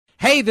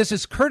Hey, this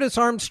is Curtis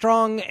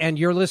Armstrong, and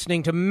you're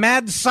listening to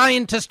Mad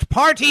Scientist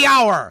Party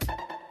Hour.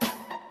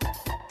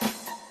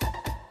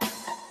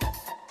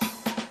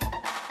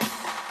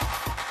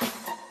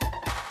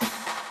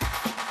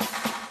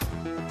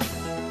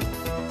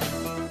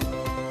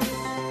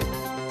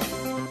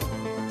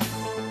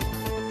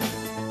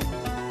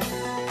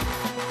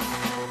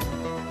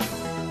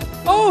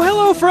 Oh,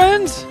 hello,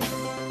 friends!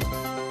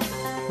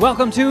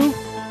 Welcome to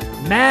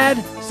Mad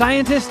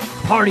Scientist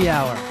Party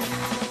Hour.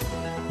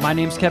 My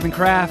name's Kevin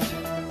Kraft.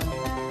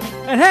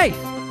 And hey,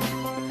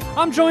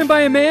 I'm joined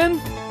by a man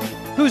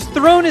who's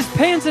thrown his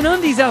pants and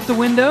undies out the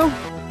window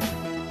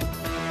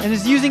and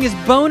is using his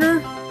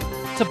boner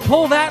to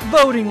pull that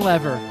voting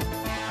lever.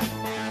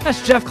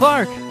 That's Jeff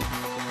Clark.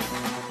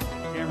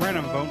 Yeah, right,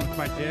 I'm voting with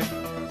my dick.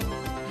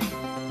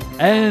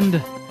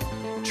 And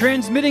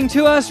transmitting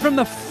to us from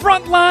the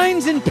front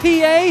lines in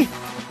PA,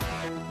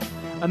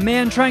 a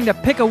man trying to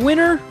pick a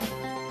winner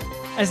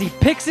as he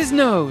picks his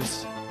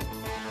nose.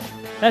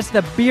 That's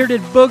the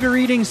bearded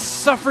booger-eating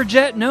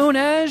suffragette known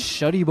as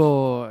Shuddy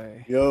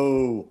Boy.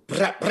 Yo.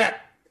 Brat, brat.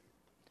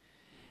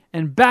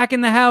 And back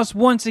in the house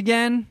once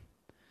again,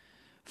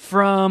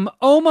 from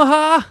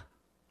Omaha,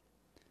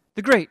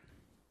 the great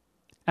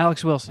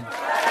Alex Wilson. Hey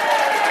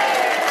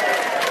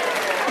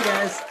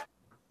guys.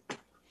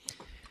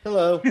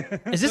 Hello.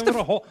 Is this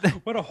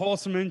What a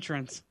wholesome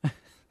entrance.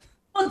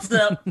 What's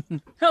up?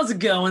 How's it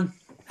going?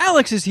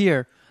 Alex is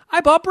here.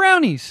 I bought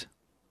brownies.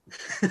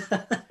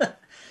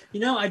 You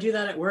know, I do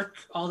that at work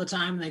all the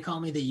time. They call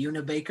me the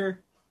Unibaker.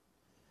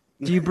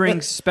 Do you bring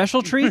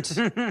special treats?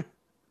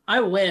 I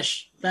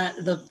wish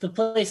that the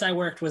place I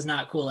worked was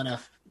not cool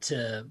enough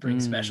to bring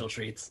special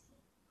treats.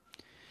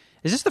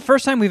 Is this the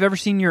first time we've ever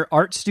seen your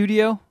art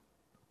studio?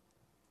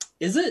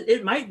 Is it?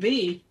 It might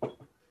be.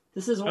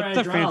 This is where That's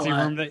I a draw fancy a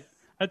lot. room.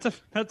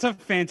 That's a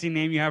fancy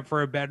name you have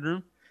for a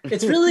bedroom.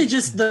 It's really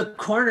just the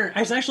corner.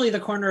 It's actually the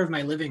corner of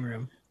my living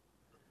room.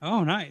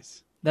 Oh,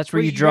 nice. That's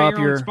where you got draw up your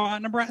own your... spot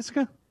in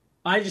Nebraska.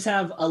 I just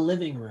have a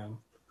living room.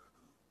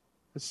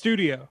 A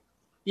studio.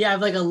 Yeah, I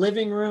have like a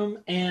living room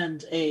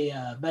and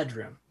a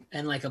bedroom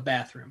and like a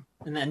bathroom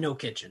and then no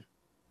kitchen.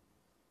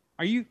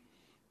 Are you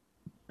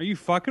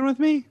fucking with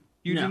me?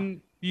 No.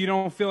 You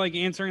don't feel like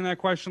answering that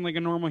question like a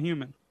normal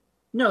human.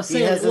 No, He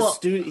has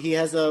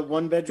a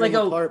one-bedroom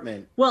like a-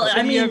 apartment. Well, So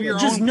I you have mean, your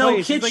just own no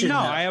place. He's kitchen. like,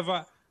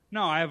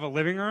 though. I have a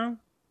living room.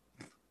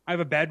 I have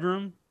a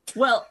bedroom.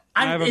 Well,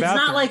 I have a it's not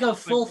bathroom. like a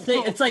full Like,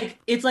 thing. well-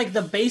 It's like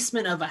the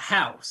basement of a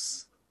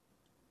house.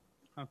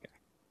 Okay.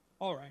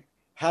 All right.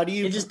 How do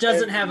you? It just prepare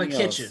doesn't have a meals?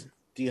 kitchen.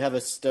 Do you have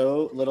a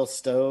little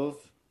stove?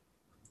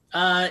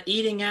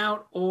 Eating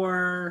out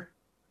or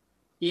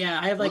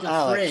I have like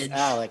Well, a fridge.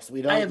 Alex, we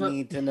I don't have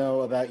need to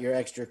know about your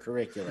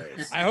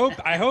extracurriculars.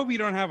 I hope you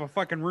don't have a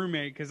fucking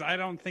roommate because I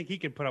don't think he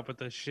could put up with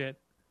this shit.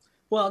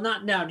 Well,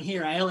 not down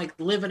here. I like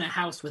live in a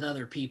house with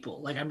other people.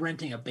 Like I'm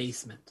renting a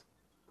basement.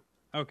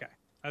 Okay,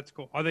 that's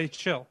cool. Are they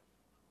chill?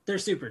 They're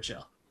super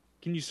chill.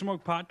 Can you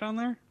smoke pot down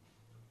there?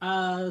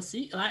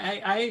 See,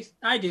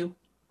 I do.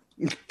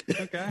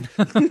 Okay.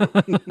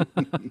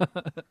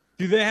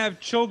 Do they have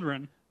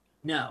children?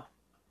 No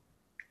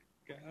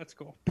Okay, that's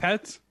cool.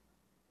 Pets?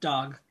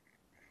 dog.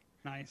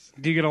 Nice.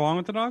 Do you get along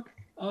with the dog?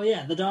 Oh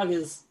yeah, the dog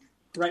is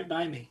right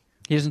by me.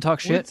 He doesn't talk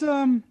shit?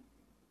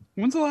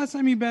 When's the last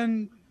time you've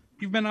been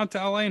out to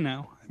LA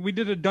now? We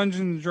did a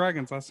Dungeons and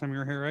Dragons last time you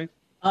were here, right?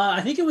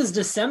 I think it was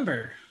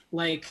December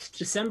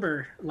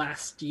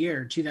last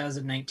year,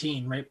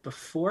 2019, right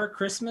before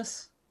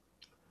Christmas.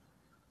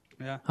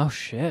 Yeah. Oh,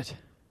 shit.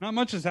 Not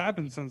much has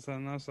happened since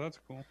then, though, so that's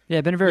cool.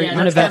 Yeah, been a very Yeah,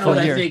 that's kind of uneventful what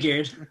I year.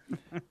 figured.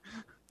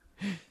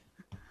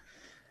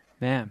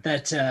 Man.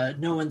 That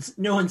no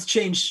one's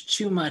changed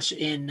too much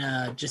in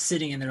just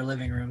sitting in their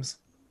living rooms.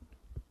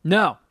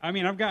 No. I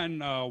mean, I've gotten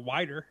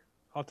wider.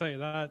 I'll tell you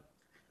that.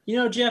 You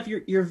know, Jeff,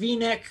 your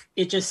V-neck,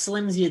 it just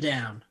slims you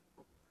down.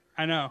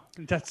 I know.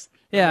 That's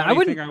Yeah, why I do you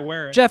wouldn't... think I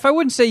wear it. Jeff, I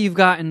wouldn't say you've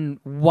gotten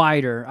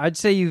wider. I'd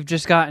say you've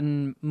just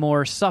gotten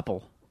more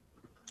supple.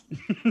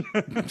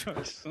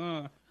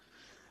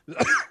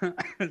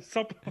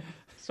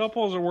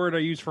 Supple is a word I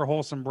use for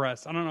wholesome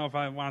breasts. I don't know if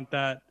I want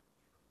that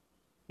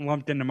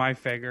lumped into my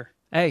figure.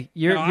 Hey,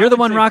 you're No, I the would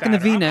one say rocking the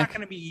fatter. I'm V-neck. not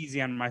going to be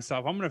easy on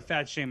myself. I'm going to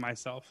fat shame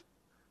myself.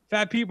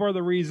 Fat people are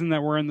the reason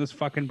that we're in this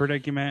fucking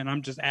predicament, and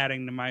I'm just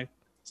adding to my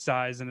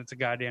size, and it's a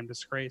goddamn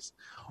disgrace.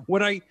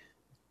 What I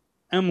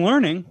am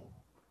learning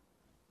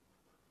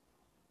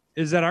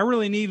is that I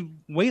really need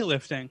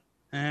weightlifting,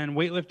 and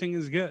weightlifting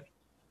is good.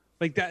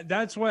 Like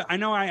that's what I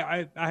know.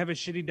 I have a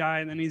shitty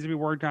diet that needs to be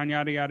worked on,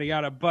 yada yada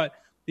yada. But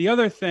the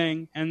other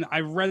thing, and I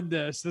read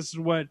this is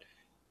what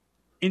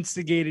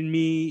instigated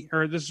me,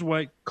 or this is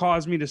what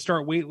caused me to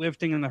start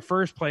weightlifting in the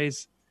first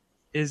place,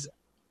 is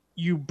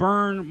you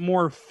burn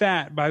more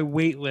fat by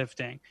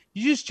weightlifting.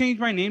 You just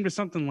changed my name to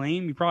something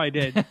lame. You probably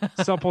did.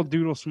 Supple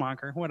Doodle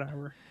Smocker,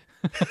 whatever.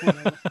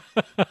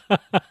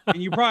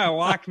 And you probably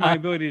locked my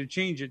ability to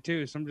change it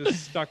too, so I'm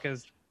just stuck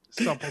as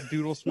Supple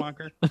Doodle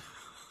Smocker.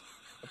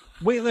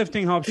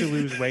 weightlifting helps you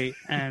lose weight,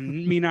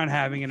 and me not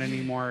having it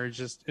anymore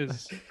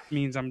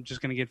means I'm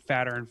just gonna get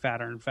fatter and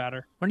fatter and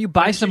fatter. Why don't you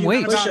buy some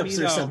weights? About Push-ups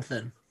me, or though.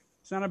 something.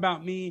 It's not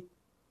about me.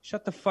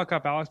 Shut the fuck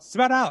up, Alex. It's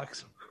about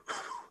Alex.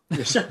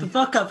 Shut the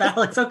fuck up,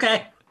 Alex.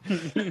 Okay.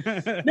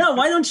 No,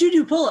 why don't you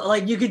do pull-up?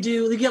 Like you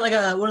get like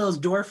one of those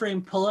door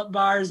frame pull-up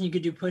bars, and you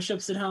could do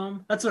push-ups at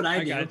home. That's what I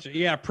do. Got you.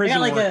 Yeah, prison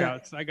like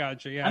workouts. I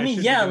got you. Yeah. I mean,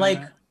 should be yeah, doing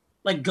like that.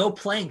 like go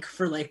plank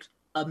for like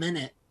a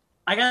minute.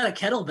 I got a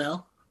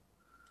kettlebell.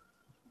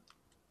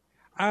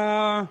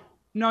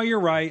 No, you're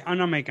right. I'm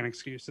not making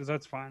excuses.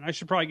 That's fine. I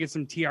should probably get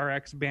some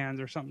TRX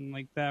bands or something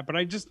like that. But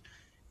I just,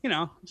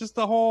 just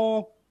the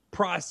whole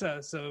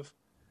process of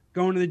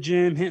going to the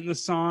gym, hitting the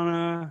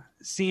sauna,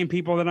 seeing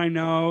people that I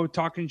know,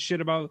 talking shit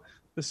about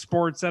the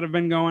sports that have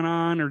been going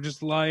on or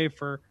just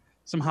life or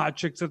some hot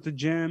chicks at the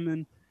gym.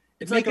 And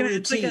It's like a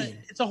it's like routine.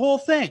 it's a whole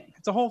thing.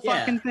 It's a whole Yeah.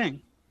 fucking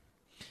thing.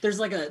 There's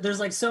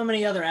like so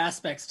many other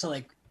aspects to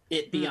like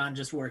it beyond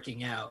just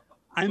working out.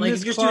 I'm Like this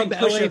if you're club, doing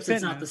LA push-ups,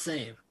 it's not the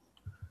Fitness. same.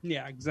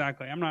 Yeah,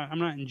 exactly. I'm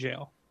not in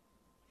jail.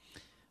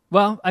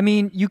 Well, I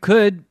mean, you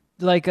could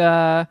like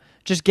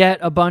just get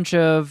a bunch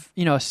of,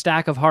 a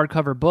stack of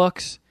hardcover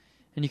books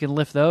and you can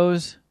lift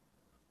those.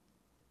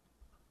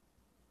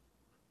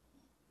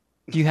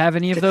 Do you have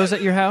any of those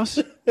at your house?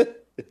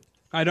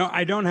 I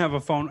don't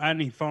have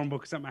any phone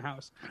books at my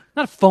house.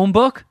 Not a phone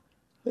book.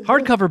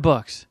 Hardcover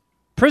books.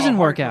 Prison Oh,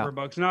 workout. hardcover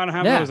books. No, I don't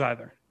have Yeah. those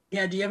either.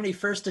 Yeah, do you have any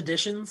first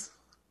editions?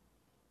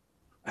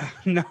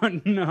 No. I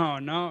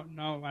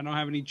don't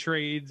have any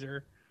trades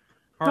or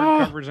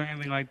hardcovers or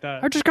anything like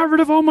that. just got rid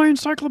of all my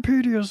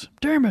encyclopedias.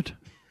 Damn it.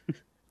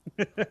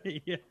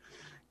 yeah,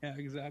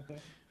 exactly.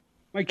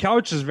 My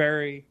couch is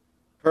very,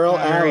 Pearl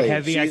very Alley.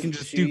 heavy. I can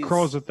just do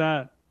curls with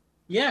that.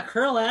 Yeah,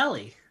 Curl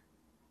Alley.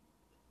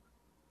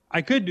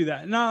 I could do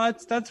that. No,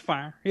 that's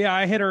fine. Yeah,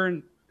 I hit her,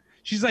 and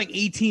she's like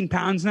 18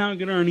 pounds now.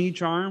 Get her on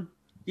each arm.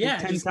 Yeah,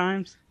 like 10 just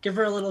times. give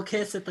her a little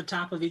kiss at the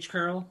top of each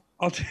curl.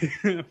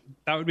 That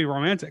would be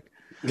romantic.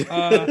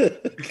 I'll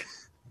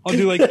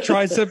do like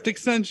tricep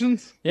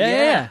extensions.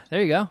 Yeah.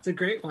 There you go. It's a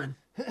great one.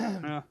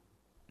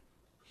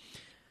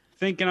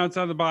 Thinking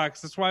outside the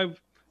box. That's why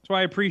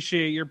I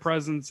appreciate your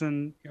presence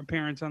and your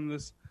appearance on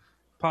this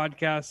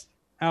podcast,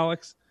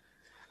 Alex.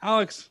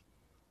 Alex,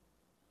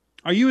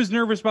 are you as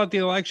nervous about the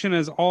election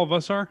as all of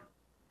us are?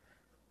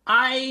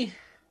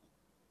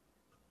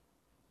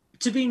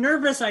 To be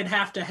nervous, I'd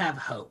have to have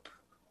hope.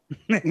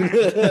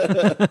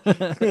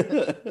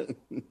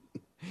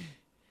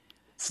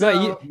 So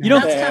you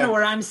don't- that's kind of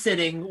where I'm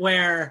sitting,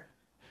 where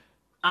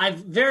I've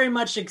very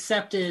much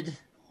accepted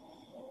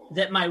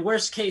that my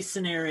worst case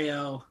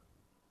scenario,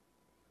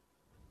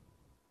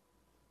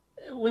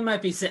 we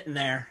might be sitting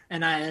there,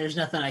 and there's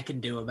nothing I can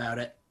do about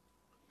it.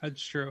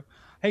 That's true.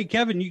 Hey,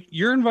 Kevin,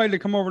 you're invited to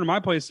come over to my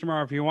place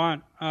tomorrow if you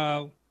want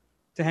to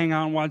hang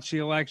out and watch the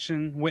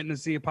election,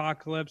 witness the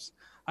apocalypse.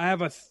 I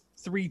have a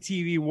 3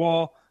 TV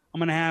wall. I'm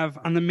going to have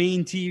on the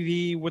main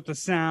TV with the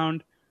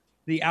sound,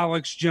 the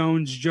Alex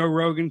Jones, Joe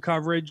Rogan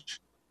coverage.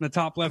 In the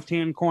top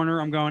left-hand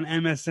corner, I'm going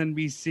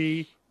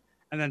MSNBC.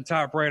 And then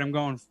top right, I'm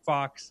going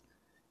Fox.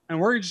 And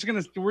we're just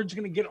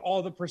gonna get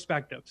all the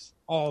perspectives,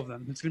 all of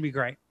them. It's gonna be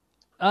great.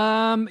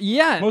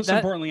 Yeah. Most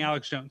importantly,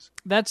 Alex Jones.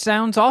 That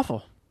sounds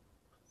awful.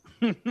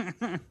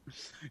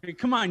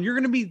 Come on, you're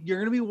gonna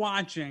be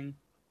watching,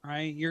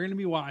 right? You're gonna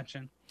be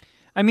watching.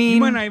 I mean, You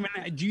might not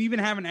even. Do you even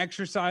have an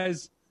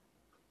exercise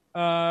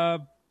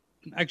bike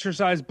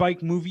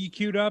movie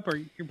queued up, or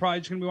you're probably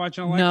just gonna be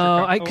watching electric?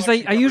 no, because I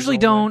electric usually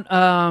covers all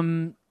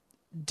don't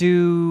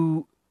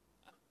do.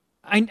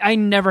 I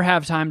never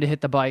have time to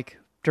hit the bike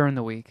during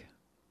the week.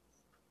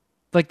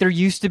 Like there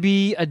used to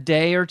be a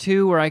day or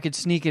two where I could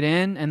sneak it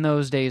in, and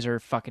those days are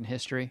fucking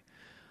history.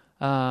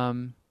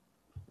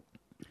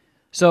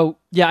 So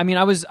yeah, I mean,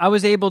 I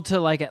was able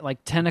to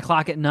at 10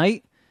 o'clock at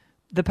night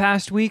the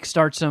past week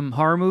start some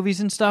horror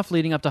movies and stuff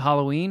leading up to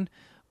Halloween.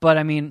 But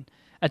I mean,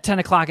 at 10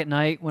 o'clock at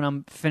night when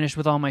I'm finished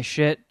with all my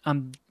shit,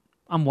 I'm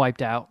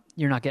wiped out.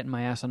 You're not getting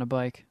my ass on a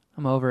bike.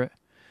 I'm over it.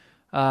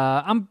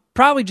 I'm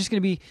probably just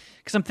gonna be,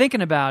 because I'm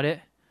thinking about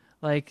it,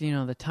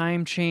 the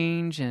time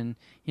change, and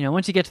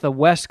once you get to the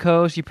West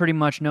Coast, you pretty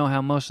much know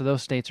how most of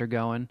those states are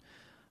going.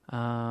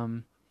 I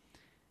don't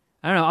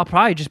know. I'll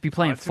probably just be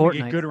playing It's gonna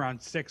Fortnite. get good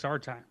around 6 our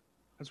time.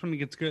 That's when it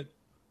gets good.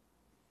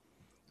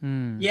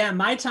 Yeah,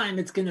 my time,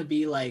 it's going to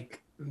be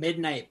like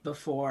midnight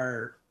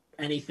before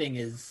anything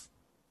is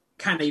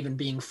kind of even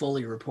being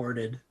fully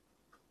reported.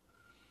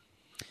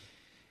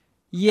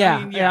 Yeah,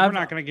 I mean, yeah. we're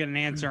not gonna get an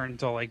answer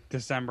until like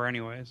December,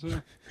 anyways.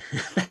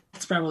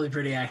 That's probably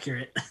pretty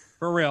accurate.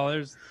 For real,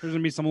 there's gonna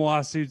be some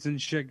lawsuits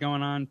and shit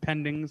going on,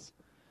 pendings.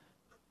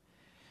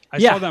 I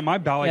Yeah. saw that my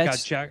ballot Yeah, got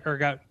it's- checked or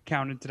got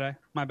counted today.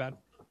 My bad.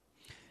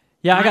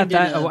 Yeah, I Mine got did,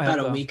 that about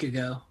a ago. week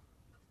ago.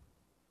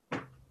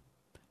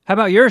 How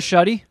about yours,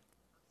 Shuddy?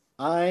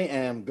 I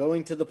am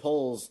going to the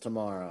polls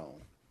tomorrow.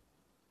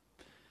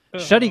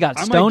 Shuddy got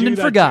I might stoned do and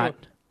that,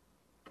 forgot. too.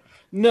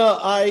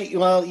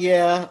 No,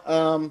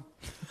 yeah.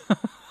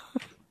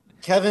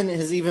 Kevin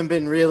has even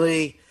been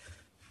really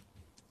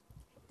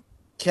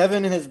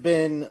Kevin has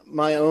been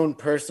my own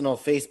personal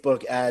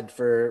Facebook ad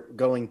for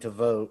going to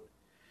vote.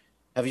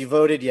 Have you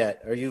voted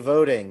yet? Are you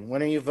voting?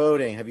 When are you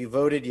voting? Have you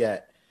voted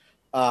yet?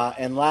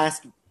 And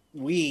last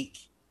week,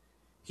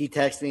 he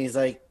texted me. He's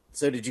like,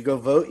 "So did you go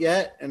vote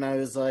yet?" And I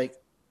was like,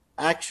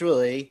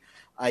 "Actually,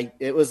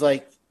 it was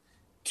like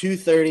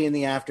 2:30 in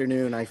the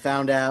afternoon. I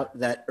found out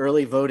that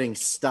early voting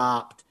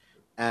stopped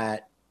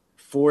at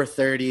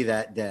 4:30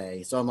 that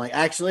day. So I'm like,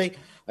 actually,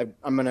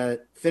 I'm gonna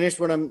finish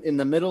what I'm in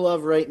the middle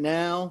of right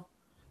now,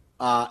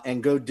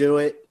 and go do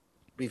it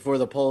before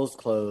the polls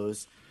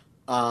close."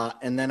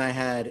 And then I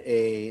had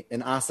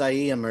an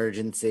acai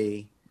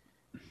emergency,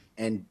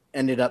 and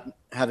ended up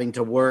having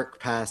to work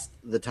past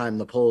the time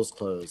the polls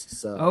closed.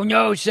 So, Oh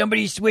no,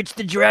 somebody switched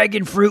the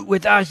dragon fruit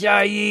with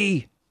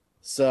acai.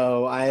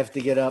 so I have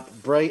to get up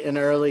bright and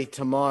early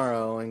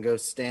tomorrow and go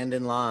stand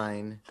in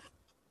line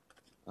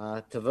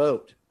to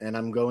vote, and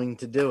I'm going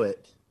to do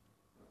it.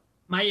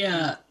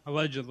 My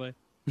Allegedly.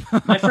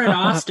 my friend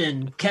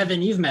Austin,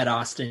 Kevin, you've met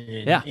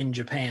Austin Yeah. in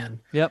Japan.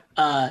 Yep.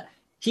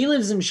 He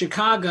lives in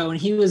Chicago, and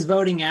he was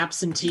voting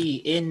absentee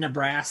in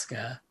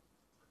Nebraska,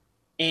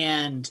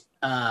 and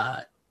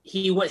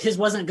his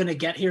wasn't going to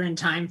get here in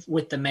time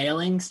with the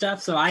mailing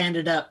stuff. So I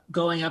ended up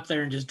going up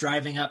there and just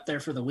driving up there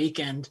for the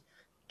weekend,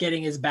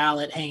 getting his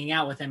ballot, hanging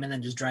out with him, and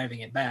then just driving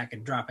it back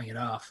and dropping it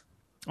off.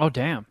 Oh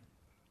damn.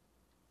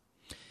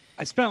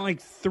 I spent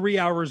like 3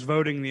 hours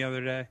voting the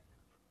other day.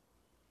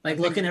 Like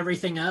looking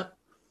everything up.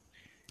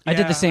 I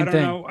did the same I don't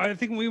thing. know. I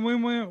think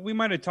we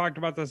might have talked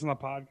about this on the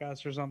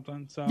podcast or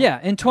something. So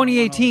Yeah, in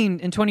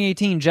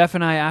 2018, Jeff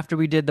and I, after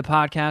we did the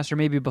podcast, or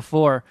maybe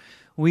before,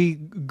 we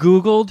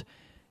Googled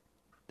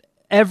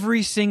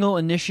every single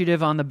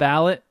initiative on the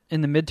ballot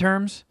in the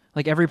midterms,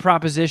 like every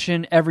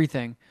proposition,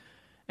 everything.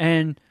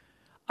 And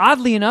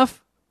oddly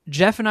enough,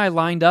 Jeff and I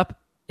lined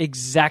up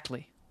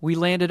exactly. We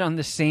landed on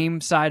the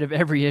same side of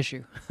every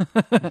issue.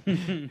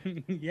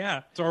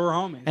 yeah, so we're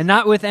homies. And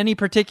not with any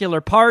particular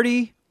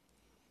party.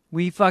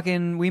 We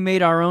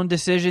made our own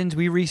decisions.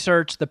 We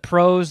researched the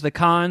pros, the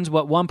cons,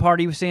 what one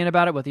party was saying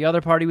about it, what the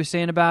other party was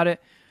saying about it.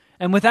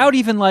 And without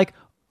even like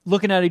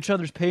looking at each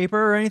other's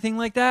paper or anything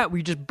like that,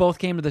 we just both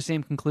came to the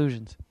same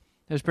conclusions.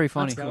 It was pretty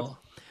funny. That's cool.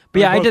 But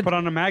yeah, We I both did. put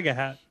on a MAGA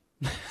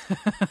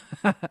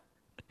hat.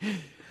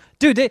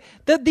 Dude,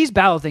 these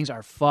ballot things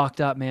are fucked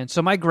up, man.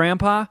 So my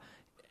grandpa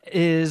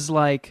is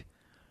like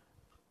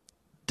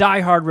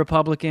diehard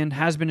Republican,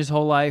 has been his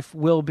whole life,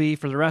 will be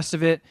for the rest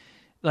of it.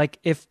 Like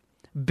if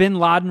Bin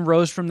Laden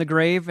rose from the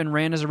grave and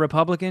ran as a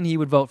Republican, he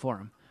would vote for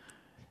him.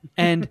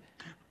 And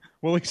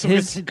Well, at least we'll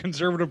get some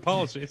conservative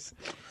policies.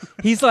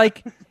 he's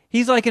like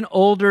an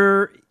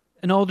older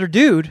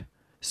dude.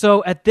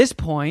 So at this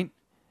point,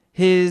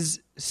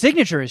 his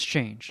signature has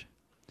changed.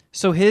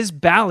 So his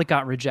ballot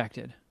got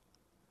rejected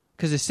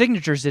because his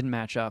signatures didn't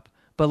match up.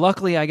 But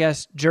luckily, I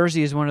guess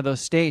Jersey is one of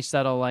those states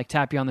that'll like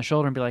tap you on the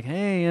shoulder and be like,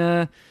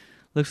 "Hey,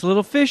 looks a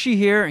little fishy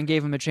here," and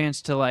gave him a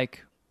chance to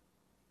like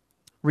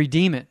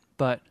redeem it.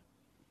 But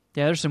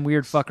yeah, there's some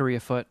weird fuckery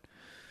afoot.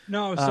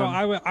 No, so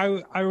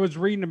I was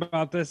reading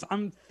about this.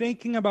 I'm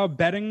thinking about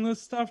betting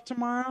this stuff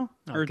tomorrow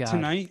or God.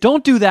 tonight.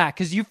 Don't do that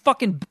because you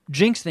fucking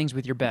jinx things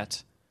with your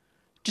bets.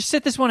 Just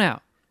sit this one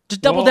out.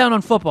 Just double Well- down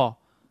on football.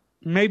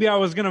 Maybe I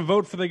was going to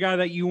vote for the guy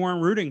that you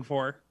weren't rooting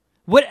for.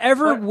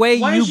 Whatever way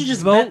Why you don't you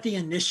just vote, bet the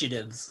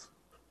initiatives?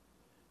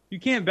 You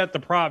can't bet the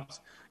props.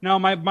 No,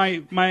 my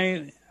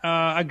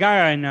a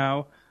guy I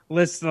know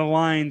lists the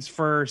lines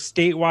for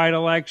statewide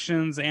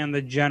elections and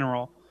the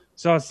general.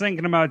 So I was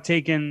thinking about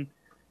taking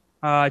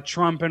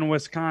Trump in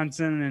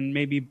Wisconsin and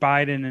maybe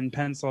Biden in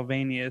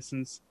Pennsylvania,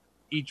 since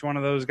each one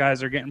of those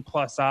guys are getting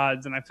plus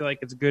odds, and I feel like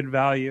it's good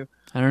value.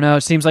 I don't know.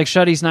 It seems like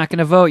Shuddy's not going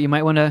to vote. You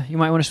might want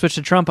to switch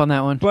to Trump on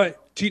that one.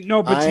 But to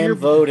I am your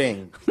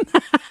voting.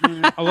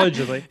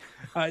 allegedly,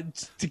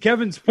 to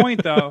Kevin's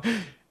point though,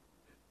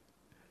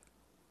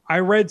 I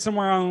read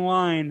somewhere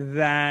online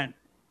that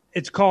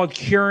it's called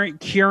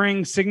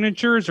curing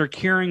signatures or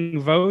curing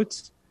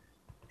votes.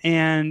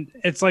 And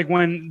it's like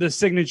when the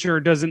signature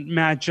doesn't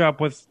match up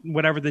with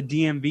whatever the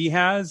DMV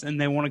has and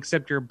they won't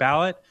accept your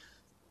ballot.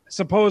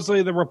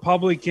 Supposedly the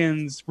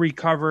Republicans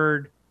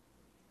recovered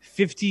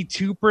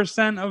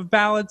 52% of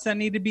ballots that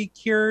need to be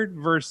cured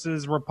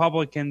versus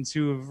Republicans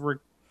who have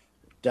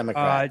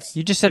Democrats.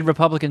 You just said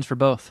Republicans for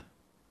both.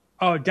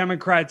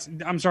 Democrats.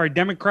 I'm sorry.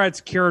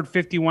 Democrats cured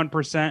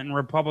 51% and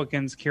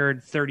Republicans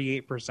cured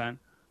 38%.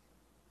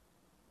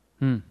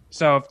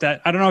 So if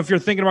that, I don't know if you're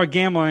thinking about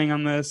gambling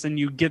on this and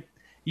you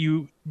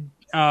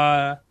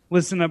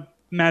listen to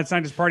Mad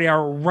Scientist Party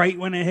Hour right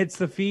when it hits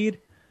the feed.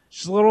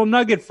 Just a little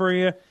nugget for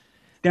you.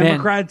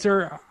 Democrats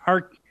are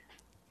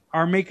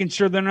making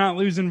sure they're not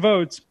losing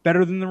votes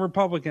better than the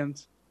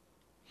Republicans.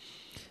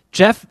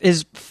 Jeff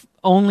is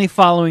only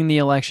following the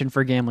election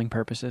for gambling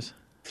purposes.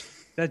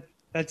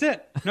 That's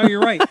it. No, you're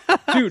right,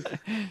 dude.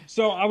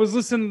 So I was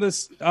listening to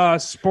this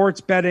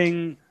sports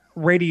betting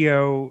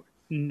radio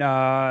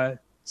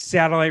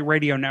satellite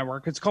radio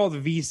network. It's called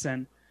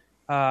VSiN.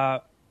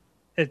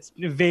 It's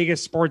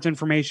Vegas Sports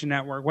Information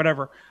Network,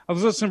 whatever. I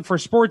was listening for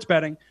sports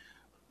betting.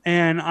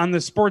 And on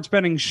the sports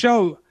betting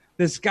show,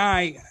 this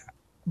guy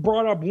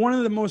brought up one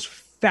of the most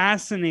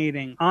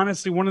fascinating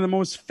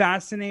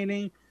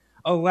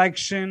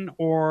election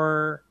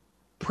or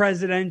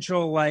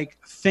presidential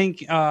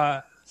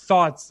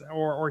thoughts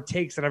or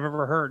takes that I've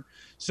ever heard.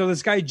 So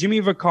this guy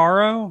Jimmy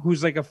Vaccaro,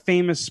 who's like a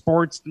famous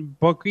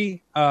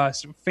bookie on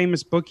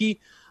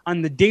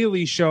the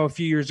Daily Show a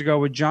few years ago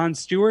with Jon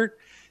Stewart,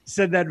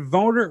 said that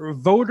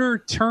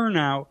voter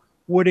turnout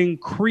would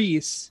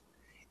increase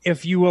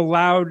if you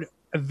allowed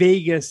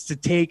Vegas to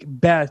take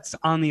bets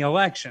on the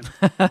election.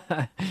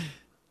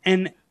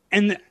 and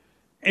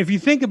if you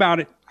think about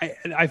it,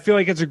 I feel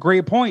like it's a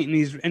great point,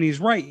 and he's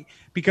right,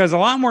 because a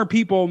lot more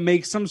people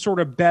make some sort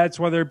of bets,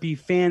 whether it be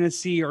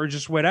fantasy or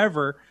just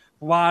whatever,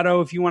 lotto,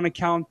 if you want to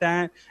count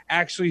that,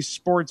 actually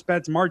sports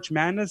bets, March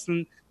Madness,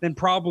 then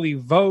probably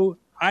vote.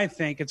 I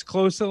think it's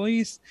close at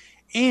least.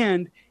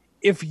 And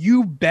if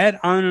you bet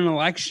on an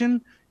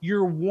election,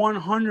 you're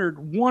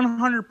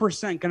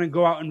 100% going to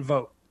go out and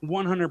vote.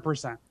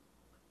 100%.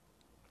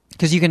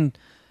 Because you can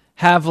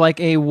have like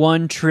a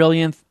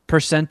 1/1,000,000th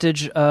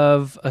percentage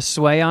of a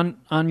sway on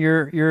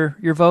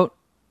your vote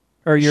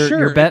or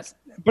your bet.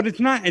 But it's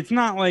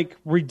not like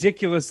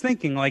ridiculous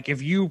thinking. Like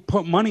if you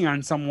put money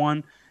on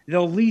someone,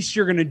 the least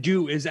you're going to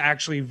do is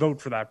actually vote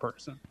for that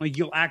person. Like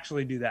you'll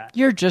actually do that.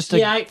 You're just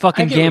a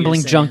fucking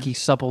gambling junkie,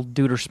 supple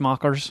duder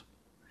smockers.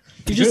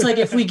 You're just like,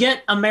 if we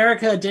get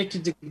America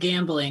addicted to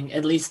gambling,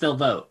 at least they'll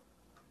vote.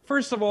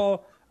 First of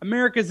all,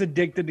 America's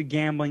addicted to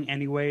gambling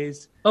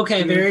anyways.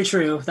 Okay, very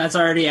true. That's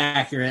already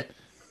accurate.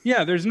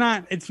 Yeah,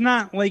 it's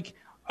not like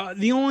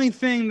the only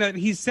thing that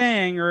he's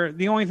saying or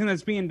the only thing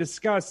that's being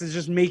discussed is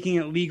just making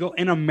it legal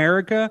in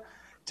America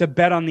to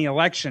bet on the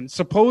election.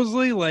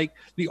 Supposedly, like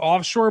the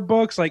offshore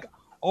books, like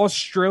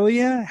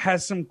Australia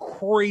has some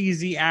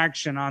crazy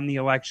action on the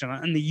election,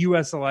 on the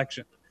U.S.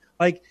 election.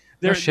 Like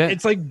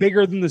it's like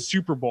bigger than the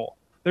Super Bowl.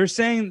 They're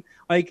saying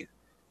like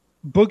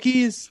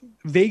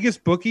Vegas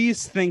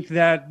bookies think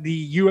that the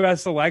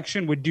U.S.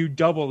 election would do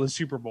double the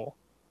Super Bowl.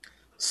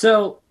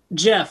 So,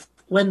 Jeff,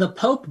 when the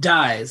Pope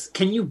dies,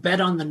 can you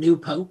bet on the new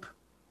Pope?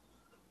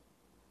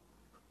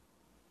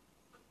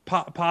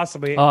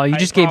 Possibly. Oh, you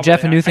just gave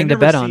Jeff a new thing to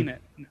bet on.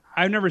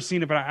 I've never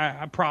seen it, but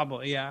I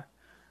probably, yeah.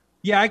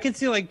 Yeah, I could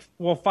see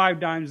 5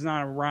 Dimes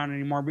not around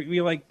anymore, but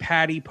we like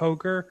Paddy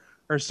Poker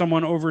or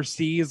someone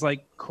overseas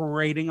like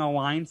creating a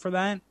line for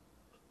that.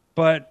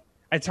 But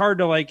it's hard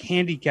to like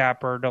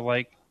handicap or to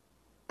like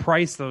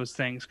price those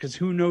things because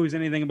who knows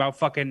anything about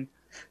fucking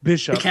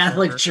Bishop, the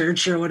Catholic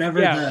Church or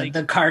whatever,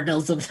 the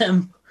cardinals of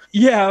them.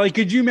 Yeah, like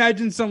could you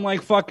imagine some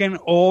like fucking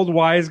old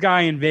wise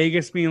guy in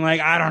Vegas being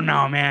like, I don't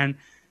know, man,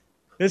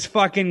 this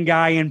fucking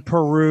guy in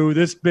Peru,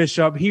 this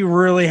bishop, he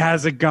really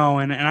has it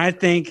going, and I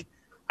think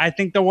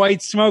the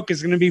white smoke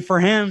is going to be for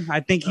him. I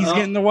think he's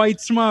getting the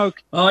white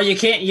smoke. Oh, you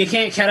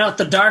can't cut out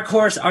the dark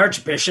horse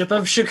Archbishop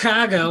of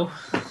Chicago.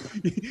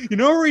 You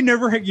know where we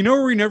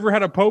never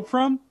had a pope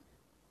from?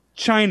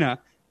 China.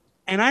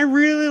 And I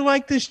really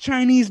like this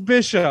Chinese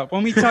bishop.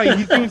 Let me tell you,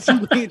 he's doing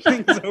some great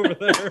things over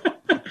there.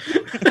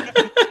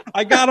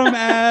 I got him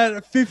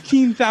at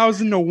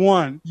 15,000 to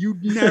 1.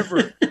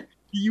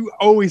 You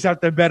always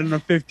have to bet on a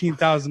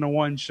 15,000 to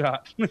 1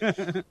 shot.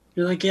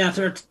 You're like, yeah,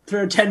 throw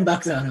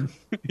 $10 on him.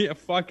 Yeah,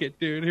 fuck it,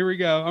 dude. Here we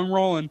go. I'm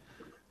rolling.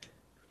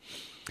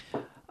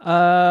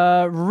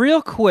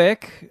 Real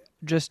quick,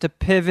 just to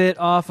pivot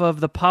off of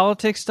the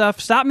politics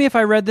stuff. Stop me if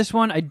I read this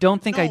one. I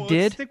don't think I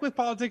did. Let's stick with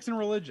politics and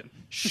religion.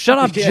 Shut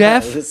up,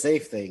 Jeff. The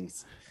safe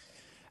things.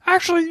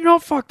 Actually,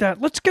 fuck that.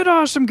 Let's get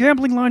some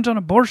gambling lines on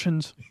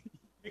abortions.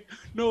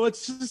 No,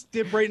 let's just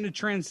dip right into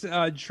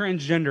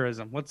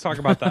transgenderism. Let's talk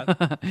about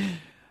that.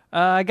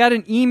 I got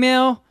an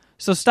email.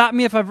 So stop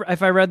me if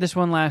I read this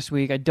one last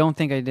week. I don't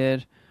think I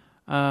did.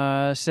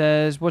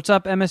 Says, what's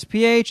up,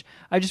 MSPH?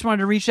 I just wanted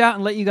to reach out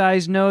and let you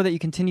guys know that you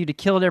continue to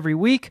kill it every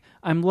week.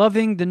 I'm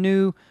loving the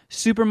new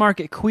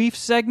Supermarket Queef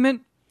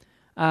segment.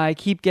 I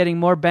keep getting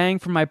more bang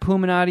for my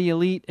Puminati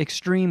Elite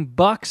Extreme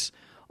Bucks.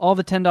 All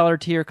the $10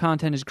 tier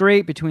content is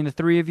great between the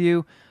three of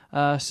you.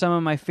 Some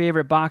of my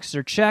favorite boxes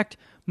are checked.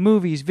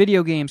 Movies,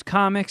 video games,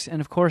 comics, and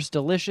of course,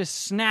 delicious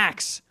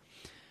snacks.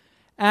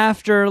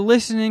 After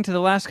listening to the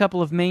last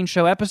couple of main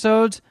show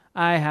episodes,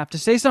 I have to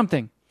say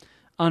something.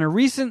 On a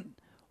recent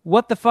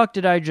What the Fuck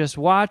Did I Just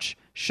Watch,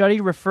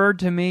 Shuddy referred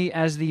to me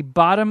as the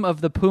bottom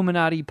of the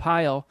Puminati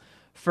pile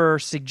for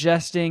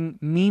suggesting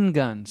Mean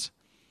Guns.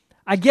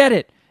 I get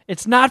it.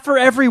 It's not for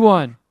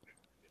everyone.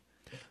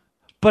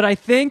 But I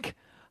think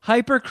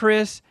Hyper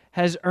Chris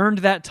has earned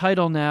that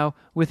title now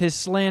with his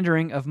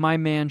slandering of my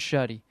man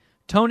Shuddy.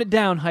 Tone it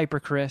down, Hyper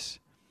Chris.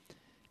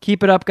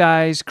 Keep it up,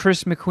 guys.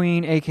 Chris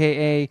McQueen,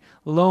 a.k.a.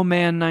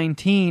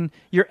 Lowman19,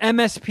 your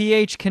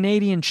MSPH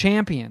Canadian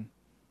champion.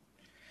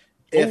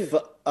 If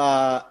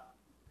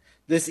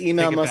this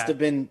email must have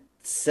been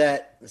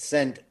sent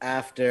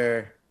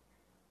after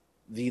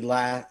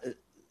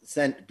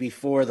sent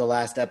before the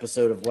last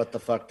episode of What the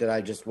Fuck Did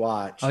I Just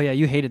Watch? Oh, yeah,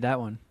 you hated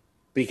that one.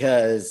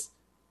 Because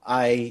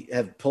I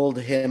have pulled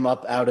him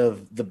up out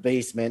of the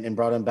basement and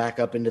brought him back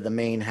up into the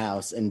main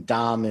house, and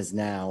Dom is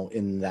now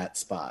in that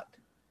spot.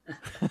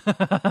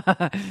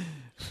 And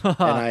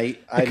I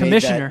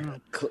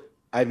commissioner.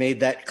 I made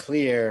that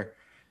clear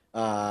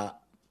on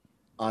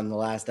the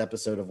last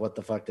episode of What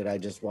the Fuck Did I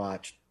Just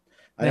Watch?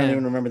 I don't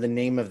even remember the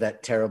name of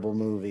that terrible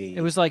movie.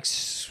 It was like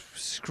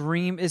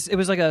Scream. It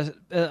was like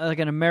like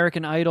an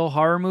American Idol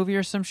horror movie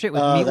or some shit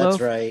with Meatloaf. That's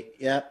right.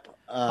 Yep.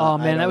 Oh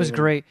man, that was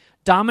great.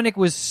 Dominic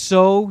was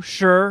so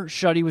sure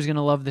Shuddy was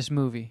gonna love this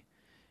movie,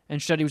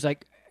 and Shuddy was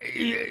like,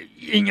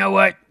 "You know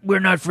what? We're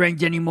not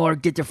friends anymore.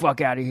 Get the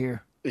fuck out of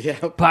here. Yeah.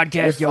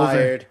 Podcast over."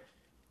 Fired.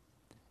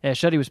 Yeah,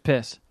 Shuddy was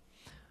pissed.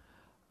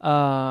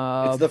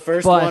 It's the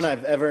first one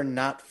I've ever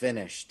not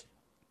finished.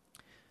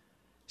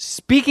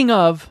 Speaking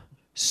of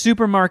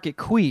supermarket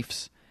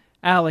queefs,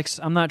 Alex,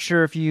 I'm not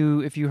sure if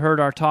you heard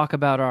our talk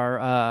about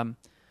our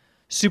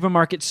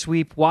supermarket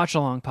sweep watch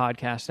along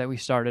podcast that we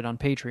started on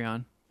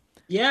Patreon.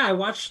 Yeah, I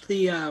watched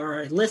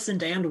or I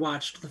listened and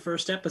watched the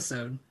first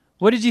episode.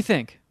 What did you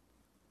think?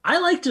 I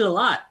liked it a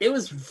lot. It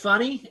was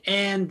funny,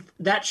 and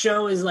that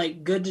show is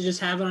like good to just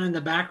have on in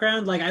the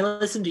background. Like I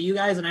listened to you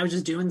guys, and I was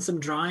just doing some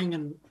drawing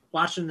and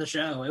watching the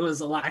show. It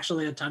was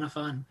actually a ton of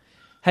fun.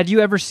 Had you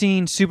ever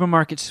seen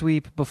Supermarket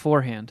Sweep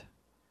beforehand?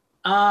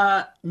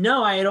 No,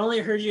 I had only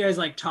heard you guys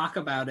like talk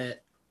about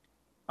it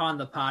on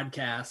the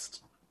podcast,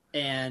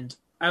 and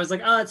I was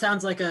like, oh, it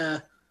sounds like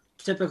a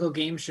typical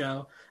game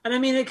show. And I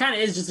mean, it kind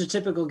of is just a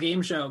typical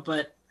game show,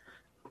 but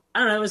I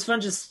don't know. It was fun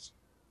just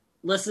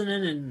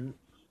listening and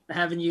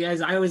having you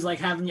guys. I always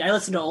like I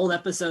listened to old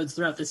episodes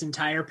throughout this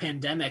entire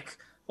pandemic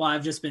while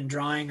I've just been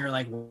drawing or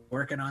like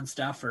working on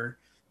stuff or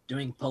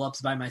doing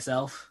pull-ups by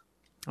myself.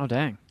 Oh,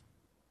 dang.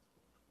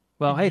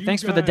 Well, hey, You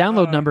thanks for the got,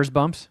 download numbers,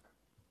 Bumps.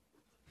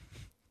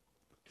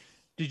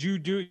 Did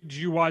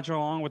you watch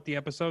along with the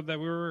episode that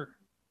we were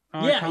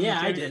Yeah, I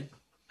commentating? did.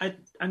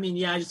 I mean,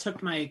 yeah, I just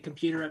hooked my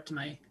computer up to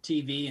my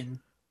TV and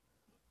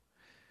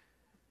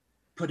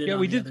put it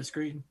on the other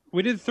screen.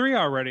 We did 3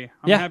 already.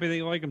 I'm happy that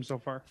you like them so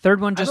far. Third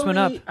one just went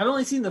up. I've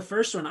only seen the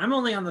first one. I'm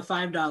only on the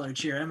 $5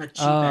 tier. I'm a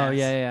cheap Oh, ass.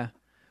 yeah.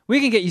 We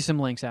can get you some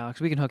links,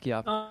 Alex. We can hook you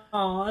up.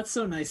 Oh, that's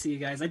so nice of you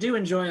guys. I do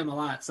enjoy them a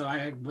lot, so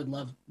I would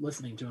love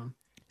listening to them.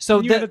 So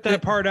Can you edit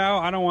that part out?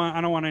 I don't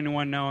want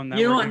anyone knowing that.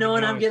 You don't we're want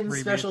knowing giving I'm getting freebies.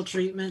 special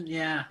treatment?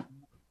 Yeah.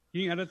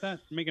 You can edit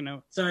that? Make a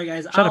note. Sorry,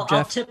 guys. Shut up, I'll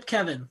Jeff. tip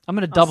Kevin. I'm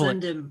going to double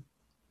send it. him.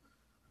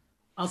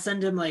 I'll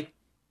send him like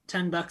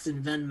 $10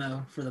 in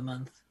Venmo for the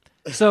month.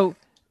 So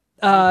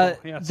Yeah,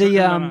 send it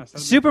on the us. That'd be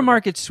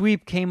supermarket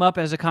sweep came up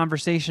as a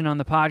conversation on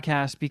the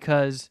podcast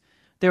because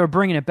they were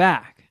bringing it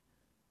back.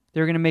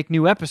 They were going to make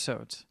new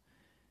episodes.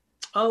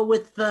 Oh,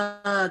 with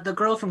the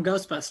girl from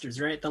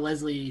Ghostbusters, right? The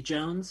Leslie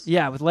Jones?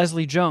 Yeah, with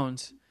Leslie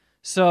Jones.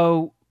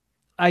 So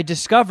I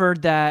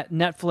discovered that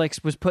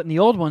Netflix was putting the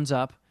old ones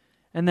up,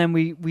 and then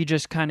we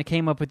just kind of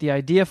came up with the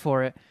idea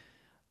for it.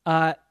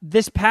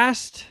 This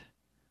past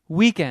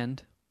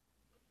weekend,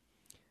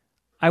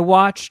 I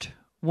watched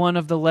one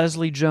of the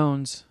Leslie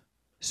Jones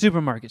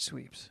supermarket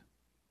sweeps.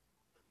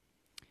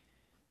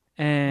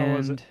 And How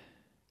was it?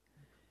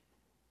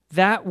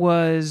 that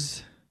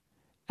was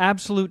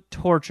absolute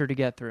torture to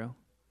get through.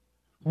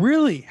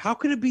 Really? How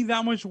could it be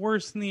that much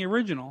worse than the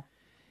original?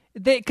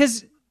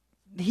 Because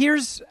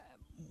here's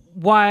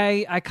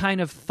why I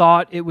kind of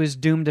thought it was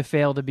doomed to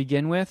fail to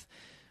begin with.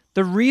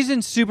 The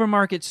reason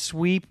Supermarket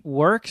Sweep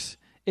works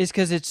is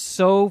because it's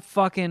so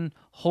fucking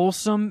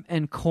wholesome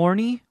and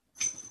corny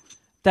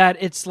that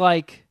it's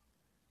like,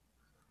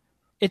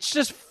 it's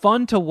just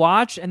fun to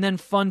watch and then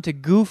fun to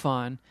goof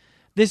on.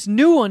 This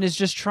new one is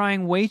just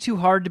trying way too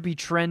hard to be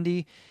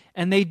trendy,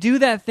 and they do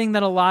that thing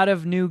that a lot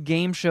of new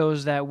game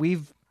shows that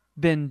we've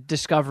been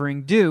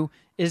discovering do,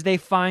 is they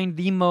find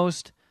the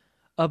most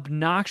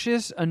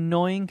obnoxious,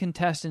 annoying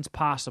contestants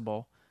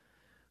possible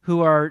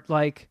who are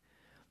like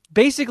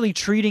basically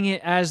treating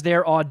it as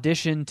their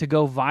audition to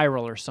go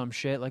viral or some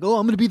shit. Like, oh,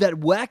 I'm going to be that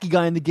wacky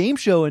guy in the game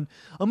show and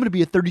I'm going to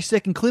be a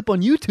 30-second clip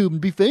on YouTube and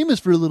be famous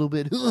for a little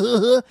bit.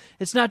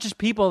 It's not just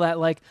people that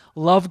like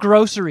love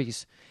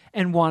groceries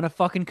and want to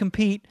fucking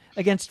compete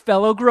against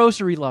fellow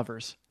grocery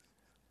lovers.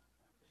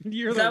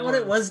 You're Is the that what it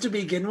worst. was to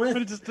begin with?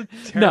 It's just a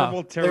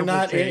terrible, They're terrible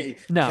not in take.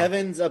 it. No.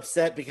 Kevin's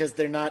upset because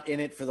they're not in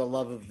it for the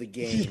love of the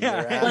game.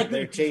 Yeah. They're out Like-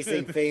 there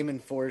chasing fame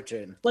and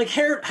fortune. Like,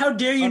 how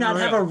dare you not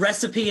have a Unreal.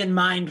 recipe in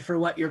mind for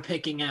what you're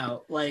picking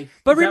out? Like,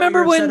 But is that what remember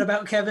you're when- upset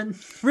about Kevin?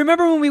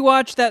 Remember when we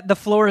watched that The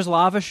Floor is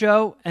Lava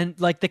show and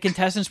like the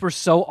contestants were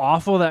so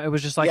awful that it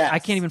was just like, Yes. I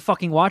can't even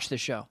fucking watch this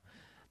show.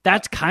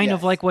 That's kind of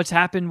Yes. like what's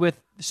happened with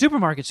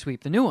Supermarket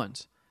Sweep, the new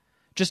ones.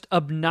 Just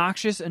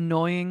obnoxious,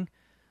 annoying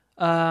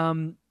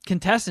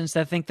contestants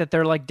that think that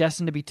they're like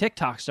destined to be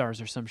TikTok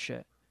stars or some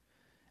shit.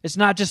 It's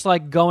not just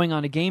like going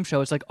on a game show.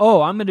 It's like,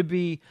 oh, I'm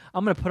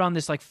gonna put on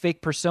this like fake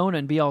persona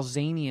and be all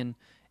zany and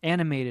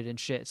animated and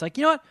shit. It's like,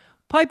 you know what?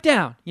 Pipe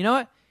down. You know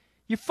what?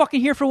 You're fucking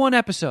here for one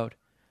episode.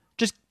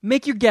 Just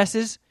make your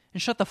guesses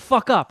and shut the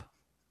fuck up.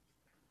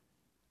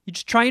 You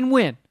just try and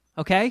win,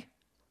 okay?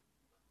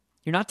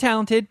 You're not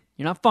talented.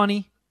 You're not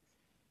funny.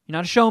 You're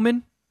not a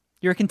showman.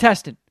 You're a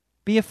contestant.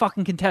 Be a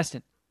fucking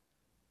contestant.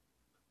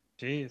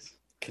 Jeez.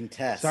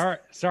 Contest.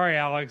 Sorry,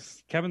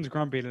 Alex. Kevin's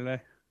grumpy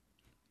today.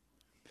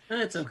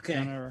 That's okay.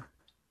 Whatever.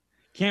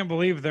 Can't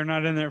believe they're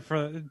not in there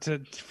for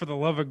the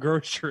love of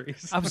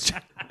groceries. I was How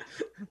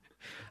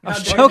dare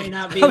they joking.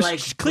 not be I was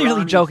like clearly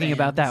Brownie joking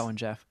about that fans? one,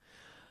 Jeff.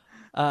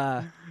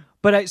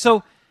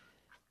 So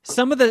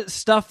some of the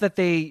stuff that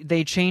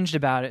they changed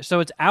about it.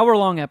 So it's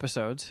hour-long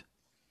episodes.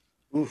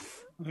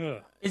 Oof.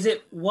 Ugh. Is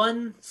it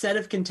one set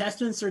of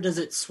contestants, or does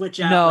it switch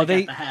out No, at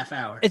the half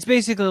hour? It's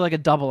basically like a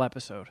double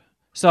episode.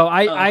 So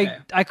okay.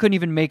 I couldn't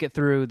even make it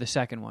through the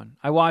second one.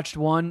 I watched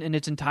one in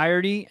its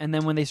entirety, and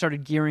then when they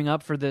started gearing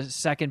up for the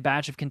second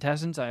batch of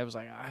contestants, I was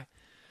like,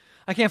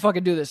 I can't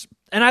fucking do this.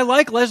 And I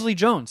like Leslie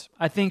Jones.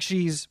 I think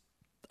she's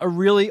a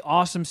really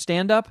awesome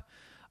stand-up.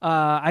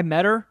 I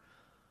met her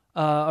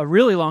a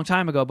really long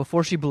time ago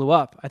before she blew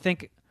up. I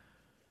think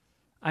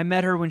I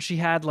met her when she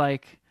had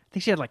like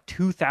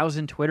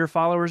 2,000 Twitter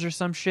followers or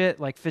some shit.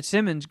 Like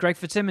Greg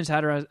Fitzsimmons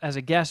had her as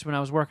a guest when I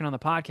was working on the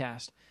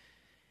podcast.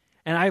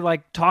 And I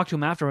like talked to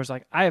him afterwards,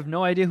 like, I have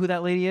no idea who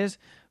that lady is,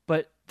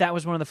 but that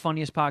was one of the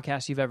funniest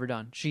podcasts you've ever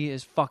done. She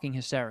is fucking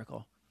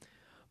hysterical.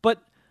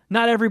 But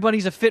not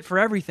everybody's a fit for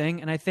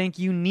everything, and I think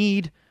you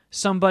need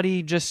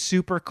somebody just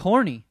super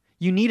corny.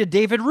 You need a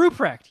David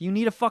Ruprecht. You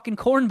need a fucking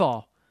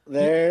cornball.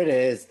 There it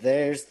is.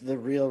 There's the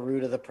real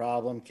root of the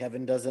problem.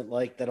 Kevin doesn't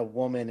like that a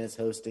woman is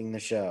hosting the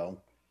show.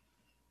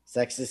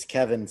 Sexist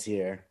Kevin's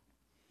here.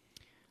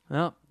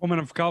 Well, Woman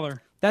of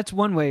color. that's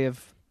one way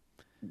of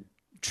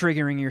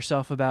triggering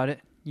yourself about it.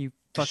 You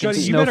fucking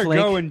Shuddy, you better snowflake.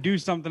 go and do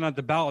something at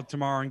the ballot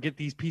tomorrow and get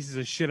these pieces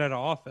of shit out of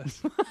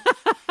office.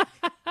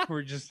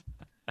 We're just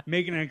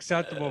making it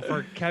acceptable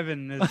for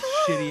Kevin and his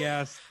shitty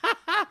ass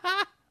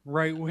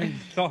right wing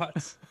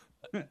thoughts,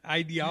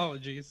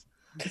 ideologies.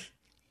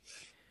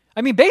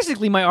 I mean,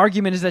 basically, my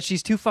argument is that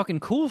she's too fucking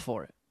cool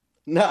for it.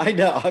 No, I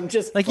know. I'm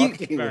just Like, you-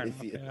 fucking Fair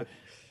with enough, you.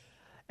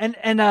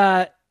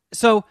 yeah.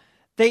 So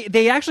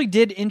they actually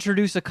did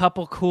introduce a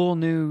couple cool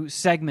new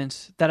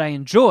segments that I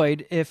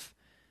enjoyed. If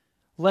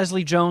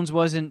Leslie Jones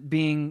wasn't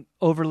being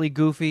overly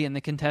goofy and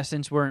the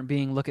contestants weren't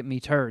being look at me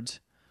turds,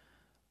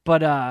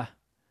 but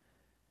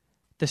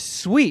the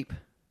sweep,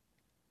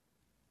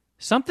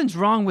 something's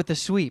wrong with the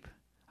sweep.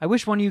 I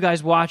wish one of you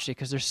guys watched it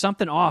because there's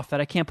something off that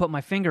I can't put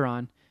my finger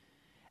on.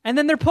 And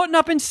then they're putting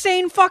up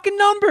insane fucking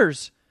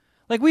numbers.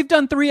 Like, we've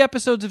done 3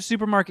 episodes of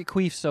Supermarket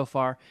Queefs so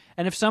far,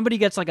 and if somebody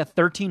gets like a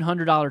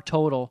 $1,300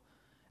 total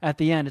at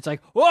the end, it's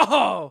like,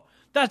 whoa,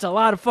 that's a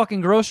lot of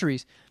fucking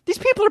groceries. These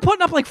people are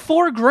putting up like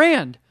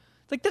 $4,000.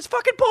 It's like, that's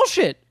fucking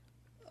bullshit.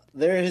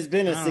 There has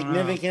been a don't know.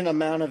 significant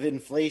amount of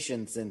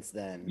inflation since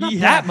then. Not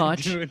that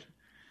much. Dude.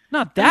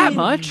 Not that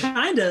much.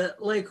 Kinda.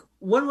 Like,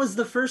 when was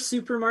the first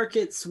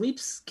supermarket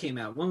sweeps came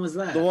out? When was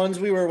that? The ones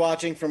we were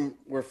watching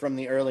were from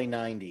the early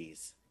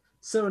 90s.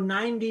 So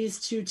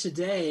 90s to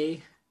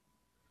today.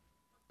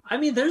 I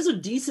mean, there's a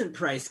decent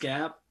price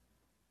gap.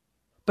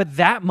 But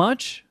that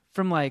much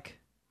from like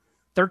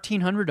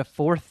 1,300 to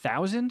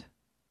 4,000?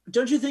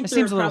 Don't you think It there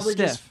are seems a little probably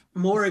just stiff.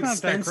 more It's not that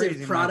expensive crazy,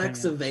 in my products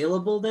opinion.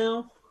 available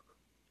now?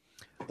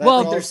 That's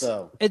Well,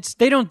 also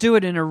They don't do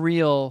it in a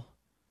real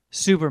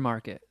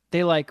supermarket.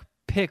 They like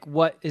pick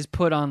what is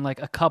put on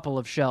like a couple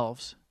of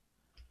shelves.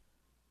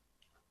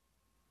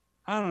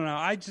 I don't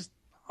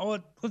know.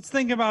 Let's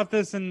think about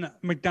this in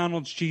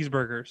McDonald's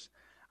cheeseburgers.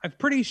 I'm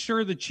pretty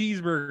sure the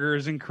cheeseburger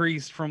is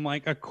increased from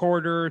like a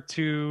quarter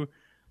to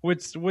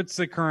what's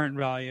the current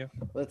value?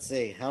 let's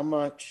see how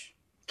much.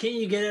 Can't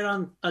you get it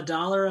on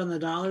 $1 on the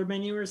dollar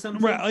menu or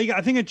something? Right, like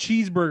I think a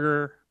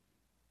cheeseburger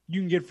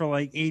you can get for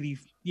like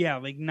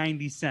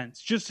 90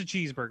 cents, just a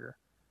cheeseburger.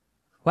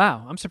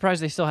 Wow, I'm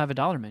surprised they still have a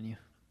dollar menu.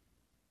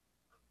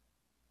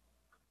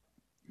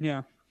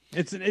 Yeah,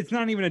 it's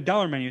not even a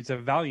dollar menu; it's a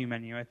value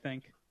menu. I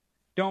think.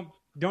 Don't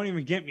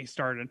even get me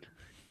started.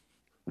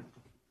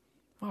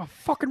 Oh,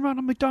 fucking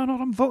Ronald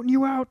McDonald, I'm voting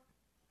you out.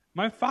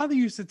 My father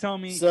used to tell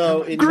me.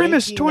 So in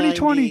Grimace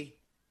 1990,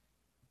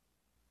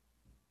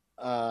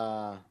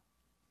 a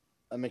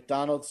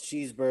McDonald's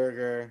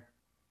cheeseburger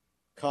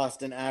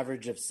cost an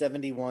average of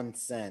 71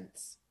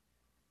 cents.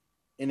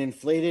 In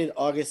inflated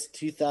August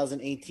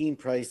 2018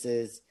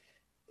 prices,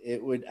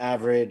 it would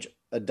average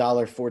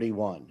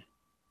 $1.41.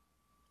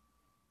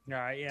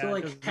 Yeah, So, it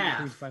like, doesn't half.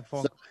 increase by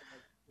full. So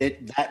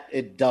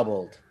it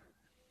doubled.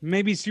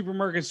 Maybe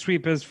supermarket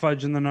sweep is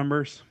fudging the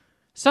numbers.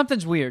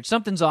 Something's weird.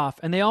 Something's off.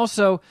 And they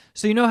also,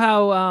 so you know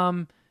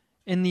how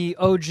in the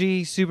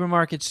OG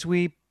supermarket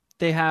sweep,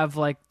 they have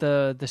like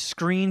the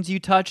screens you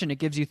touch and it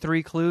gives you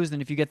 3 clues.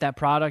 And if you get that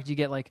product, you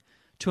get like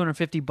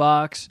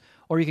 $250,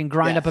 or you can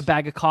grind up Yes. a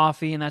bag of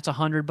coffee and that's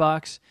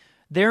 $100.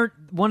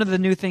 One of the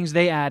new things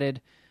they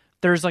added,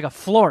 there's like a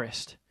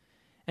florist.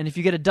 And if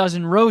you get a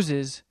dozen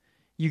roses,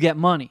 you get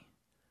money.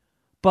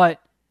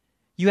 But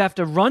you have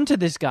to run to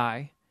this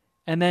guy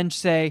and then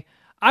say,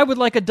 I would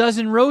like a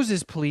dozen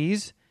roses,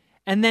 please.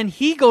 And then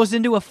he goes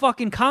into a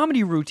fucking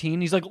comedy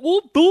routine. He's like,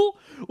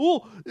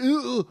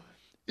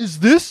 is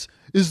this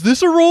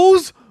a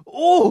rose?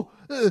 Oh,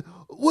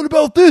 what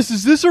about this?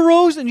 Is this a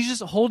rose? And he's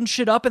just holding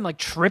shit up and like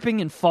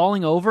tripping and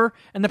falling over.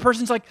 And the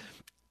person's like,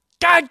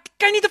 God,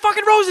 I need the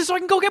fucking roses so I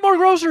can go get more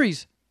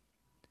groceries.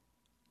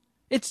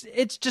 It's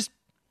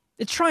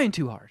trying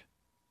too hard.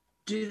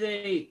 Do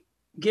they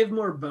give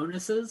more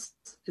bonuses?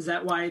 Is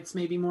that why it's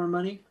maybe more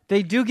money?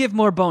 They do give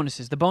more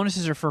bonuses. The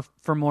bonuses are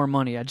for more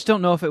money. I just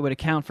don't know if it would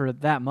account for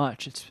that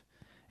much.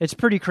 It's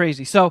pretty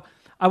crazy. So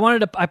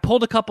I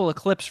pulled a couple of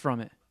clips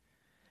from it.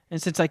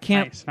 And since I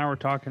can't Nice. Now we're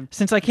talking.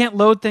 Since I can't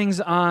load things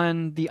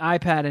on the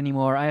iPad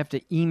anymore, I have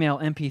to email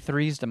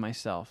MP3s to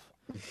myself.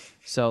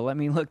 So let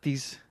me look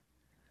these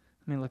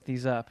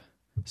up.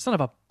 Son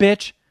of a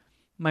bitch.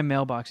 My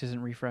mailbox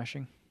isn't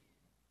refreshing.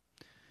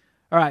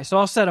 All right, so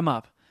I'll set them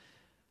up.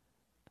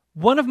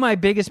 One of my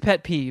biggest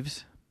pet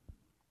peeves,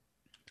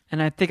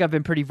 and I think I've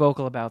been pretty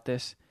vocal about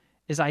this,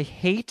 is I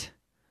hate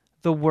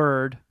the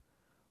word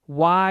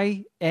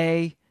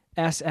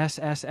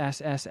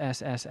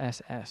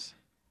YASSSSSSSSS.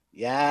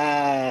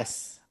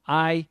 Yes.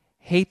 I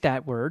hate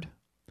that word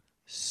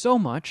so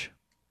much.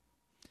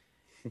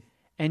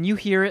 And you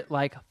hear it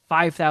like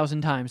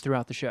 5,000 times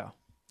throughout the show.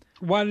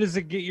 Why does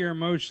it get your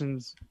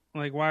emotions?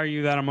 Like, why are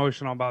you that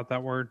emotional about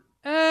that word?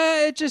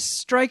 It just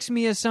strikes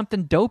me as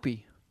something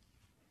dopey.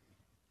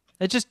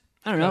 It just,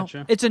 I don't know.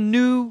 Gotcha. It's a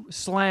new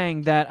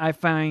slang that I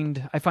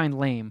find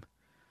lame.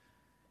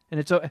 And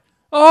it's,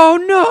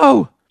 oh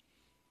no!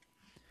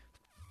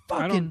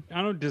 Fucking,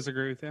 I don't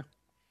disagree with you.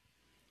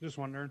 Just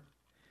wondering.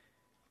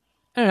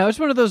 I don't know. It's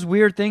one of those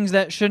weird things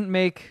that shouldn't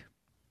make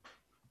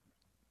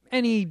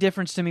any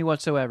difference to me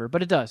whatsoever,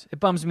 but it does. It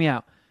bums me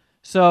out.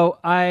 So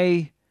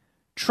I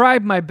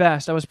tried my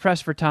best. I was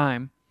pressed for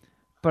time,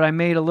 but I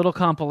made a little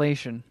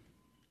compilation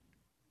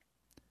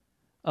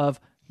of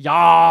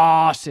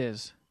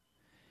yasses.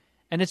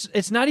 And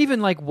it's not even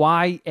like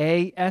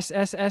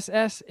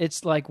YASSSS.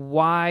 It's like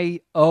YOSSSSS.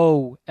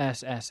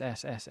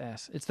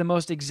 It's the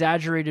most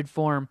exaggerated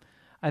form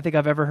I think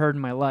I've ever heard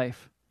in my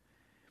life.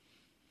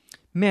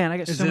 Man, I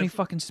got so many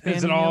fucking spam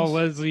Is it all emails.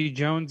 Leslie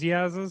Jones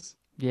yazzes?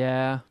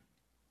 Yeah.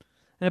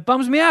 And it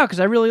bums me out because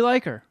I really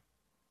like her.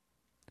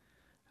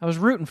 I was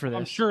rooting for this.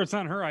 I'm sure it's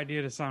not her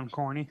idea to sound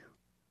corny.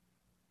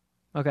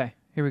 Okay,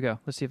 here we go.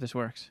 Let's see if this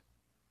works.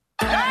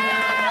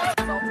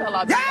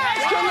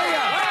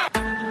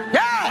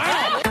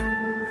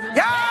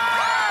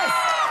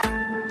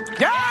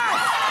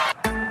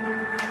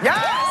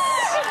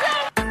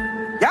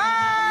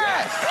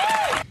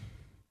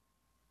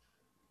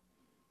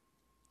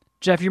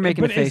 Jeff, you're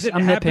making But a face. Is it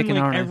I'm happen, nitpicking,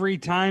 like, aren't I? every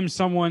time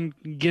someone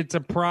gets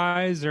a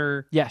prize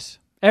or... Yes.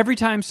 Every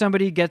time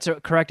somebody gets a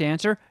correct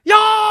answer,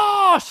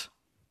 yas!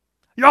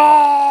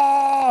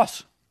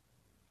 Yas!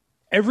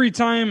 Every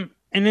time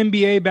an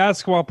NBA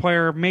basketball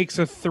player makes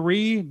a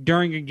three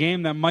during a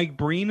game that Mike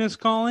Breen is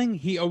calling,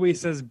 he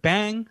always says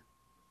bang.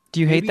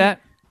 Do you hate Maybe.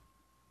 that?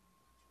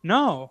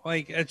 No,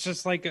 like it's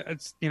just like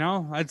it's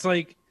it's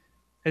like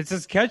it's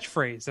his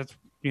catchphrase. That's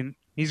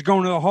he's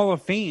going to the Hall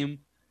of Fame,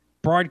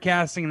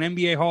 broadcasting an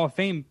NBA Hall of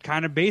Fame,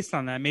 kind of based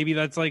on that. Maybe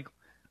that's like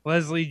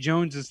Leslie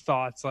Jones's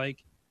thoughts.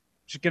 Like,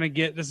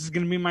 this is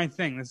gonna be my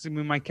thing. This is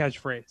gonna be my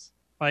catchphrase.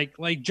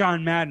 Like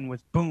John Madden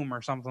with boom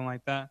or something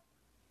like that.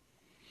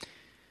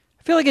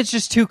 I feel like it's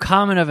just too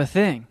common of a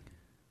thing.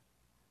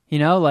 You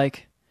know,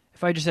 like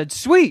if I just said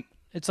sweet,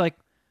 it's like,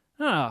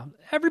 no,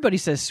 everybody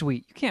says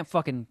sweet. You can't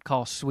fucking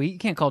call sweet. You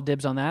can't call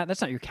dibs on that.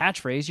 That's not your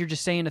catchphrase. You're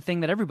just saying a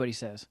thing that everybody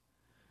says.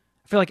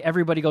 I feel like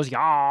everybody goes,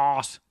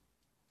 yas.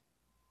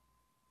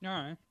 All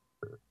right.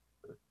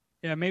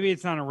 Yeah, maybe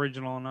it's not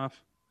original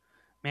enough.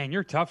 Man,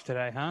 you're tough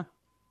today, huh?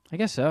 I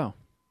guess so.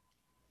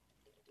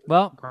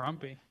 Well,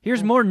 Grumpy.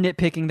 here's more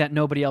nitpicking that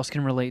nobody else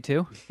can relate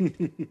to.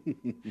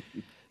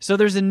 So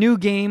there's a new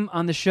game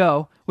on the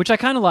show, which I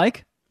kind of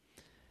like.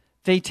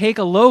 They take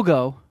a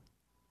logo,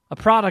 a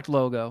product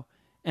logo,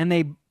 and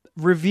they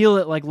reveal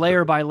it like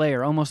layer by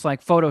layer, almost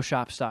like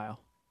Photoshop style.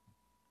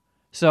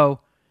 So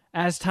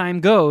as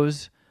time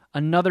goes,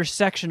 another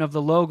section of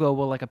the logo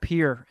will like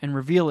appear and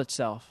reveal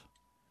itself.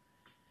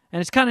 And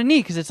it's kind of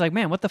neat because it's like,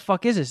 man, what the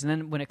fuck is this? And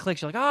then when it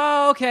clicks, you're like,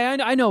 oh, okay,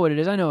 I know what it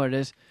is. I know what it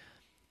is.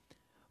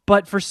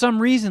 But for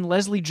some reason,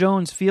 Leslie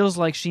Jones feels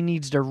like she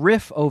needs to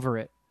riff over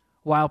it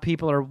while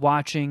people are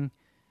watching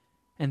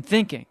and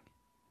thinking.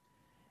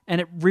 And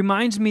it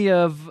reminds me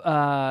of,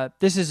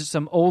 this is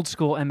some old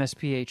school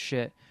MSPH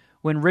shit,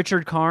 when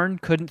Richard Karn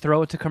couldn't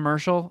throw it to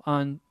commercial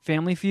on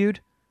Family Feud.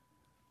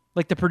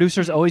 Like the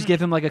producers always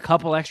give him like a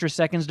couple extra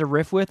seconds to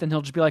riff with, and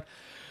he'll just be like,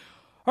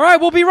 all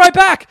right, we'll be right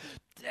back.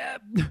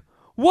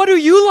 What do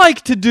you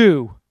like to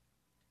do?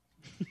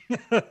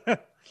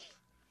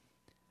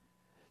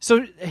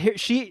 So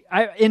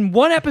in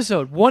one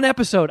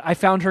episode, I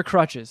found her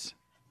crutches.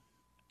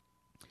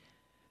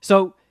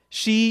 So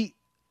she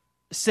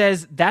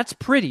says, that's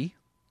pretty.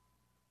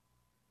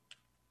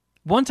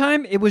 One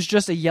time it was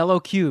just a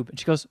yellow cube. And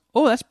she goes,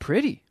 oh, that's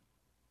pretty.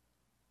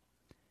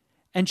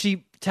 And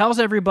she tells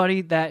everybody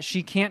that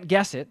she can't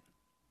guess it.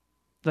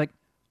 Like,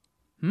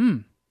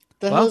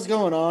 The Well- hell's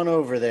going on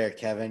over there,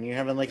 Kevin? You're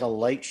having like a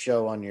light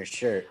show on your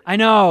shirt. I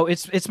know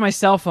it's my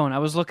cell phone. I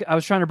was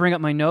trying to bring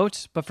up my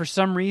notes, but for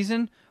some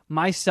reason,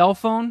 my cell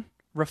phone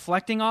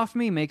reflecting off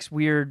me makes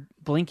weird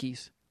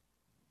blinkies.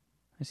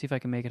 Let's see if I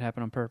can make it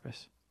happen on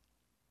purpose.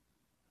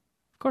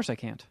 Of course I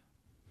can't.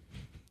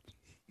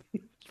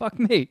 Fuck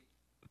me.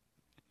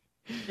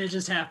 It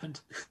just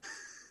happened.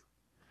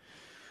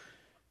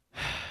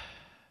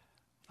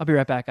 I'll be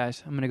right back,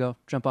 guys. I'm gonna go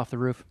jump off the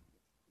roof.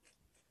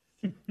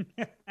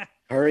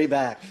 Hurry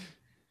back.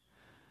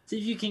 See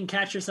if you can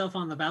catch yourself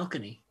on the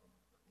balcony.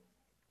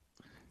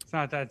 It's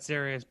not that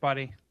serious,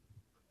 buddy.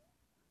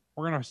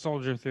 We're gonna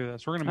soldier through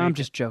this. We're gonna. Make I'm it.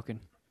 just joking.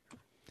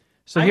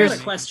 So I here's got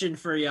a question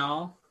for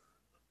y'all.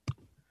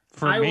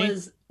 For me.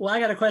 I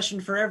got a question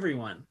for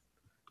everyone.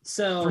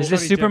 So is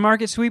this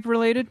supermarket sweep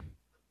related?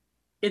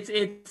 it's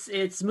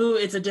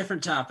a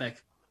different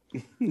topic.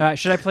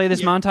 Should I play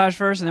this montage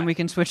first, and then we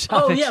can switch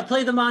Oh topics? yeah,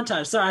 play the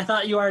montage. Sorry, I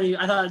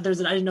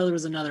didn't know there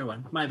was another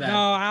one. My bad.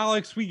 No,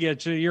 Alex, we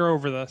get you. You're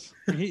over this.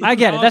 I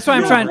get it. That's why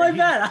I'm No, trying. my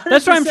bad.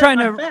 That's why I'm 100% trying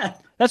my to. bad.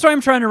 That's why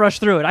I'm trying to rush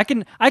through it.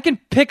 I can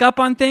pick up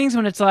on things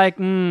when it's like,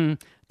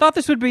 thought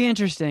this would be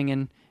interesting,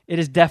 and it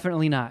is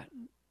definitely not.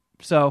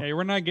 So Hey,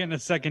 we're not getting a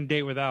second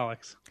date with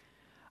Alex.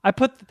 I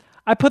put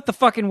the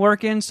fucking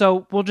work in,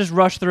 so we'll just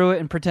rush through it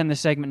and pretend the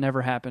segment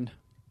never happened.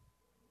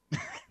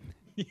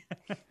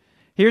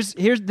 Here's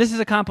this is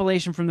a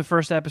compilation from the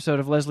first episode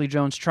of Leslie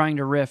Jones trying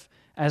to riff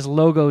as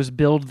logos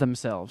build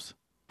themselves.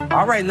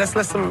 All right, let's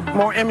let some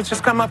more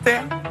images come up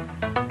there.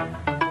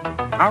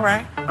 All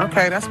right,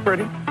 okay, that's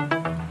pretty.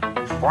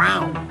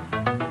 Brown.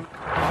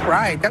 All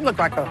right, that looked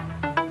like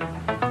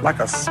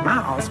a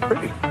smile. It's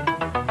pretty.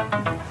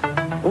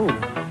 Ooh.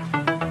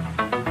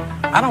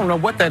 I don't know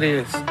what that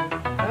is.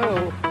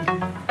 Oh,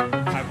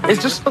 It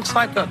just looks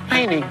like a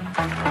painting.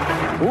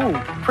 Ooh,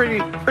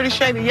 pretty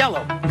shade of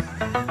yellow.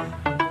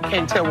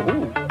 Can't tell.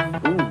 Ooh,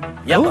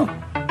 yellow.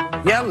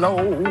 Yellow.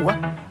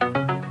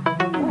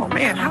 Oh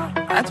man,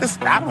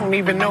 I don't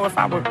even know if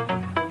I would.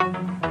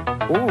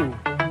 Ooh.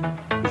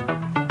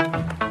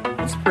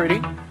 It's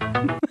pretty.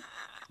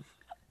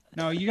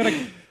 No,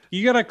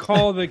 you gotta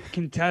call the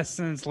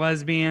contestants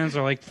lesbians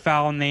or like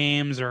foul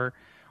names or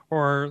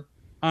I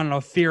don't know,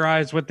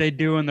 theorize what they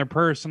do in their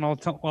personal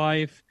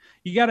life.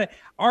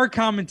 Our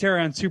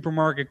commentary on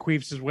supermarket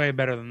queefs is way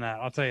better than that.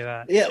 I'll tell you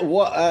that. Yeah,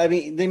 well, I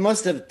mean, they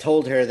must have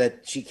told her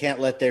that she can't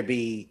let there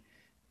be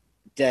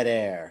dead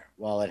air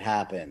while it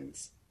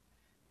happens,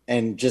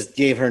 and just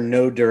gave her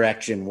no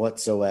direction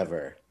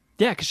whatsoever.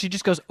 Yeah, because she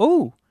just goes,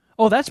 oh,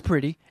 that's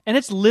pretty, and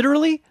it's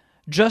literally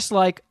just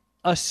like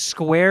a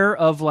square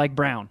of like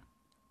brown.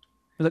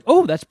 You're like,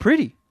 oh, that's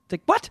pretty. It's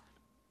like, what?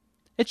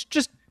 It's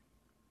just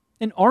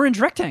an orange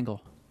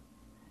rectangle.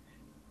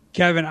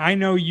 Kevin, I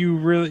know you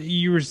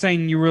were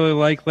saying you really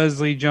like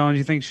Leslie Jones.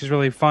 You think she's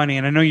really funny,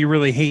 and I know you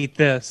really hate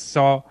this,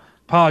 so I'll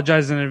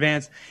apologize in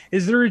advance.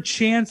 Is there a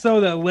chance,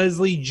 though, that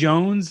Leslie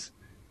Jones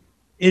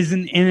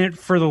isn't in it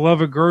for the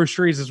love of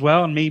groceries as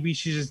well, and maybe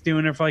she's just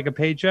doing it for like a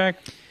paycheck?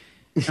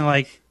 And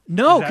like,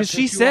 No, does that because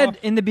she piss you said off?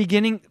 in the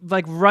beginning,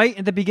 like right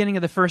at the beginning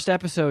of the first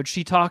episode,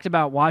 she talked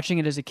about watching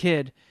it as a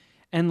kid,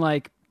 and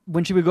like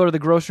when she would go to the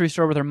grocery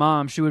store with her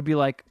mom, she would be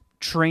like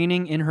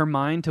training in her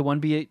mind to one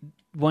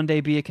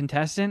day be a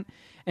contestant,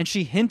 and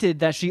she hinted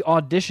that she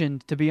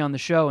auditioned to be on the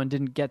show and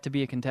didn't get to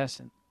be a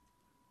contestant.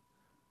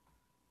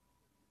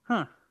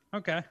 Huh?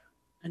 Okay.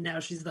 and now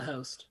she's the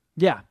host.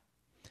 Yeah.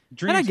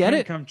 Dreams I get can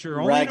it. come true.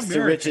 Only in Rags to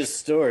America. riches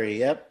story.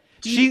 Yep.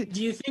 Do you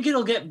think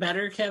it'll get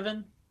better,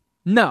 Kevin?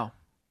 No.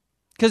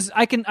 Because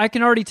I can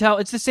already tell.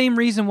 It's the same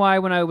reason why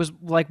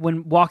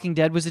when Walking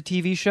Dead was a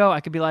TV show, I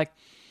could be like,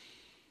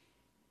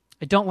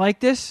 I don't like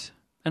this,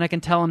 and I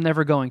can tell I'm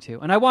never going to.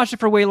 And I watched it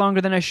for way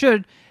longer than I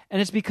should,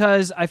 and it's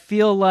because I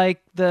feel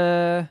like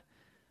a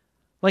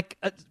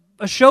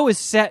show is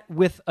set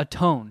with a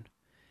tone.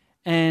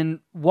 And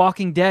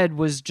Walking Dead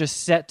was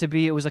just set to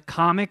be, it was a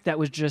comic that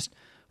was just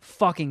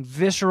fucking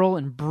visceral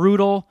and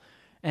brutal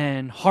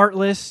and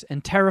heartless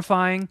and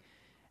terrifying.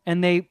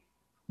 And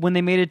when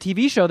they made a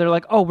TV show, they're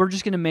like, oh, we're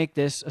just going to make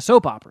this a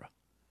soap opera.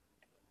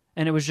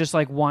 And it was just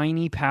like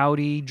whiny,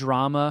 pouty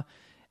drama,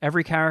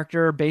 every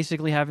character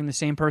basically having the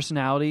same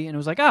personality. And it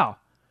was like, oh,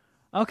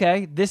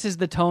 okay, this is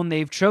the tone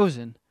they've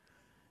chosen.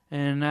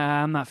 And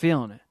I'm not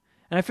feeling it.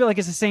 And I feel like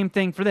it's the same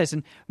thing for this.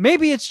 And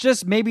maybe it's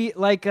just,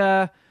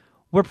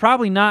 we're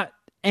probably not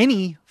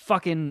any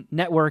fucking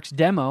network's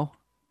demo.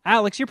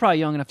 Alex, you're probably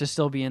young enough to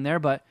still be in there,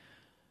 but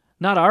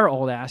not our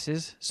old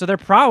asses. So they're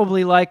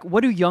probably like,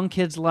 what do young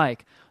kids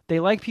like? They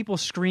like people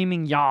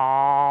screaming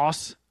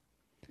yas,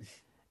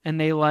 and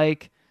they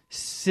like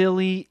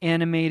silly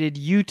animated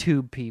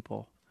YouTube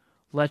people.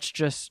 Let's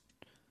just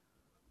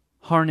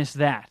harness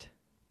that.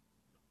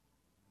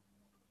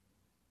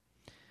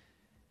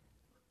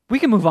 We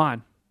can move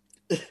on.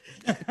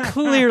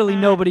 Clearly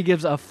nobody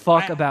gives a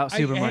fuck about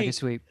Supermarket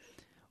Sweep.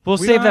 We'll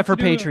We save don't that for have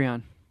to do it.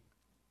 Patreon.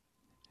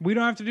 We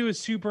don't have to do a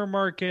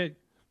supermarket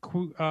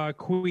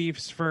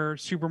queefs for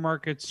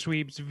supermarket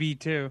sweeps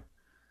V2.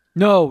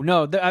 No.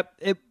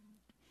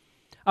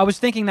 I was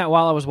thinking that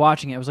while I was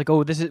watching it. I was like,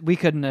 oh, we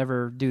could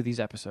never do these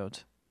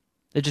episodes.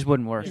 It just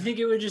wouldn't work. You think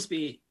it would just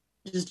be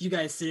you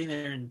guys sitting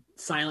there in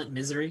silent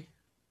misery?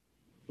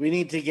 We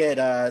need to get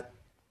on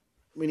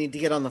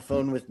the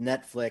phone with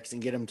Netflix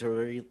and get them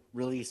to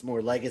release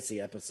more legacy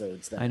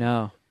episodes. Then. I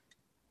know.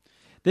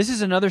 This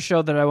is another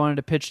show that I wanted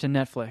to pitch to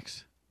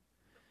Netflix.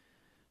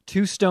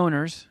 Two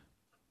stoners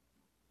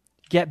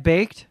get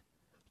baked,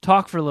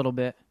 talk for a little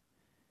bit,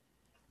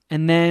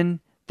 and then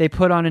they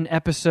put on an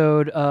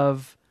episode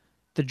of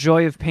The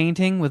Joy of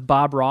Painting with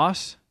Bob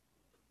Ross.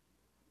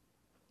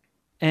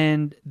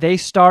 And they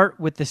start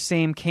with the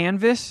same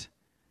canvas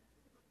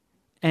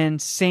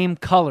and same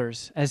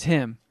colors as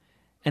him.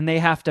 And they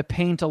have to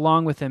paint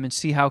along with him and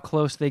see how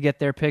close they get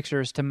their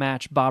pictures to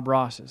match Bob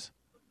Ross's.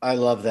 I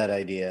love that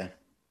idea.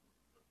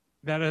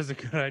 That is a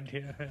good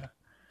idea. Yeah.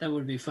 That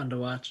would be fun to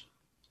watch.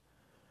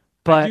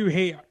 But I do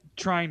hate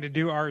trying to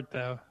do art,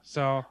 though.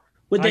 So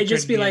Would they I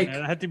just couldn't be in like? it.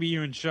 It had to be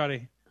you and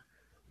Shuddy.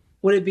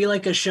 Would it be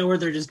like a show where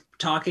they're just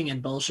talking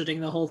and bullshitting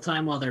the whole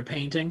time while they're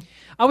painting?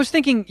 I was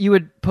thinking you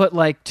would put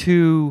like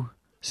two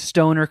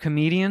stoner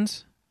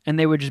comedians and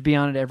they would just be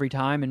on it every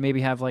time and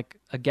maybe have like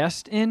a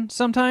guest in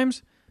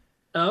sometimes.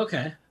 Oh,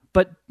 okay.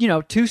 But,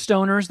 two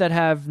stoners that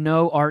have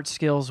no art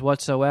skills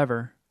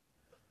whatsoever,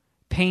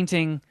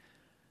 painting,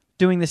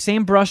 doing the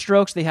same brush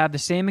strokes, they have the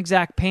same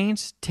exact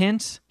paints,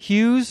 tints,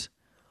 hues,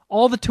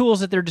 all the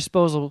tools at their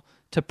disposal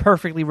to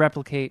perfectly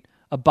replicate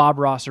a Bob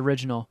Ross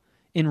original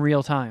in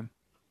real time.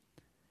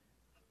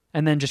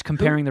 And then just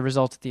comparing the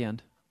results at the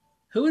end.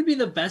 Who would be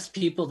the best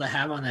people to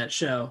have on that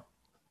show?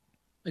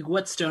 Like,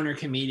 what stoner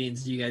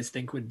comedians do you guys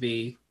think would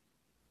be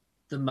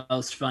the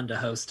most fun to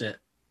host it?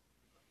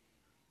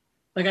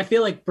 Like, I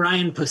feel like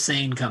Brian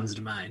Posehn comes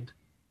to mind.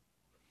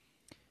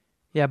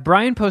 Yeah,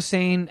 Brian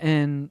Posehn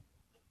and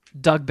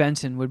Doug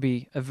Benson would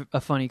be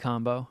a funny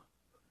combo.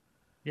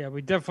 Yeah,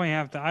 we definitely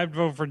have to. I'd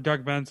vote for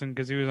Doug Benson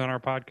because he was on our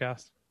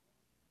podcast.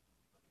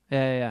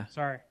 Yeah.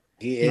 Sorry.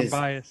 He I'm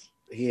biased.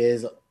 He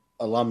is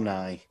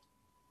alumni.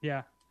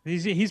 Yeah.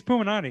 He's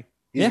Puminati.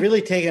 He's Yeah.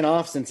 really taken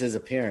off since his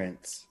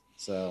appearance.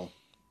 So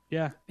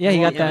Yeah. Yeah,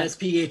 you got The that.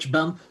 MSPH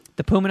bump.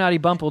 The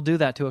Puminati bump will do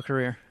that to a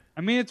career.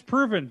 I mean, it's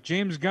proven.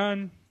 James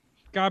Gunn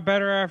got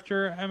better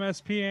after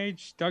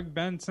MSPH. Doug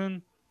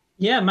Benson.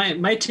 Yeah,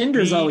 my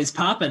Tinder's Me. always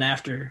popping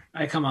after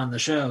I come on the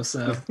show.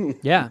 So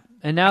Yeah,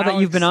 and now that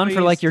you've been on Alex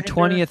for like Slade's your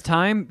Tinder. 20th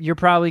time, you're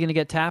probably going to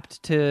get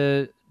tapped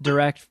to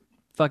direct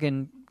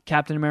fucking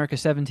Captain America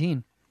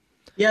 17.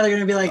 yeah, they're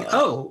gonna be like,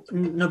 "Oh,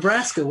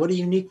 Nebraska, what a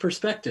unique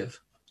perspective."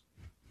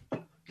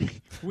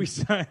 We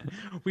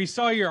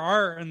saw your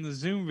art in the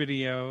Zoom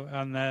video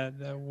on that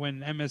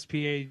when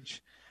MSPH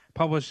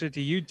published it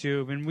to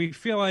YouTube, and we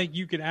feel like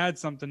you could add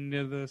something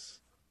to this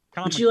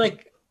comic.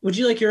 Would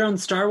you like your own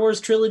Star Wars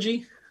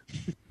trilogy?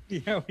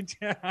 Yeah,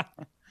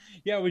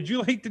 yeah. Would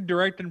you like to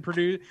direct and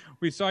produce?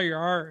 We saw your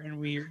art and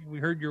we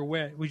heard your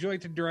wit. Would you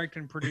like to direct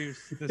and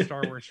produce the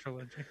Star Wars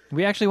trilogy?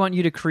 We actually want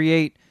you to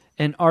create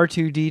an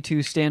R2D2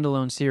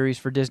 standalone series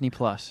for Disney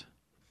Plus.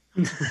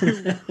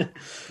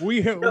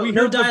 We No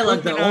heard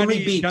dialogue the though, only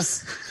Puminati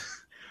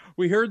beeps.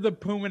 We heard the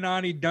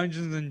Puminati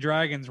Dungeons and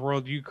Dragons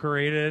world you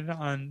created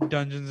on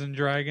Dungeons and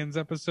Dragons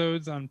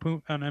episodes on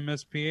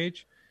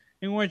MSPH,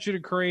 and we want you to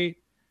create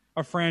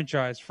a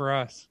franchise for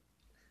us.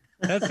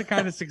 That's the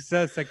kind of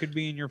success that could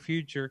be in your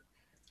future.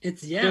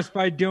 It's Just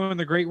by doing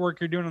the great work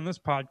you're doing on this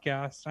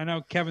podcast. I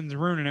know Kevin's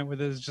ruining it with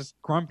his just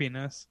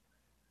grumpiness.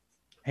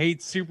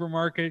 Hates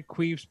Supermarket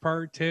Queefs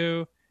Part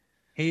 2.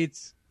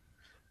 Hates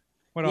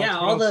what else?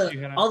 Yeah, What else do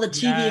you all the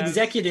TV Yes.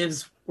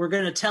 executives were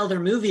going to tell their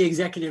movie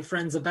executive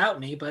friends about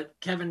me, but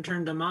Kevin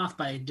turned them off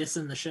by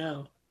dissing the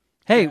show.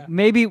 Hey, Yeah.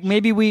 maybe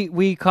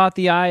we caught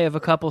the eye of a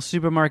couple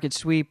supermarket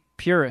sweep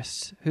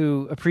purists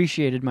who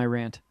appreciated my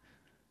rant.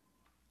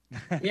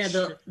 Yeah,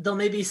 they'll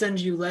maybe send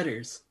you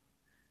letters.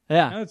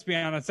 Yeah. Let's be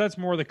honest. That's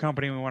more the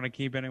company we want to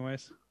keep,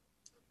 anyways.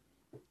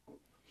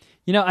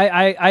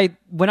 I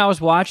when I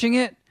was watching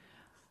it,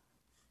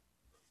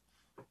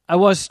 I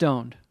was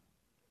stoned.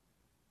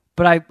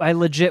 But I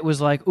legit was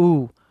like,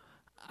 ooh,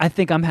 I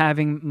think I'm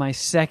having my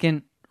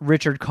second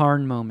Richard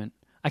Karn moment.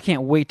 I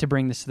can't wait to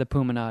bring this to the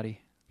Puminati.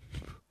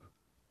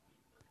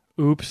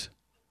 Oops.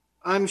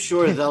 I'm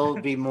sure they'll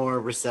be more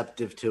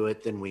receptive to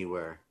it than we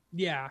were.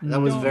 Yeah, That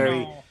was don't very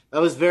know.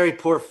 that was very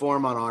poor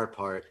form on our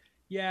part.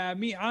 Yeah,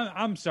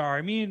 I'm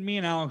sorry. Me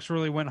and Alex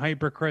really went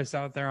hyper Chris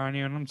out there on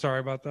you, and I'm sorry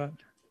about that.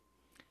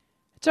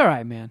 It's all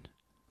right, man.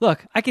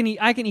 Look, I can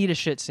eat a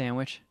shit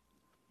sandwich.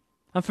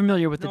 I'm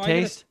familiar with the No, I get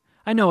it. taste.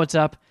 I know what's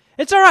up.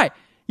 It's all right.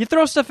 You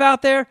throw stuff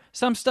out there,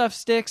 some stuff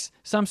sticks,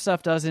 some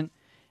stuff doesn't,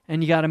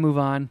 and you got to move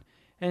on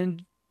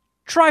and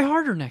try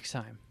harder next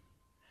time.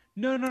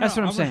 No. That's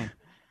what I'm saying.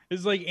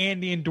 It's like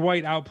Andy and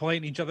Dwight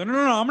outplaying each other. No.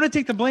 I'm going to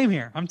take the blame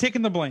here. I'm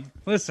taking the blame.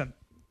 Listen,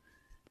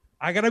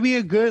 I got to be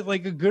a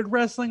good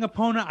wrestling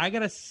opponent. I got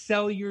to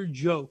sell your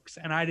jokes,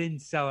 and I didn't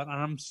sell it, and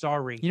I'm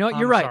sorry. You know what? I'm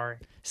You're right. Sorry.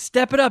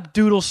 Step it up,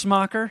 Doodle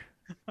Smocker.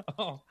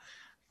 Oh,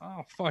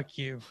 fuck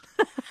you.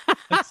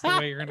 That's the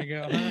way you're going to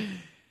go, huh?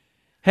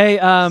 Hey,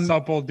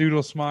 Supple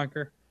doodle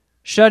smocker.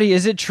 Shuddy,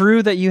 is it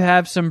true that you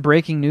have some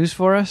breaking news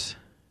for us?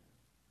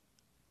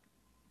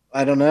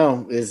 I don't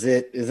know.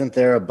 Isn't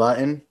there a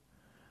button?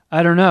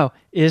 I don't know.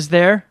 Is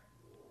there?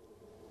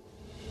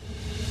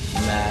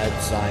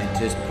 Mad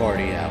Scientist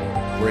Party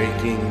Hour.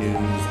 Breaking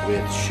news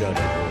with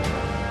Shuddy.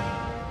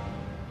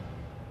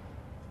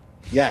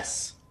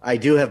 Yes, I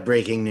do have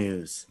breaking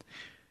news.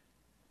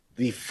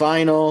 The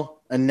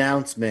final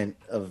announcement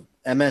of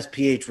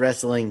MSPH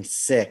Wrestling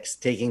 6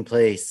 taking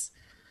place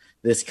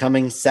this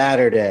coming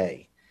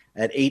Saturday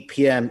at 8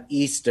 p.m.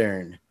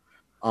 Eastern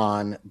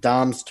on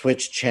Dom's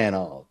Twitch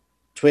channel,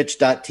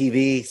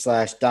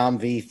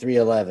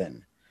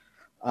 twitch.tv/DomV311.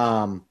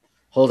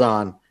 Hold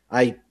on.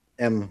 I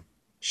am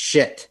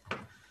shit.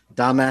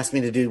 Dom asked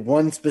me to do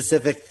one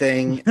specific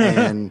thing,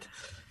 and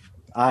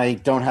I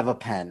don't have a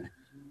pen.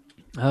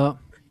 Oh.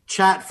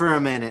 Chat for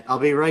a minute. I'll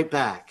be right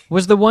back.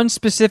 Was the one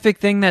specific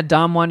thing that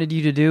Dom wanted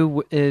you to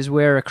do is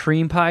wear a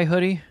cream pie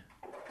hoodie?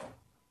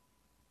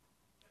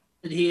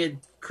 That he had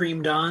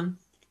creamed on.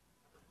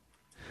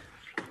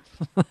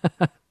 What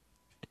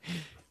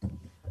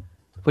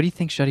do you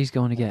think Shuddy's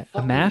going to get?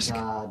 A mask?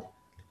 God.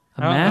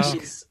 A mask?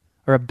 It's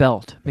Or a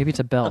belt? Maybe it's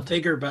a a belt.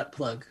 bigger butt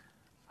plug.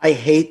 I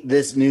hate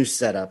this new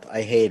setup.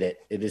 I hate it.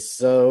 It is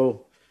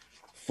so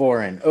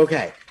foreign.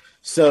 Okay.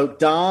 So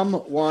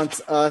Dom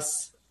wants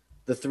us,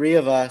 the three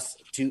of us,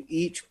 to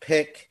each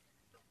pick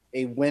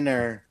a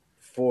winner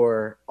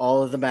for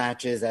all of the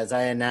matches as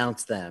I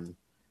announce them.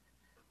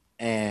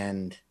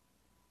 And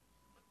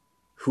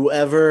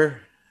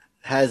whoever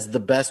has the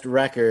best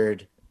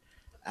record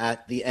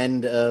at the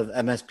end of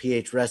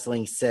MSPH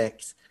Wrestling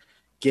 6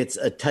 gets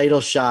a title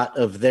shot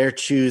of their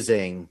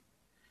choosing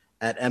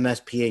at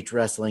MSPH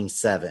Wrestling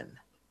 7.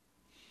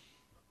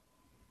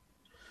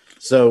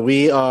 So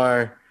we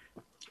are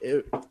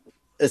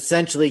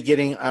essentially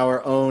getting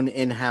our own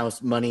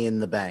in-house Money in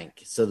the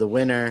Bank. So the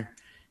winner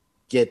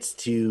gets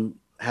to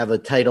have a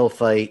title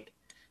fight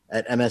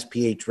at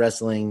MSPH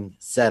Wrestling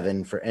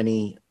 7 for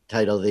any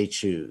title they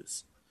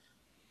choose.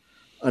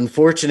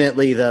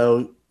 Unfortunately,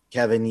 though,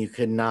 Kevin, you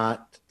could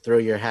not throw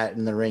your hat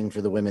in the ring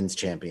for the women's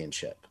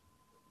championship.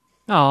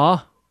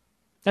 Aw.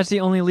 That's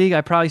the only league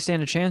I probably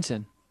stand a chance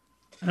in.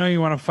 I know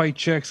you want to fight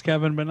chicks,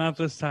 Kevin, but not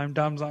this time.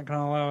 Dom's not going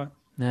to allow it.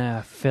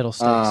 Nah,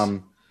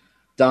 fiddlesticks.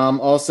 Dom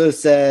also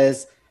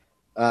says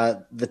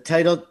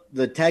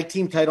the tag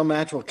team title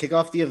match will kick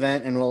off the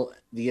event, and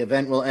the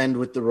event will end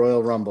with the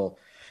Royal Rumble.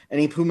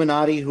 Any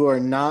Puminati who are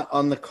not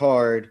on the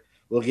card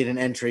will get an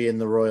entry in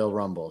the Royal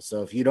Rumble.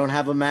 So if you don't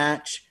have a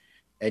match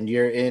and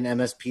you're in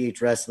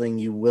MSPH Wrestling,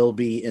 you will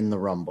be in the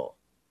Rumble.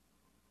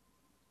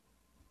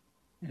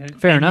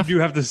 Fair enough. You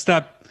do have to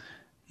step.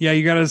 Yeah,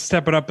 you got to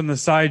step it up in the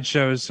side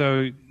shows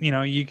so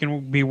you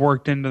can be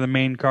worked into the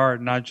main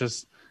card, not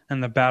just in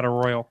the Battle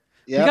Royal.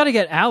 You got to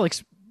get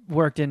Alex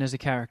worked in as a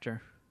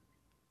character.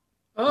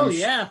 Oh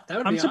yeah, that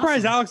would be I'm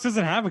surprised awesome. Alex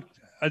doesn't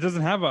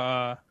have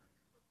a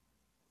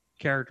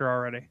character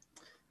already.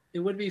 It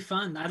would be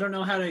fun. I don't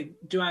know how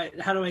do I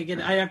get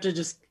it? I have to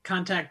just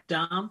contact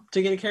Dom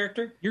to get a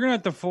character? You're gonna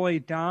have to fillet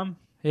Dom.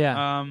 Yeah.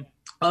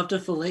 I'll have to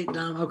fillet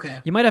Dom. Okay.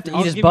 You might have to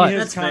I'll eat his give butt. you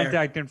his That's fair.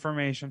 contact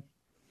information.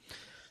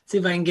 See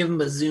if I can give him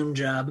a Zoom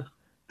job.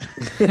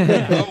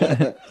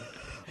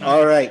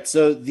 All right.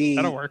 So That'll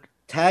the work.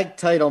 tag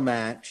title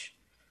match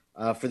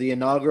for the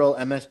inaugural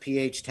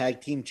MSPH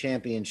Tag Team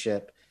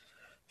Championship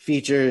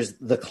features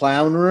the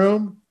Clown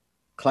Room,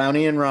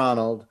 Clowny and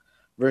Ronald,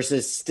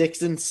 versus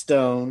Sticks and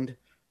Stoned,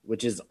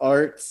 which is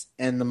Arts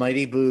and the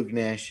Mighty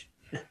Boognish,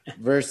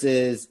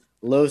 versus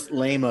Los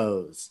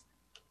Lamos,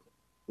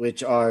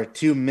 which are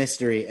two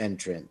mystery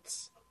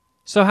entrants.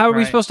 So how are we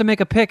Right. supposed to make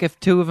a pick if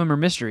two of them are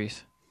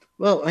mysteries?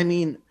 Well, I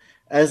mean,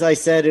 as I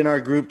said in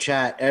our group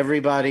chat,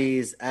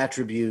 everybody's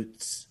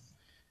attributes,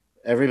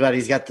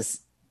 everybody's got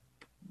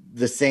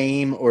the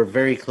same or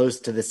very close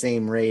to the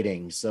same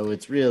rating. So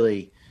it's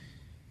really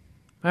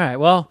All right.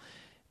 Well,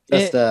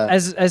 Just,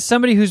 as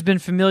somebody who's been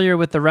familiar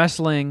with the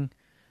wrestling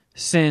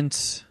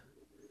since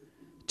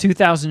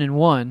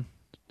 2001,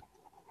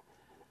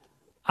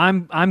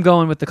 I'm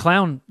going with the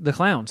clowns.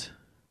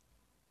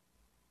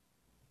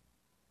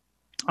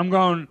 I'm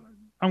going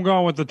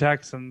with the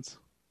Texans.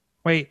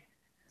 Wait,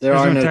 there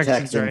There's are no no Texans,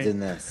 Texans right? in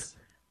this.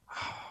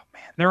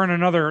 they're in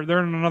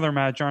another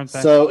match, aren't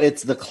they? So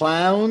it's the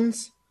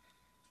Clowns,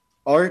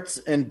 Arts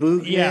and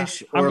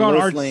Boognish, yeah, or I'm going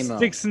Los Art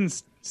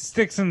Lamos.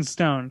 Sticks and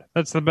Stoned.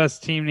 That's the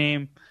best team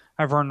name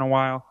I've heard in a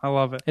while. I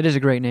love it. It is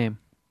a great name.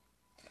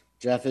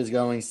 Jeff is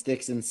going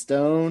Sticks and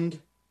Stoned.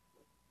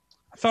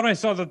 I thought I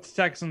saw that the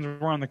Texans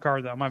were on the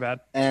card though. My bad.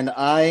 And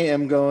I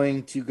am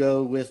going to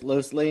go with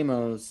Los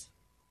Lamos.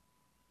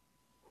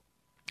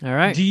 All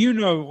right. Do you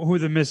know who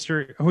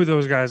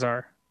those guys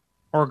are,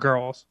 or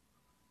girls?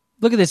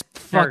 Look at this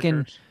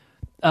fucking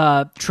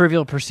Characters.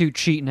 Trivial Pursuit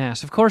cheating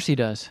ass. Of course he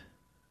does.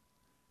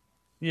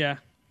 Yeah,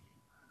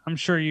 I'm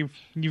sure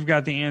you've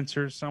got the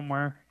answers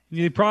somewhere.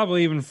 You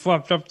probably even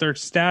fluffed up their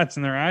stats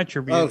and their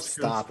attributes. Oh,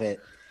 stop it.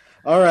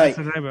 All right.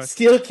 That's what I book.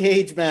 Steel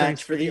cage match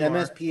Thanks for for the you are.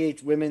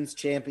 MSPH Women's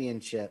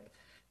Championship.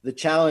 The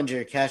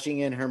challenger cashing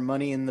in her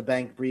Money in the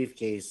Bank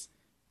briefcase,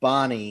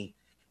 Bonnie,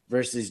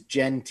 versus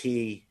Gen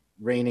T,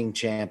 reigning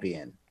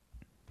champion.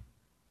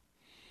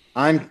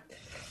 I'm.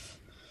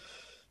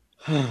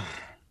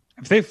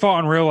 If they fought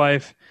in real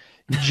life,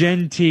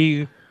 Gen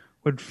T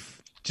would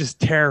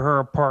just tear her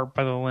apart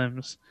by the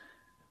limbs,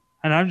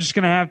 and I'm just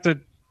gonna have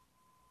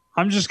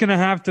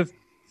to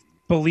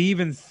believe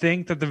and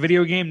think that the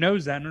video game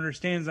knows that and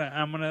understands that.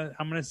 I'm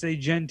gonna say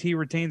Gen T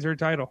retains her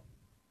title.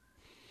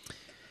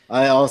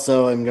 I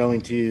also am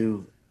going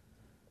to.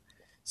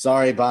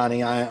 Sorry,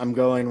 Bonnie. I'm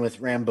going with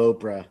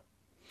Rambopra.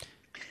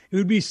 It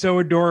would be so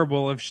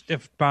adorable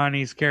if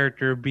Bonnie's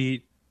character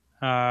beat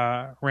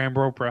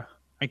Rambopra.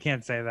 I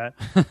can't say that.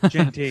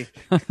 Gen T.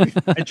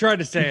 I tried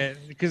to say it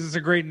because it's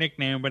a great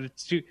nickname, but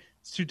it's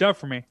too tough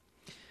for me.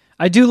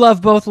 I do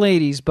love both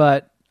ladies,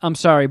 but I'm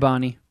sorry,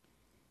 Bonnie.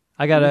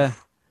 I gotta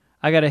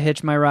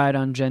hitch my ride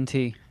on Gen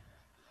T.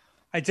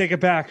 I take it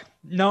back.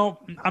 No,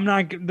 I'm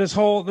not. This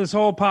whole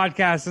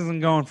podcast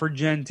isn't going for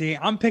Gen T.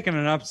 I'm picking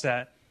an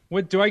upset.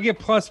 What do I get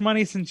plus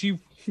money since you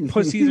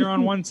pussies are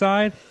on one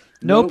side?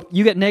 Nope.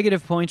 You get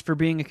negative points for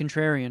being a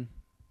contrarian.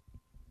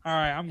 All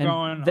right, I'm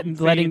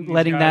letting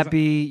that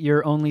be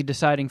your only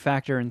deciding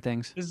factor in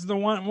things. This is the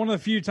one of the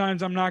few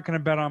times I'm not going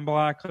to bet on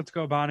black. Let's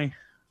go, Bonnie.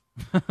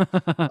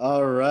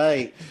 All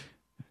right.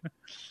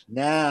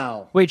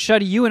 Now. Wait,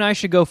 Shuddy, you and I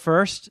should go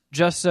first,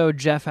 just so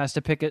Jeff has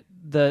to pick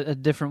a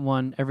different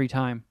one every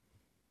time.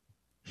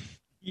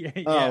 Yeah.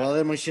 Oh, well,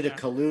 then we should have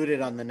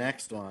colluded on the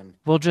next one.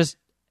 We'll just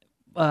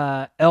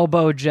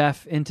elbow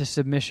Jeff into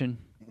submission.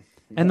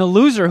 And the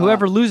loser,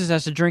 whoever loses,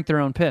 has to drink their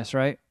own piss,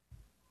 right?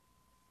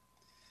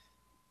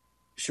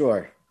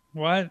 Sure.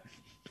 What?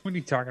 What are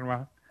you talking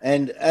about?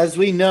 And as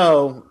we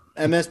know,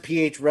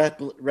 MSPH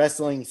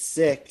Wrestling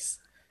 6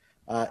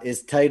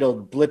 is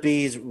titled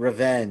Blippi's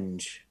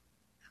Revenge.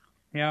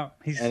 Yeah.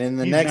 And in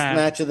the next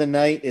match of the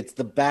night, it's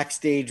the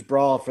backstage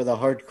brawl for the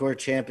hardcore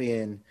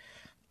champion,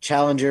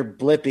 challenger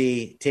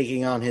Blippy,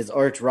 taking on his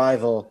arch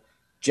rival,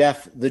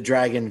 Jeff the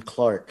Dragon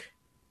Clark.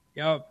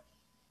 Yep.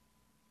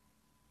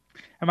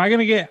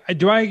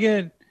 Do I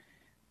get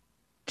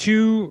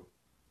 2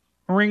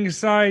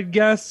 ringside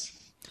guests?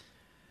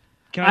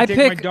 Can I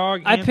take my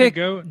dog and the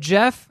goat?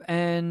 Jeff,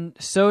 and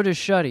so does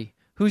Shuddy.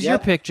 Who's your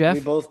pick, Jeff? We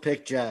both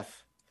picked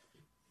Jeff.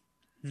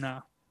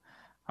 No.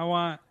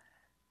 I'm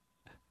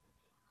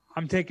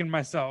taking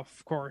myself,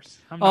 of course.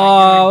 Look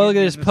at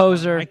this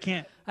poser. I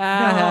can't.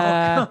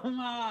 No, come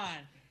on.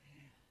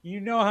 You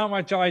know how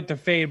much I like to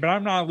fade, but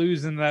I'm not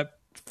losing that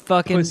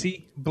fucking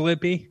pussy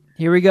Blippy.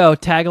 Here we go.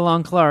 Tag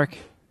along Clark.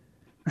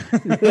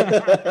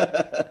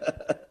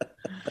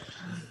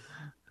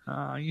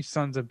 You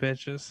sons of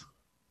bitches.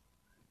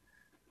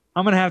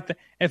 I'm going to have to,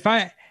 if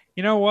I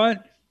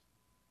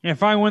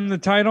win the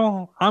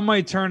title, I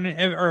might turn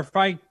it, or if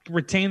I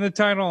retain the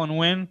title and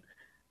win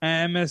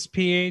at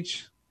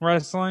MSPH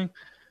Wrestling,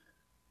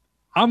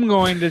 I'm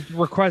going to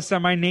request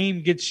that my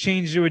name gets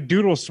changed to a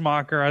doodle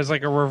smocker as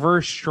like a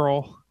reverse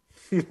stroll.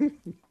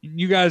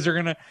 There's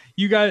going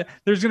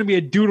to be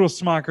a doodle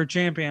smocker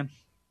champion.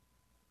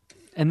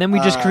 And then we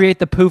just create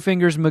the Pooh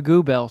Fingers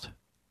Magoo belt.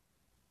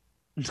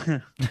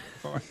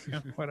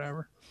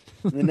 Whatever.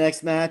 The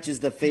next match is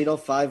the Fatal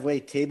 5-Way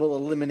Table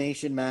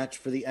Elimination match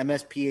for the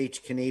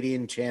MSPH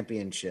Canadian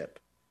Championship.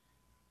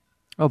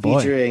 Oh, boy.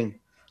 Featuring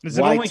Is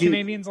it only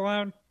Canadians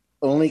allowed?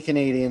 Only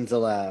Canadians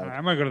allowed.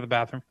 I'm going to go to the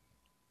bathroom.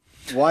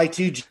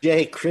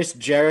 Y2J Chris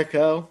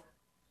Jericho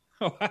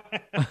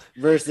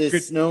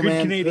versus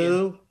Snowman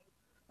Pooh.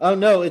 Oh,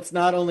 no, it's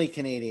not only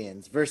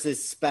Canadians.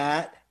 Versus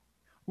Spat.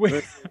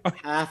 Wait,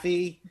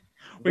 Haffy.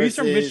 Wait, he's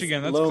from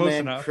Michigan. That's close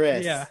enough.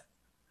 Chris, yeah.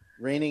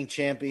 Reigning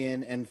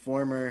champion and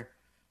former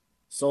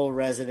sole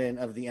resident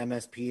of the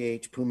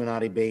MSPH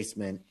Puminati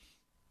basement.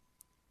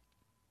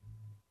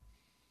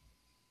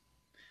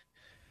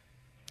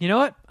 You know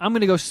what? I'm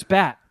going to go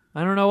Spat.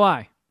 I don't know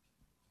why.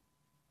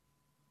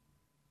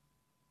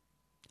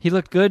 He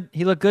looked good.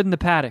 He looked good in the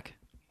paddock.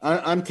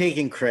 I'm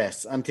taking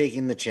Chris. I'm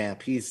taking the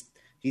champ. He's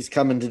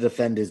coming to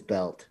defend his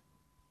belt.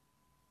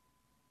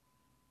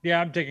 Yeah,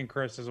 I'm taking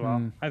Chris as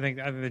well. I think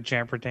the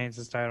champ retains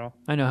his title.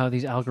 I know how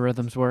these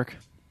algorithms work.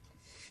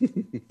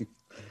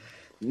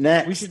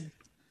 Next,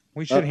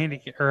 we should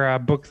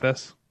book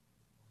this.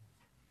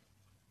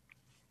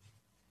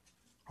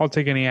 I'll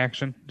take any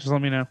action. Just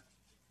let me know.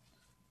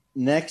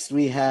 Next,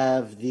 we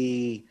have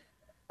the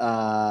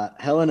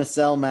Hell in a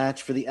Cell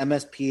match for the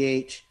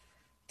MSPH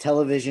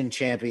Television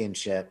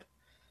Championship,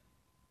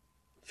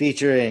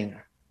 featuring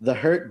the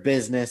Hurt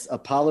Business,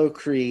 Apollo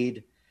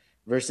Creed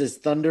versus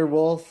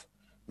Thunderwolf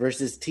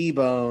versus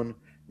T-Bone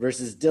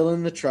versus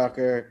Dylan the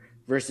Trucker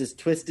versus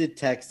Twisted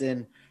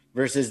Texan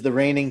versus the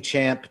reigning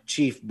champ,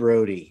 Chief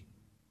Brody.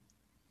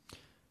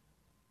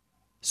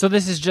 So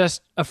this is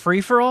just a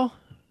free-for-all?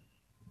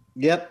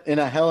 Yep, in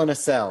a Hell in a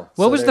Cell.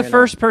 What was the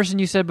first person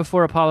you said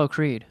before Apollo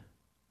Creed?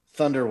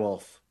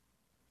 Thunderwolf.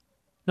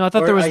 No, I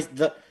thought there was...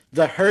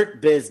 The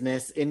Hurt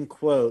Business, in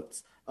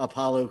quotes,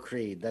 Apollo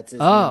Creed. That's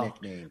his new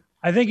nickname.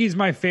 I think he's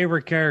my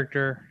favorite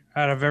character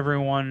out of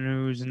everyone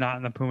who's not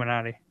in the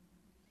Puminati.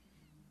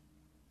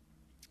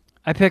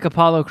 I pick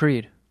Apollo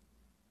Creed.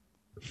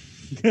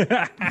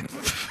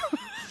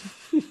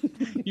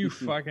 You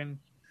fucking.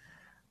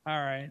 All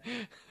right.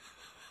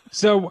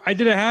 So I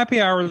did a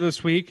happy hour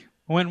this week.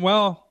 Went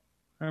well.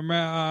 I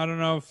don't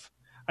know if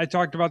I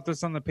talked about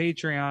this on the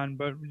Patreon,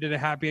 but we did a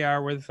happy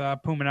hour with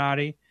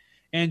Puminati.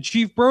 And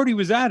Chief Brody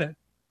was at it.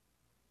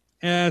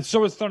 And so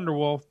was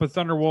Thunderwolf, but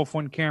Thunderwolf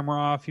went camera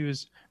off. He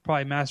was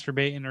probably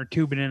masturbating or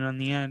tubing in on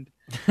the end.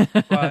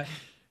 But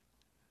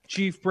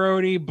Chief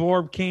Brody,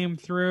 Blorb came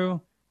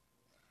through.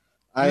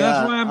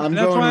 That's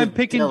why I'm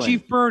picking Dylan.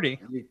 Chief Brody.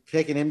 You're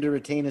picking him to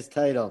retain his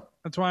title.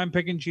 That's why I'm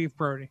picking Chief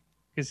Brody.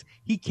 Because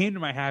he came to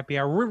my happy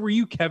hour. Where were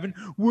you, Kevin?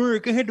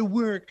 Work. I had to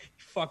work. You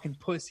fucking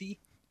pussy.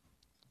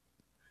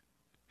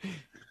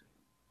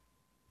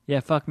 Yeah,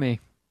 fuck me.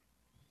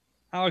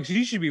 Alex,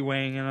 you should be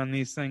weighing in on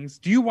these things.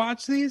 Do you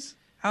watch these?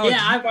 Alex,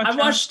 Yeah,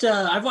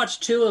 I've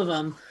watched two of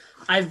them.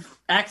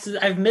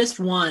 I've missed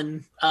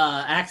one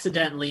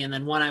accidentally, and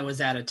then one I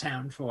was out of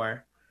town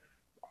for.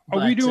 Are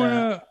we doing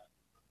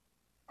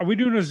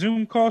a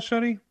Zoom call,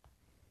 Shuddy?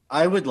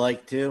 I would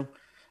like to.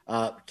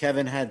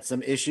 Kevin had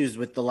some issues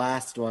with the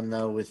last one,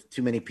 though, with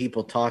too many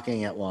people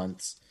talking at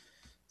once.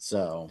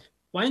 So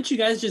Why don't you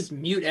guys just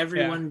mute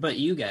everyone but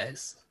you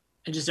guys,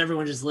 and just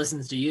everyone just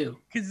listens to you?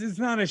 Because it's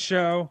not a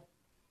show.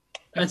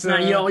 That's It's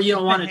not you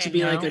don't want it to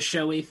be like hangout. a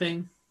showy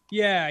thing.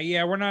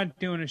 Yeah, we're not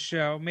doing a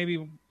show.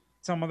 Maybe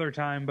some other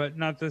time, but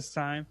not this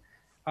time.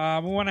 We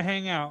want to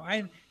hang out.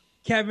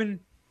 Kevin,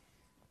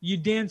 you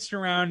danced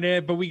around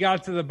it, but we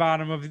got to the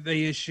bottom of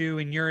the issue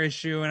and your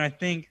issue, and I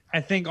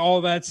think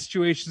all that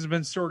situation's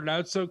been sorted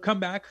out. So come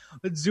back,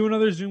 let's do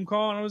another Zoom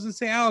call. And I was gonna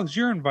say, Alex,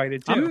 you're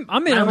invited too.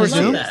 I'm in I on the would love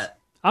Zoom. that.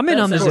 I'm in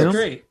That on the sounds Zoom.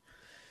 Great.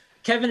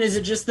 Kevin, is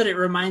it just that it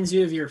reminds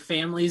you of your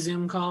family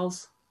Zoom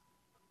calls?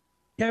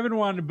 Kevin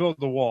wanted to build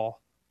the wall.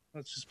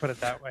 Let's just put it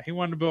that way. He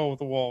wanted to build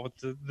the wall with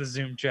the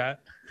Zoom chat.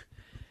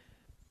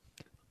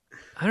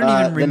 I don't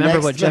even the remember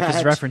next what Jeff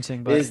is match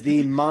referencing, but is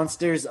the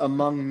Monsters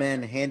Among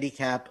Men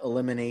handicap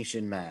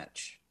elimination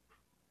match.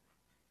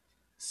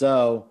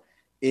 So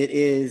it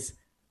is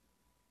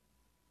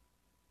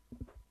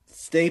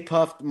Stay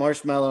Puft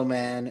Marshmallow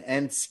Man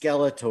and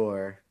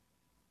Skeletor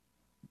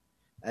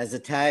as a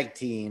tag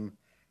team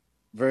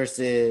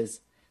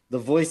versus the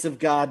Voice of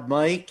God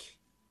Mike,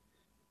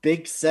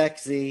 Big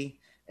Sexy,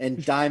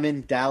 and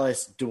Diamond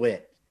Dallas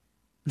DeWitt.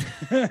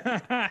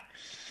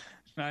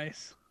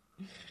 Nice.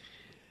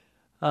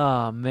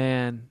 oh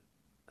man,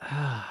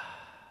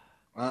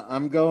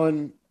 I'm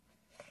going.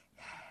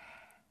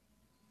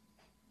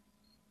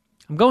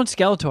 I'm going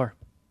Skeletor.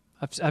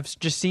 I've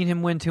just seen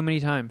him win too many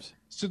times.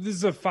 So this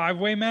is a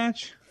 5-way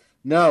match?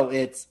 No,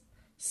 it's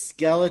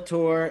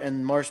Skeletor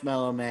and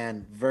Marshmallow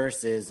Man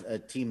versus a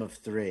team of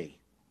 3.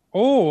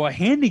 Oh, a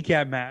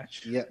handicap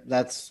match. Yeah,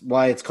 that's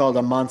why it's called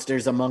a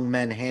Monsters Among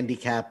Men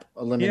handicap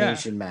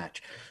elimination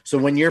match. So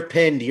when you're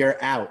pinned,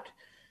 you're out.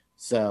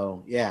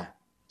 So yeah,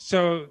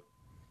 So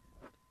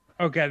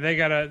okay, they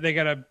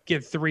gotta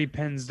get 3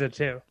 pins to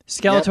 2.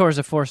 Skeletor is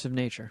a force of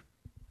nature.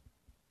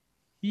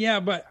 Yeah,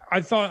 but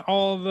I thought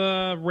all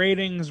the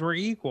ratings were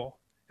equal.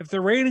 If the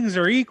ratings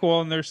are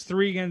equal and there's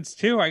 3 against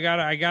 2, I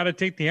gotta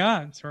take the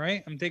odds,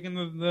 right? I'm taking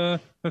the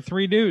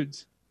 3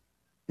 dudes.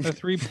 The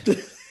 3 the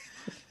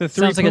 3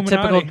 Sounds like a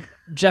typical Puminati.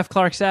 Jeff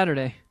Clark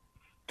Saturday.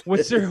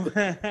 What's their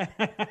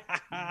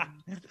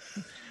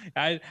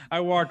I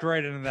walked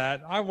right into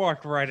that.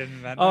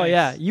 Oh Nice.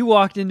 yeah, you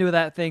walked into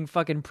that thing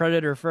fucking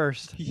Predator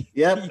first.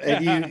 yep.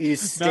 And Yeah. you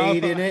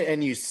stayed No. in it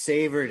and you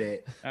savored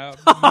it. Mouth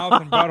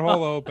and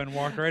butthole open,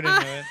 walked right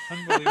into it.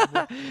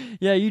 Unbelievable.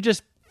 Yeah, you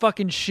just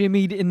fucking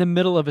shimmied in the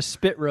middle of a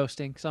spit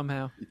roasting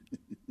somehow.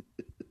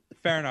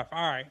 Fair enough.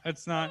 All right,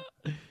 let's not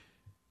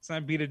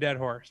beat a dead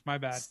horse. My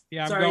bad.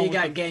 Yeah, I'm Sorry going you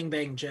got with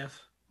gangbanged,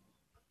 Jeff.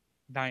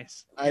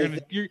 nice. I-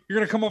 You're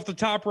gonna come off the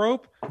top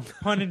rope,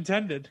 pun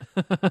intended.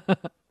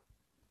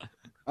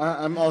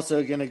 I'm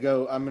also gonna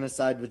go. I'm gonna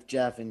side with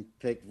Jeff and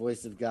pick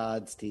Voice of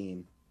God's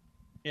team.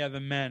 Yeah, the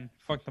men.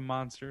 Fuck the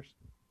monsters.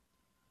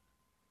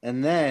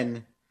 And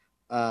then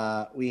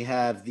we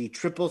have the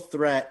triple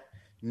threat,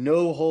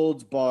 no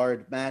holds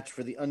barred match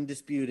for the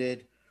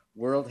undisputed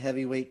World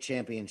Heavyweight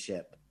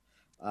Championship,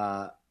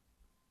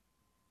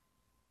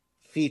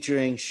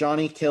 featuring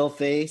Shawnee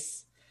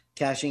Killface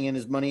cashing in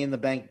his Money in the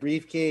Bank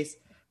briefcase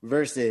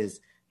versus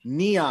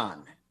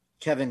Neon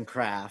Kevin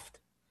Kraft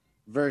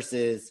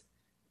versus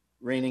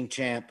reigning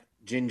champ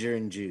Ginger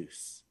and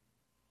Juice.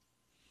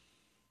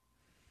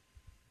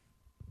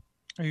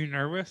 Are you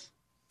nervous?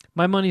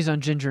 My money's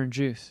on Ginger and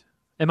Juice.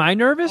 Am I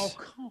nervous?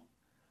 Oh, come.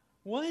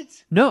 What?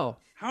 No,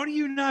 How do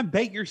you not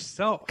bet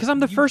yourself? because I'm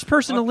the You first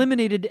person fucking-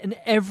 eliminated in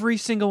every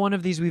single one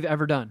of these we've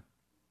ever done.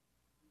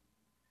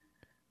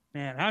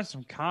 Man, have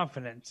some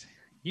confidence.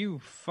 You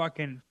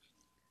fucking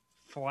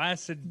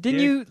flaccid. Didn't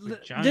dick you?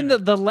 vagina.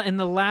 Didn't the in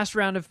the last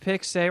round of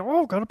picks say,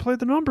 "Oh, gotta play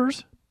the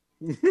numbers"?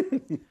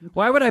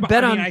 Why would I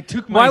bet I mean, on? I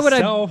took why would I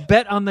myself-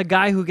 bet on the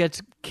guy who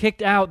gets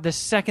kicked out the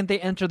second they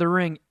enter the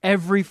ring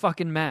every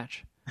fucking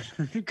match?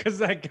 Because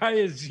that guy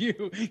is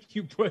you,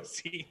 you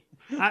pussy.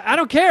 I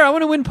don't care. I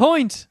want to win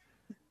points.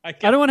 I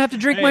don't want to have to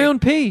drink my Hey. own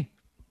pee.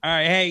 All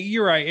right, hey,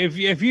 you're right.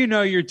 If you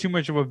know you're too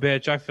much of a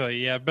bitch, I feel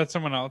you. Yeah, bet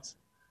someone else.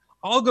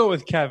 I'll go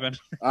with Kevin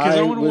because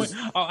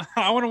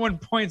I want to win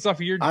points off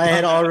of your. I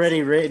had dumbass.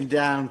 already written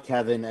down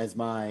Kevin as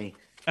my.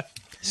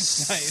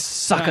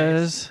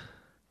 Suckers. Nice.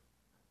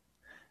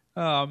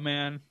 Oh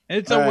man,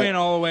 it's All a right. win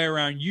all the way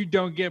around. You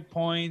don't get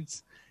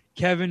points.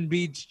 Kevin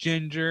beats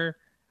Ginger.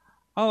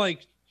 I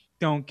like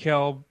don't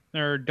kill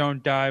or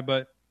don't die,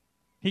 but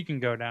he can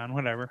go down.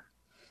 Whatever.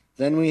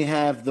 Then we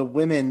have the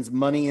women's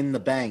Money in the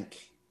Bank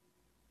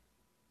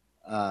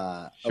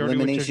Shorty with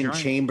elimination your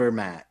giant. chamber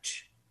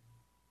match.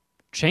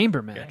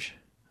 Chamber match.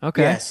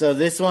 Okay. Yeah, so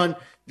this one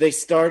they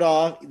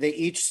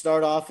each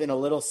start off in a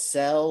little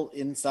cell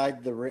inside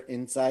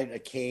a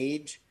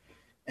cage,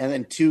 and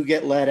then two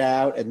get let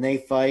out and they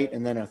fight,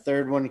 and then a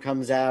third one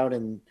comes out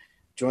and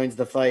joins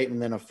the fight,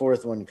 and then a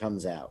fourth one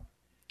comes out.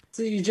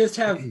 So you just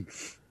have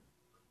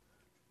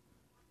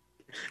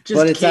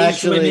But it's caged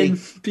actually- women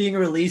being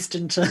released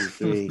into 2,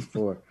 3,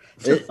 4.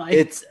 To fight.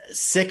 It's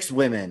 6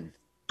 women.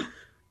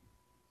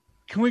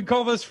 Can we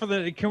call this for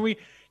the? Can we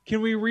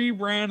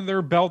rebrand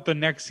their belt the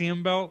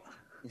Nexium belt?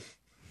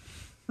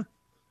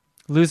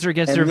 Loser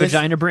gets their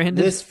vagina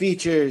branded. This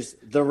features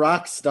the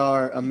rock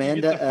star Get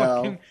Amanda the L.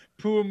 fucking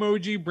poo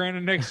emoji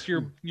branded next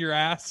to your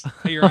ass,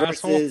 your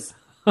asshole. versus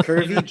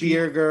Curvy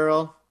Beer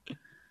Girl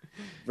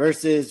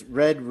versus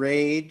Red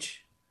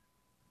Rage,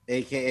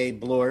 aka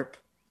Blorp,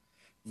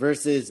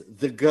 versus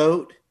The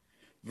Goat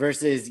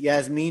versus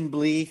Yasmin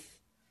Bleeth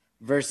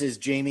versus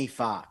Jamie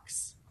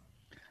Foxx.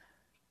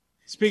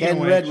 Speaking Can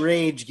of which, Red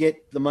Rage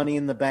get the Money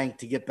in the Bank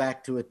to get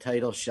back to a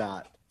title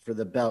shot for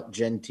the belt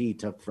Jen T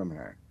took from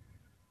her?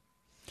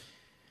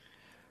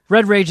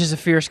 Red Rage is a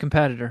fierce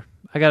competitor.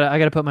 I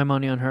gotta put my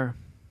money on her.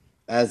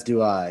 As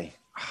do I.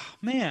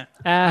 man,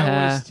 Uh-huh.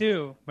 I was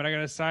too, but I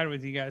gotta side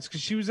with you guys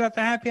because she was at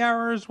the happy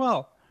hour as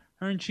well.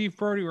 Her and Chief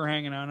Brody were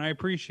hanging out, and I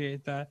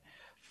appreciate that.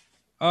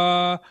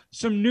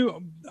 Some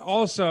new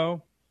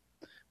also.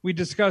 We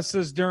discussed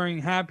this during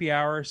happy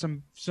hour.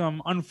 Some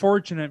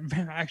unfortunate,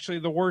 actually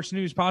the worst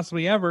news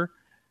possibly ever.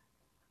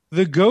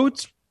 The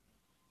Goats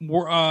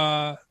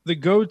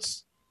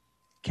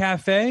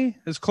cafe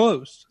is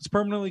closed. It's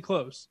permanently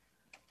closed.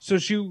 So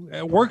she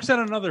works at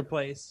another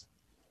place,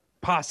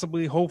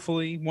 possibly,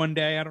 hopefully one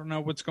day. I don't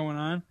know what's going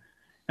on,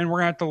 and we're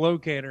gonna have to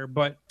locate her.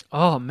 But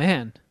Oh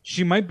man,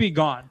 she might be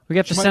gone. We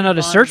have to She might send be out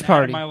a gone search and out of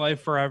party. My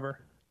life forever.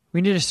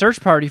 we need a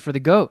search party for the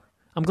goat.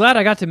 I'm glad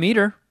I got to meet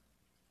her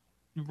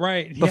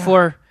Right. yeah.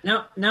 before.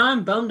 now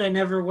I'm bummed I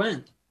never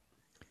went.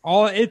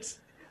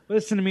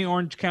 Listen to me,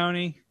 Orange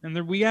County,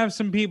 and we have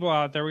some people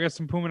out there. We got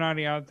some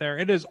Puminati out there.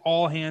 It is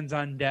all hands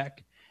on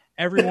deck.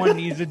 Everyone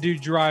needs to do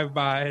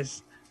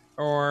drive-bys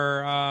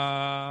or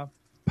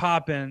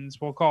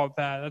pop-ins. We'll call it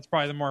that. That's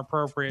probably the more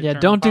appropriate. Yeah,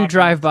 term, don't do pop-ins.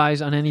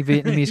 drive-bys on any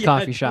Vietnamese Yeah,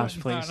 coffee don't- shops,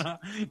 no, please. no,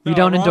 We no,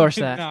 don't wrong- endorse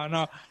that.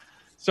 No.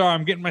 Sorry,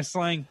 I'm getting my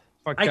slang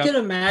fucked I up. could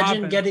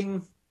imagine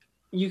Pop-ins.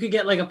 you could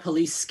get like a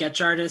police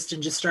sketch artist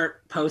and just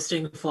start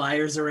posting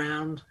flyers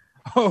around.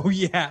 Oh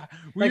yeah.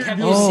 Like, have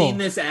you Oh. seen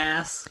this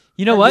ass?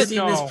 You know Have what? you seen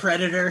No. this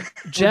predator?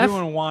 Jeff We're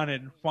doing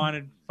wanted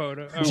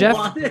photo. Jeff-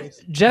 Wanted.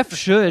 Jeff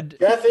should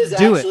Jeff is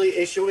do it. actually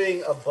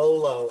issuing a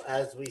bolo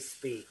as we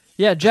speak.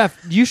 Yeah, Jeff,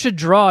 you should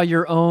draw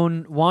your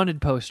own wanted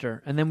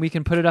poster, and then we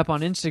can put it up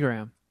on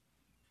Instagram.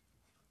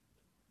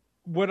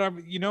 No,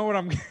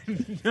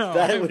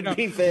 That would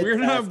be We're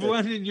not fantastic.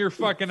 blending your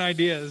fucking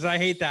ideas. I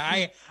hate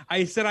that.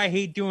 I said I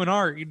hate doing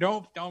art. You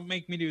don't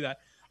make me do that.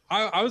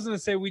 I was gonna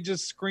say we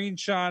just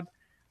screenshot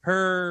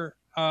her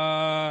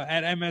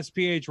at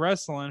MSPH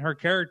Wrestling, her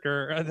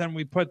character, and then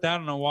we put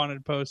that on a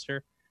wanted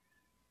poster.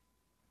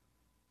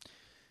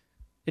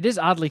 It is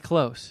oddly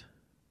close.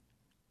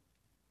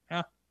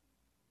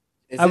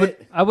 Is I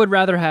it? would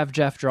rather have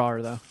Jeff draw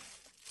her though.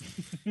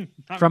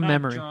 I'm From not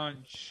memory. drawing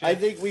shit. I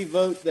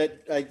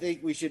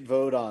think we should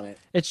vote on it.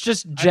 It's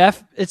just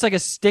Jeff. It's like a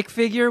stick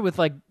figure with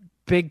like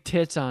big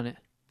tits on it.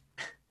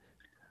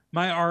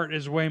 My art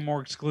is way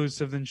more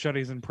exclusive than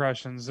Shuddy's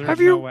impressions. There's Have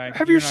no you way.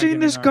 have You're you not seen getting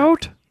this art.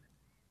 goat?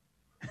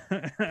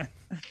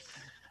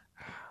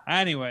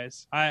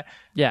 Anyways,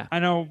 Yeah. I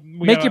know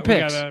we Make gotta, your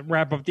picks. We gotta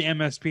wrap up the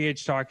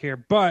MSPH talk here,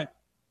 but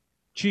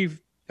Chief,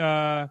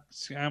 I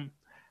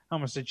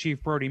almost said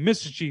Chief Brody,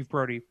 Mr. Chief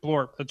Brody,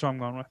 Blorp. That's what I'm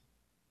going with.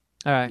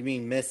 All You right.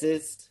 mean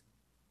Mrs.?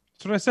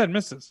 That's what I said,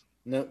 Mrs.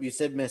 No, you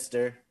said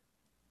Mr.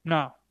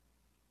 No,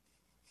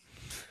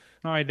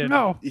 I didn't.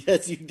 No.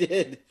 Yes, you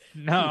did.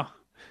 no,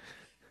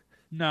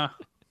 I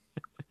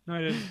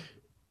didn't.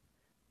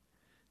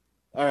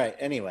 All right.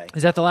 Anyway,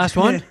 Is that the last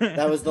one?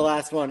 that was the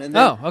last one, and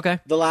then Oh, okay.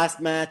 the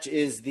last match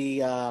is the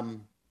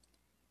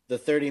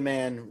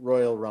 30-man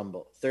Royal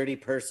Rumble,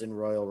 30-person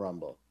Royal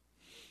Rumble.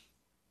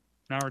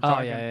 Now we're Oh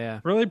talking. yeah.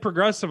 Really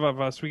progressive of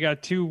us. We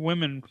got 2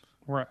 women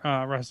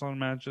wrestling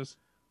matches.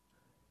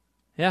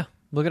 Yeah.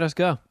 Look at us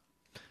go.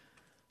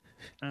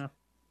 Yeah.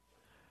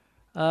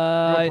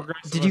 Real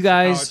progressive Did of you us.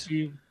 guys? Oh,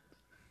 gee.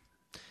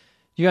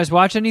 You guys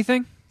watch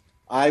anything?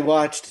 I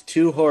watched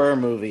 2 horror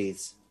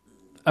movies,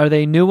 Are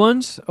they new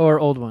ones or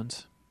old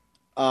ones?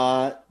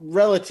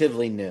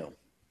 relatively new.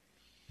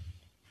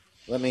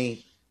 Let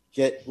me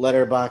get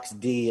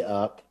Letterboxd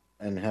up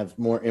and have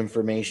more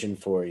information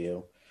for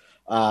you.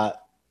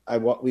 I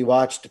we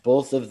watched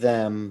both of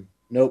them.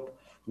 Nope,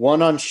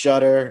 one on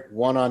Shudder,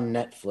 one on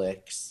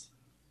Netflix.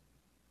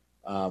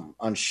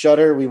 On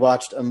Shudder, we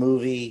watched a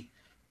movie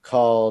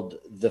called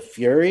The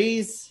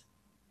Furies.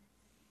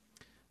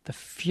 The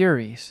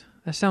Furies.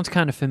 That sounds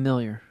kind of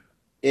familiar.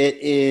 It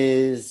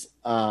is,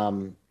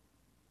 I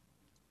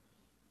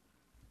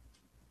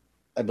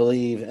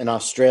believe, an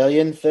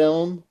Australian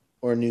film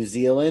or New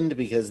Zealand,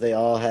 because they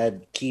all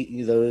had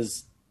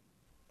those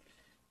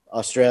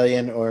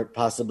Australian or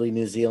possibly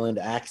New Zealand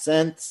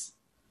accents.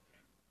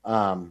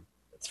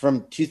 It's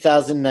from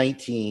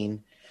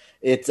 2019.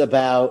 It's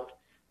about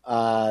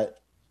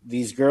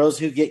these girls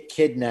who get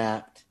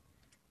kidnapped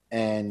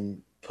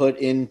and put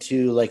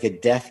into like a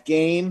death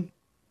game,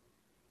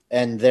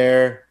 and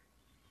there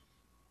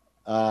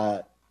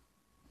are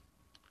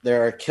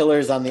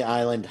killers on the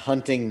island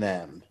hunting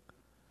them.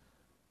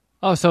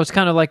 Oh, so it's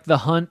kind of like The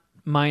Hunt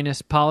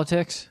minus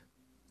politics?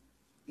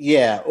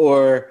 Yeah,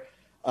 or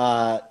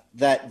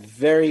that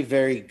very,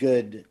 very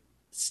good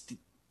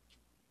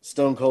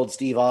Stone Cold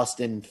Steve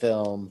Austin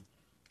film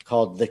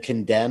called The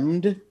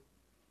Condemned.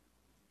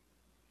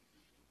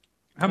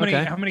 How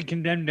many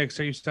condemned dicks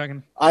are you stuck?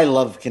 I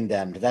love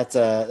Condemned. That's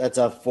a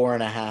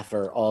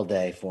 4.5 all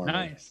day for me.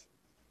 Nice.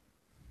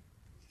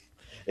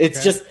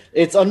 It's just,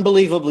 it's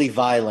unbelievably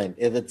violent.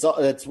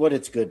 That's what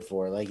it's good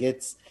for. Like,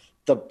 it's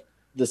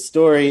the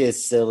story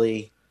is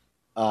silly.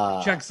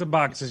 Checks the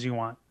boxes you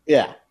want.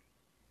 Yeah.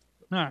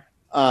 All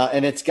right.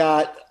 And it's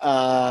got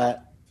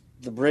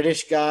the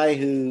British guy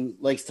who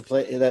likes to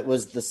play, that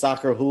was the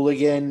soccer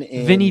hooligan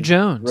in Vinnie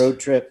Jones. Road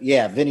Trip.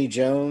 Yeah, Vinnie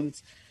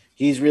Jones.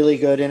 He's really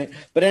good in it.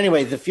 But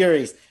anyway, The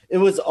Furies, it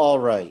was all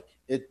right.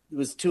 It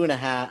was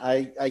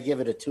 2.5. I give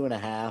it a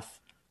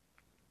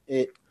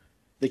 2.5.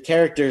 The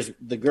characters,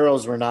 the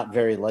girls were not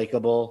very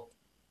likable.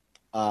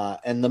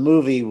 And the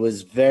movie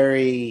was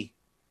very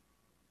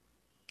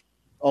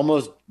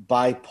almost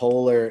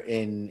bipolar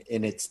in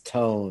its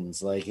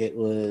tones. Like, it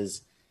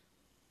was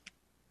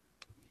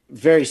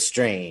very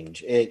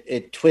strange.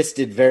 It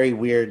twisted very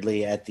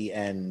weirdly at the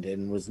end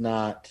and was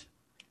not,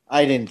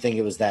 I didn't think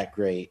it was that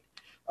great.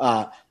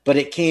 But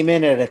it came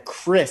in at a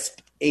crisp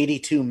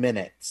 82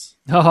 minutes.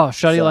 Oh,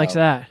 Shuddy likes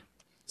that.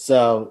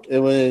 So it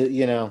was,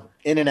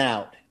 in and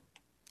out.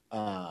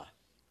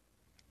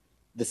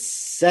 The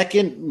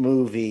second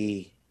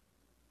movie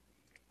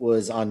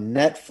was on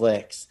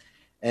Netflix,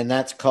 and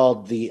that's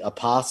called The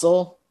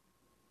Apostle.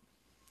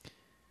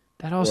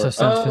 That also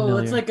sounds familiar. Oh,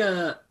 it's like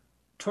a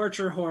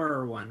torture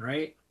horror one,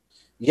 right?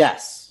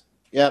 Yes.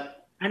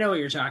 Yep. I know what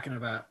you're talking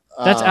about.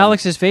 That's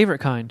Alex's favorite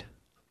kind.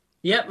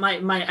 Yep,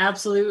 my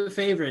absolute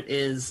favorite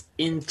is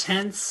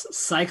intense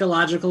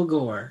psychological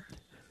gore.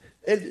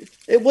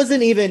 It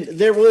wasn't even,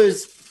 there were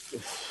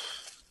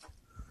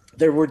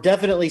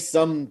definitely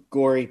some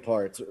gory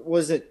parts. It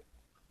was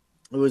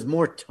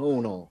more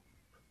tonal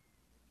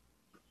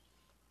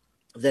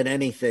than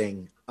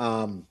anything.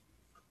 That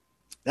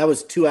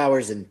was 2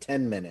 hours and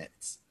 10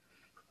 minutes.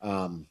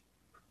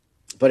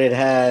 But it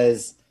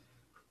has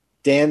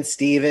Dan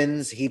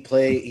Stevens.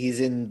 He's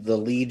in the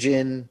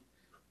Legion,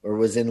 or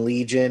was in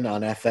Legion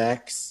on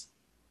FX.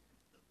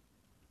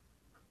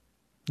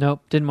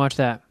 Nope, didn't watch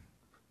that.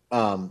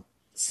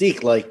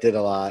 Seek liked it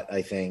a lot,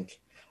 I think.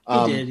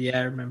 He did, yeah,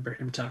 I remember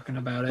him talking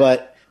about it.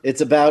 But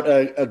it's about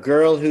a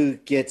girl who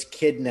gets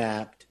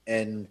kidnapped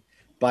and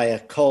by a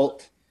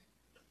cult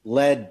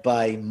led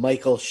by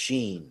Michael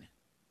Sheen.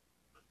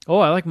 Oh,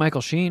 I like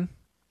Michael Sheen.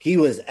 He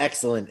was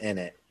excellent in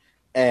it.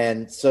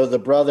 And so the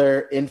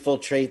brother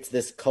infiltrates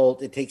this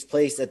cult. It takes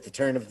place at the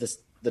turn of the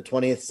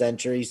 20th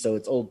century, so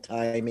it's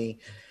old-timey.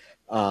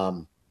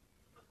 And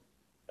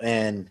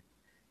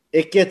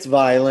it gets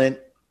violent,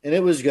 and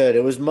it was good.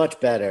 It was much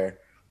better.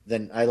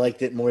 I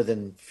liked it more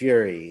than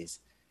Furies.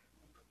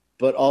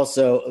 But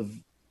also,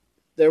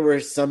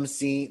 there's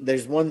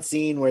one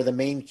scene where the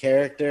main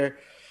character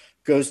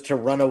goes to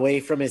run away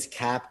from his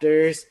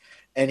captors,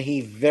 and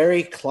he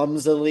very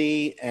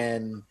clumsily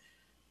and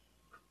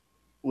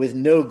with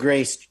no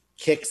grace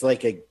kicks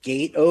like a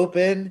gate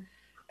open,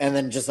 and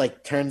then just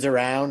like turns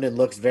around and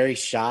looks very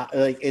shocked.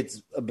 Like,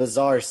 it's a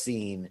bizarre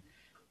scene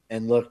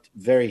and looked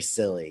very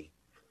silly.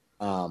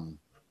 But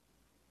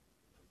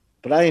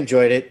I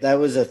enjoyed it.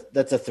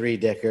 That's a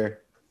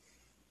 3-dicker.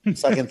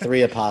 Sucking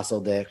 3 apostle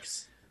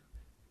dicks.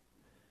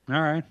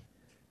 All right.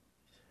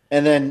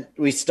 And then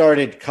we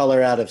started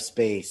Color Out of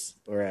Space,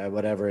 or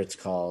whatever it's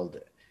called,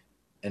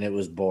 and it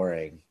was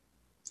boring.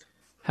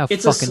 How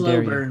it's a fucking slow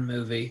dare you? burn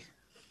movie.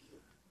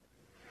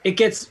 It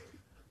gets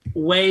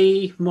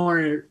way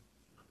more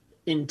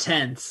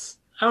intense.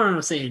 I don't want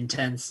to say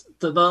intense,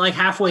 but like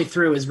halfway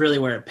through is really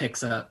where it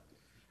picks up.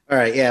 All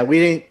right, yeah,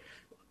 we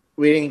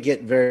didn't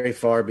get very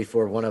far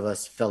before one of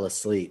us fell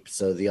asleep,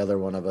 so the other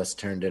one of us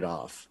turned it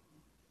off.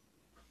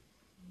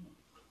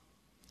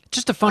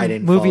 Just a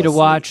fun movie to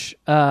watch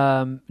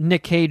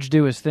Nick Cage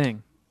do his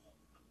thing.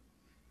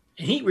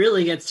 And he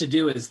really gets to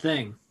do his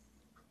thing.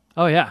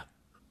 Oh, yeah.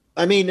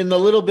 I mean, in the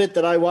little bit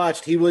that I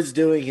watched, he was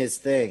doing his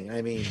thing.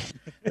 I mean,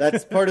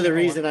 that's part of the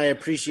reason I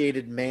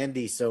appreciated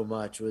Mandy so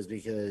much, was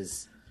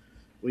because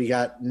We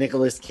got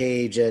Nicolas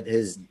Cage at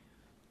his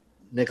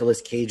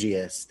Nicolas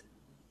Cageiest.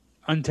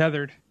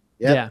 Untethered.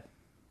 Yep. Yeah.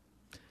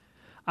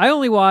 I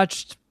only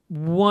watched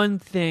one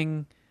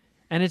thing,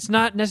 and it's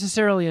not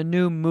necessarily a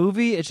new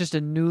movie. It's just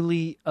a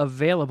newly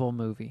available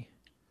movie.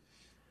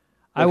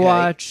 I Okay.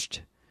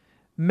 watched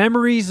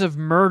Memories of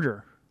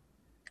Murder,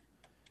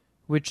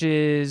 which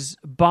is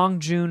Bong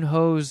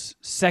Joon-ho's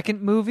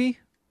second movie.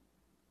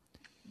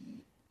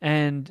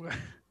 And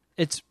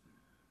it's...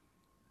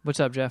 What's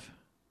up, Jeff?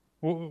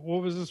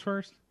 What was his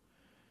first?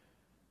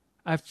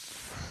 I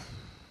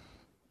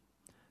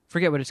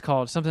forget what it's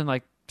called. Something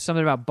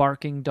about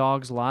barking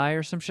dogs lie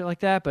or some shit like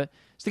that. But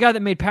it's the guy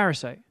that made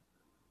Parasite.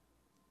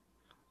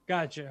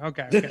 Gotcha.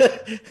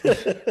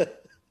 Okay.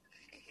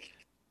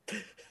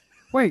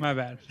 Wait, My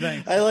bad.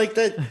 Thanks. I like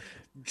that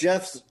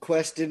Jeff's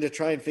question to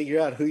try and figure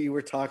out who you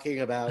were talking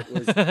about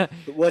was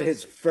what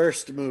his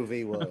first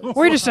movie was.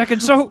 wait a second.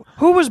 So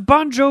who was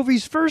Bon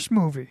Jovi's first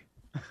movie?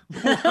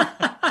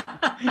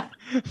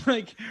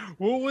 Like,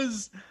 what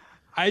was?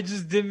 I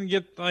just didn't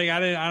get I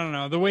don't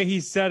know. The way he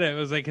said it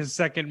was like his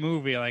second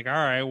movie. Like, all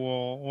right,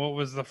 well, what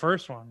was the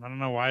first one? I don't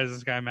know. Why does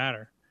this guy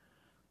matter?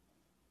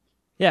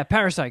 Yeah,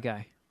 Parasite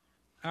guy.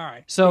 All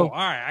right. So- cool. All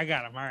right, I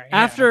got him. All right.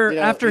 yeah.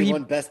 After he he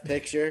won Best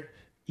Picture.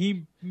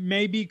 He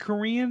may be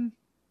Korean.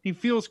 He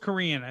feels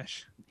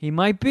Koreanish. he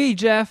might be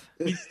Jeff.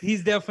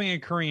 He's definitely a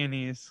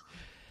Koreanese.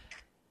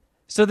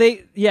 So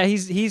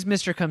he's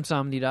Mr.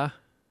 Kamsamnida.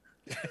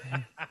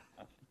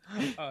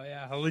 Oh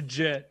yeah,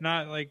 legit.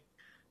 Not like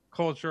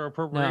cultural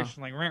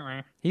appropriation. Like rah,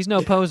 rah. He's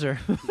no poser.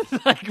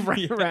 Like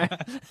right.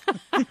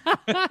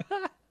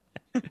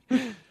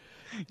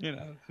 You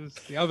know,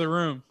 just the other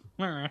room.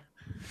 Rah, rah.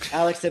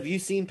 Alex, have you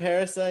seen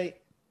Parasite?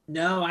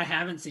 No, I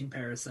haven't seen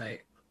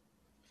Parasite.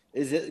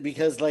 Is it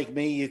because, like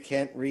me, you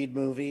can't read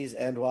movies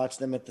and watch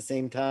them at the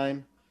same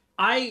time?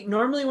 I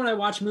normally when I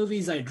watch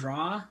movies I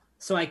draw,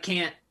 so I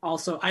can't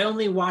also I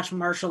only watch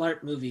martial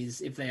art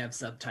movies if they have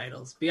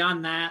subtitles.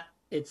 Beyond that,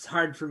 it's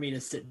hard for me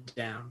to sit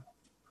down.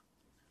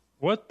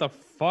 What the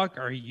fuck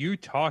are you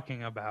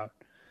talking about?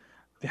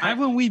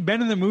 Haven't we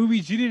been in the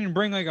movies? You didn't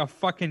bring like a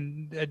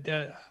fucking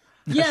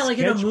Yeah, like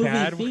in a sketch movie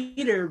pad.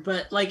 theater,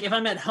 but like if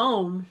I'm at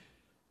home,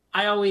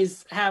 I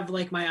always have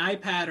like my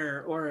iPad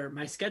or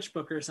my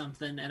sketchbook or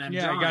something, and I'm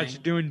Yeah, drawing. I got you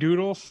doing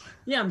doodles.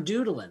 Yeah, I'm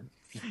doodling.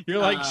 You're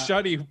like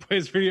Shuddy who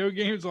plays video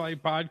games while he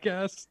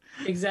podcasts.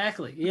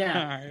 Exactly. Yeah,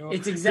 All right, well,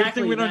 it's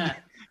exactly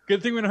that.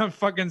 Good thing we don't have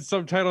fucking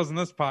subtitles in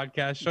this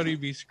podcast. Shuddy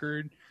be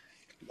screwed.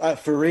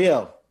 For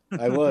real,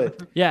 I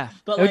would. Yeah.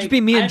 But, it would just like, be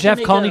me I and have to Jeff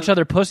make calling a- each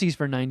other pussies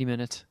for 90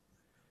 minutes.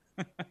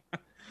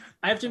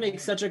 I have to make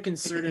such a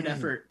concerted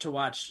effort to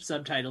watch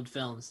subtitled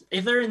films.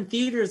 If they're in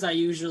theaters, I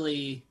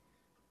usually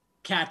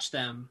catch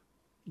them,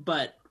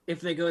 but if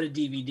they go to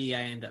DVD,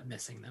 I end up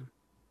missing them.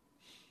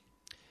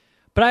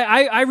 But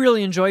I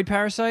really enjoyed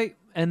Parasite,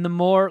 and the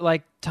more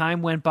like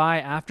time went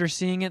by after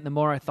seeing it, the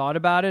more I thought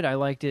about it. I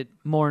liked it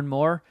more and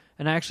more,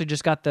 and I actually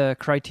just got the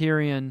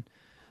Criterion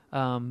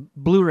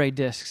Blu-ray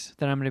discs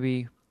that I'm going to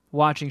be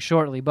watching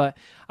shortly. But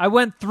I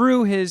went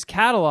through his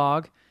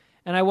catalog,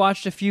 and I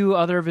watched a few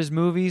other of his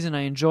movies, and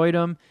I enjoyed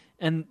them.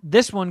 And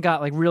this one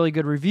got like really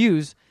good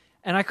reviews,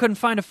 and I couldn't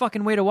find a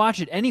fucking way to watch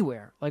it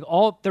anywhere. Like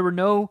there were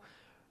no.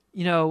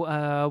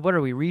 What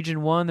are we,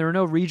 Region 1? There are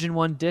no Region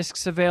 1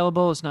 discs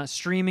available. It's not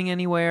streaming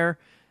anywhere.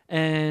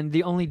 And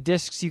the only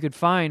discs you could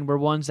find were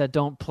ones that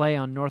don't play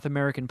on North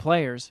American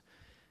players.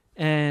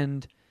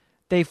 And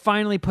they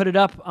finally put it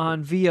up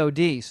on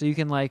VOD. So you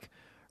can, like,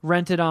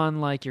 rent it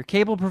on, like, your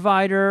cable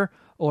provider,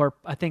 or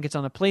I think it's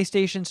on the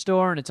PlayStation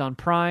Store, and it's on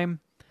Prime.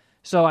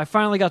 So I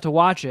finally got to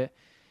watch it.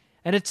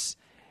 And it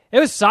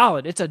was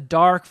solid. It's a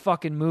dark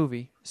fucking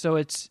movie. So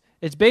it's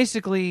based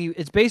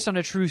on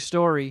a true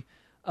story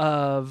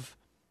of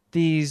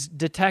these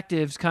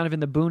detectives kind of in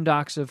the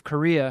boondocks of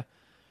Korea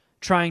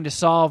trying to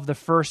solve the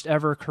first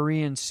ever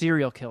Korean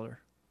serial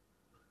killer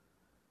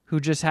who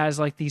just has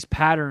like these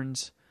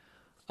patterns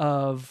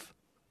of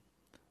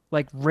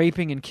like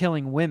raping and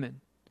killing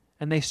women.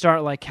 And they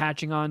start like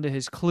catching on to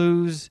his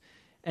clues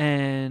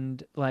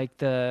and like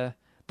the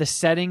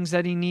settings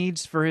that he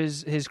needs for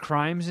his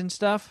crimes and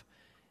stuff.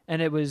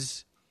 And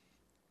it's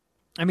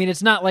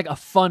not like a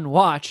fun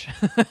watch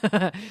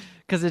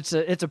because it's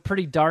a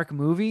pretty dark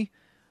movie,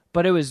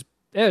 but it was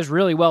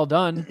really well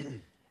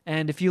done.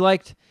 And if you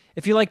like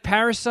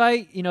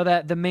Parasite, you know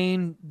that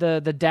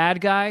the dad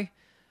guy,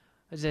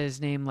 what's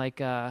his name? Like,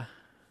 let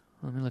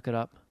me look it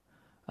up.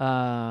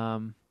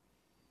 Because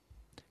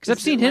I've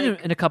seen him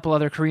in a couple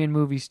other Korean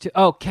movies too.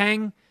 Oh,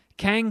 Kang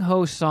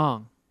Ho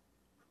Song.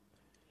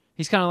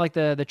 He's kind of like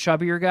the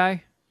chubbier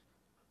guy,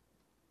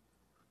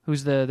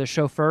 who's the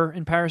chauffeur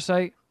in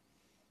Parasite.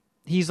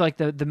 He's like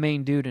the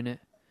main dude in it.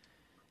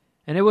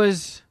 And it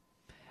was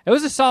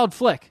a solid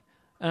flick.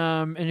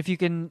 And if you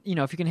can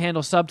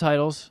handle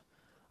subtitles,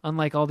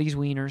 unlike all these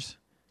wieners,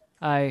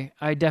 I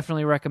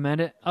definitely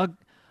recommend it.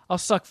 I'll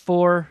suck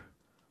four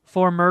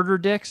murder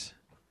dicks.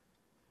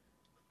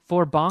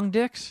 4 bong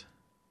dicks.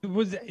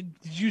 Did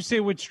you say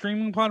which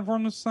streaming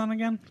platform this is on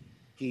again?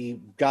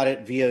 He got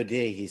it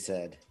VOD, he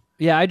said.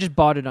 Yeah, I just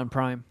bought it on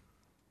Prime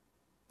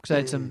because I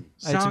had some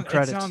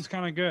credits. It sounds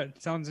kind of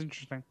good. Sounds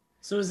interesting.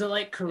 So is it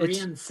like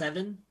Korean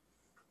 7?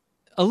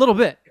 A little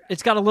bit.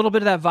 It's got a little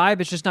bit of that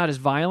vibe. It's just not as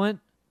violent,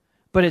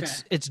 but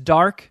it's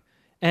dark,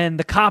 and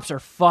the cops are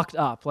fucked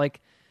up.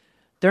 Like,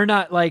 they're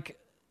not like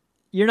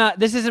you're not.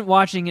 This isn't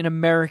watching an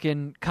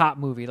American cop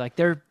movie. Like,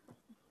 they're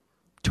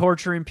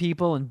torturing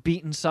people and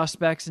beating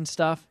suspects and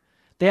stuff.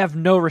 They have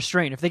no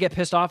restraint. If they get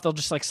pissed off, they'll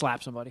just like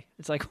slap somebody.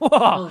 It's like, whoa.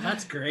 Oh,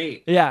 that's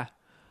great. Yeah.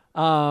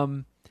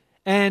 And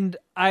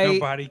No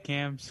body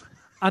cams.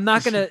 I'm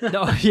not gonna.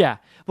 No, yeah.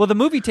 Well, the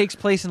movie takes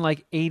place in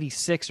like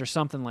 '86 or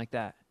something like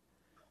that.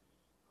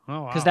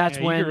 Oh, wow. 'Cause that's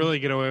you when- could really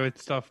get away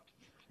with stuff.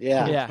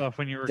 Yeah, Yeah. Stuff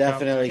when you were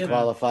definitely cop.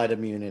 qualified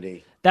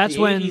immunity. That's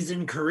The when 80s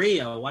in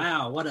Korea.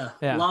 Wow, what a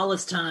Yeah.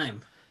 lawless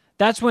time.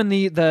 that's when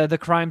the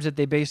crimes that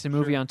they based the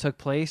movie on took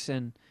place.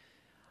 And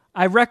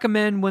I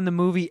recommend when the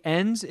movie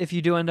ends, if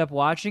you do end up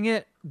watching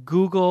it,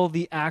 Google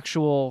the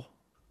actual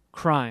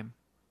crime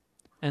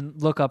and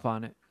look up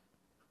on it.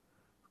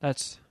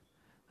 That's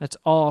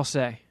all I'll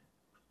say.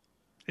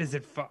 Is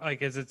it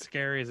is it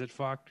scary? Is it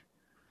fucked?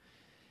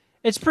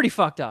 It's pretty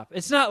fucked up.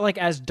 It's not like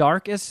as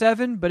dark as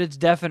Seven, but it's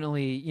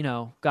definitely,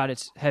 got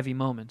its heavy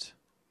moments.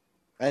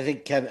 I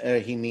think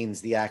he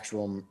means the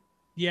actual.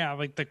 Yeah,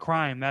 like the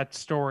crime, that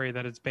story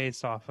that it's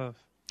based off of.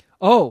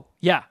 Oh,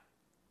 yeah.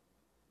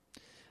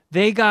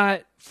 They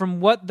got,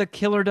 from what the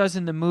killer does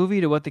in the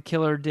movie to what the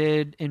killer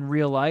did in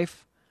real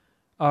life,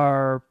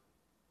 are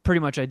pretty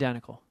much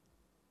identical.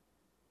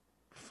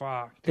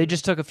 Fuck. They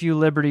just took a few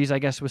liberties, I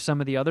guess, with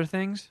some of the other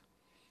things.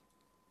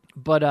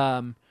 But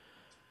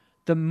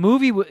the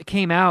movie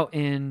came out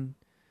in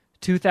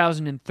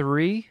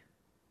 2003.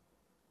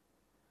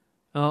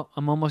 Oh,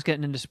 I'm almost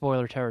getting into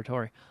spoiler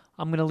territory.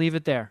 I'm going to leave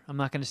it there. I'm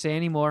not going to say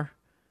any more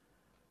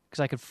because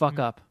I could fuck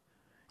up.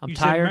 I'm You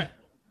said tired.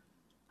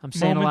 I'm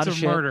saying a lot Moments of of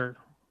shit. Murder.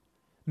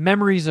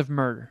 Memories of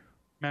Murder.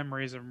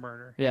 Memories of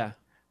Murder. Yeah.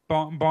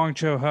 Bong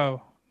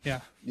Cho-ho. Yeah.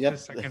 Yep, The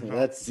second film.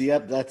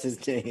 that's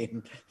his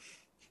name.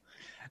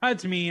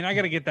 That's mean. I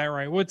got to get that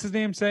right. What's his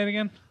name? Say it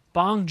again.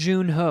 Bong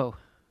Joon-ho.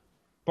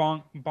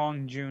 Bong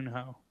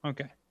Joon-ho.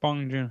 Okay.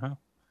 Bong Joon-ho.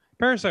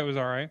 Parasite was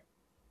all right.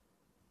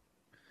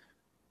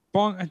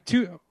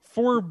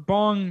 Four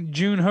Bong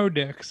Joon-ho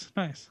dicks.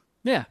 Nice.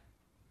 Yeah.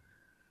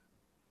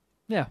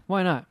 Yeah,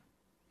 why not?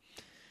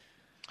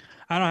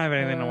 I don't have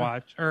anything to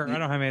watch, or I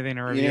don't have anything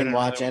to You review. didn't I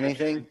watch really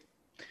anything?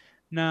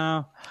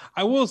 No.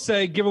 I will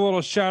say, give a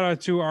little shout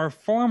out to our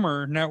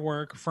former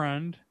network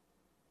friend,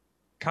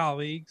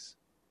 colleagues,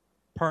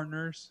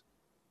 partners,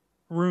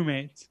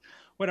 roommates,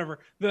 whatever.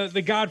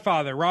 The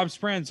Godfather, Rob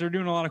Sprance. They're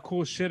doing a lot of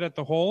cool shit at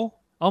the Hole.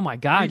 Oh, my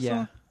God,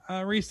 yeah.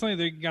 Recently,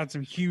 they got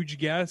some huge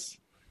guests.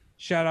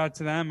 Shout out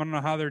to them. I don't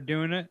know how they're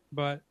doing it,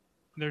 but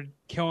they're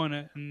killing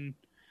it, and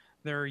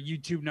their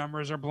YouTube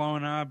numbers are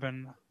blowing up,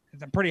 and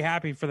I'm pretty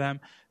happy for them.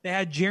 They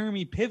had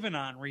Jeremy Piven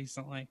on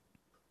recently.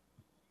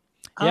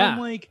 Yeah. I'm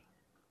like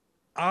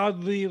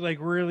oddly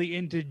really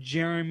into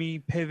Jeremy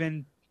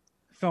Piven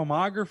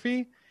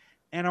filmography,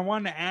 and I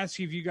wanted to ask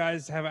you if you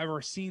guys have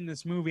ever seen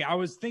this movie. I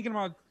was thinking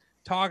about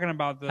talking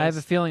about this. I have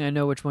a feeling I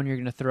know which one you're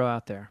going to throw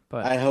out there,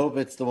 but I hope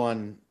it's the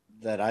one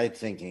that I'm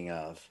thinking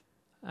of.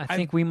 I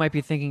think we might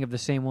be thinking of the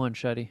same one,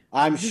 Shuddy.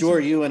 I'm sure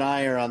you and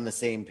I are on the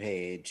same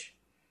page.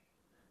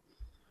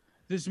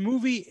 This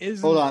movie is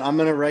Hold on, I'm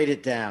going to write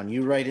it down.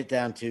 You write it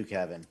down too,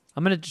 Kevin.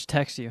 I'm going to just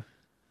text you.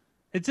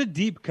 It's a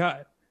deep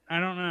cut. I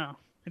don't know.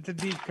 It's a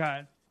deep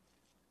cut.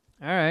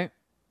 All right.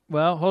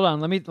 Well, hold on.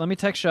 Let me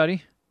text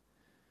Shuddy.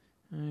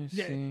 Let me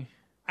Yeah. see.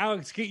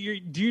 Alex, do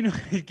you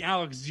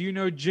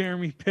know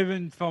Jeremy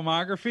Piven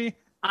filmography?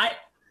 I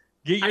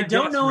don't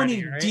guess know ready,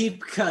 any right?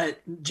 deep cut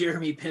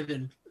Jeremy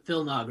Piven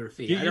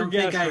filmography. Get I your don't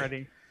guess think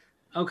ready.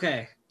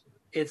 Okay.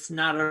 It's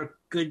not a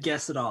good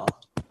guess at all.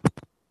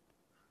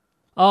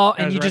 Oh,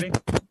 and Guys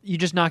you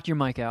just knocked your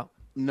mic out.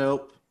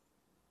 Nope.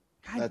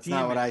 God That's damn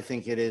not it. what I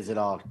think it is at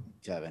all,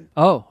 Kevin.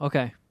 Oh,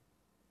 okay.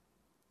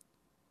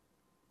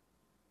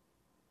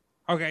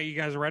 Okay, you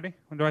guys ready?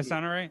 Do I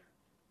sound all right?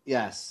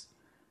 Yes.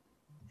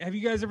 Have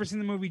you guys ever seen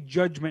the movie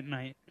Judgment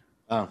Night?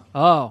 Oh.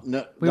 Oh,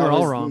 No, we that were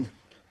all was- wrong.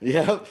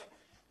 Yep.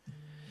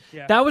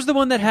 Yeah. That was the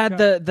one that had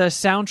the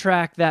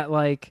soundtrack that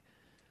like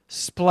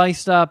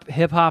spliced up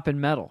hip hop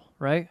and metal,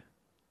 right?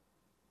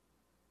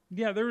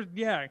 Yeah, there's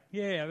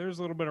there's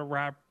a little bit of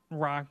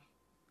rock,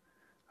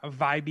 a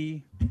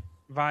vibe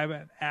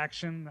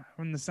action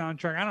from the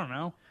soundtrack. I don't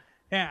know.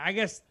 Yeah, I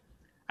guess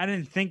I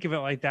didn't think of it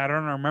like that. I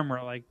don't remember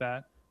it like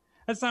that.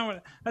 That's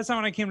not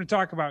what I came to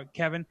talk about,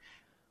 Kevin.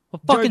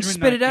 Well, fucking Judgment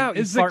spit it Night. out,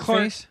 you This is a fart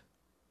Clark- face.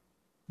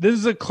 This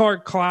is a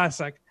Clark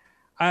classic.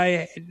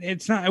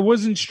 It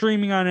wasn't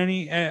streaming on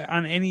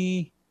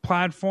any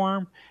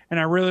platform, and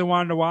I really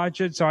wanted to watch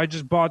it, so I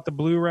just bought the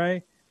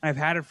Blu-ray. I've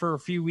had it for a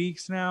few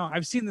weeks now.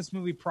 I've seen this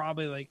movie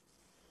probably like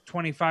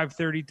 25,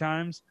 30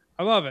 times.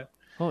 I love it.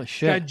 Holy It's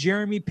got shit!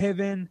 Jeremy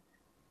Piven,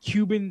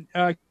 Cuba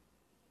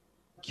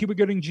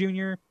Gooding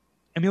Jr.,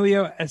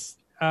 Emilio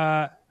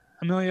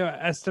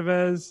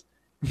Estevez,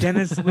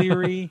 Dennis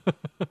Leary,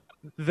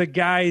 the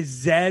guy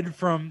Zed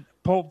from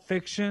Pulp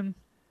Fiction,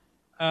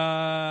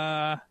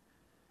 I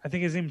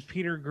think his name's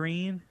Peter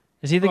Green.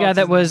 Is he the Who guy else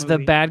that is in the was the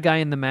movie? bad guy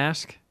in The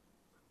Mask?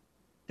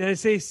 Did I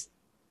say?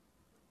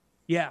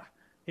 Yeah.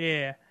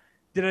 Did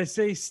I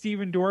say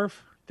Steven Dorff?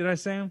 Did I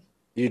say him?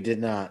 You did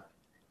not.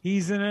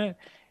 He's in it.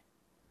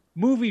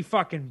 Movie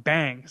fucking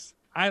bangs.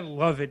 I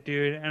love it,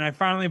 dude. And I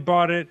finally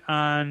bought it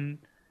on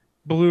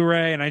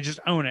Blu-ray, and I just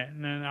own it,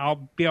 and then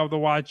I'll be able to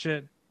watch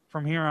it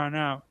from here on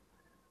out.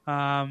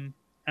 And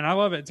I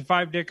love it. It's a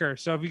 5-dicker.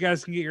 So if you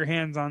guys can get your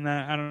hands on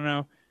that, I don't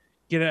know,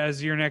 get it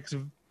as your next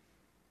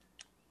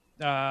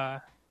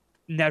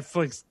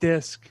Netflix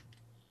disc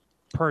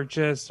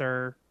purchase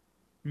or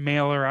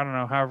mailer. I don't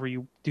know, however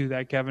you do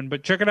that, Kevin.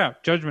 But check it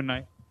out, Judgment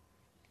Night.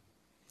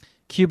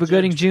 Cuba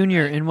Gooding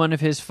Jr. in one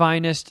of his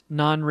finest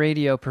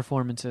non-radio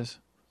performances.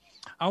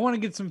 I want to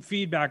get some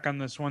feedback on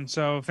this one.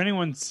 So if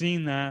anyone's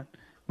seen that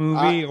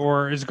movie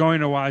or is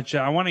going to watch it,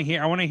 I want to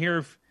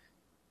hear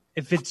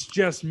if it's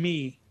just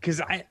me,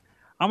 because I'm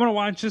going to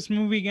watch this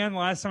movie again. The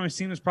last time I've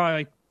seen it was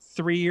probably like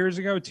 2 years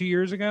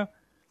ago.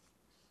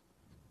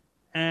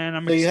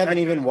 And So you haven't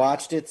even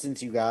watched it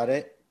since you got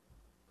it?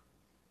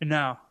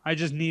 No, I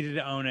just needed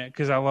to own it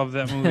because I love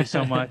that movie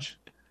so much.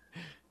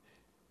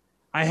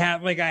 I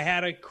had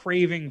a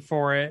craving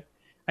for it.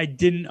 I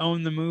didn't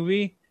own the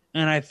movie,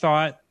 and I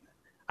thought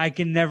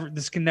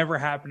this can never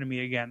happen to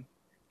me again.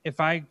 If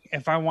I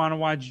want to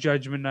watch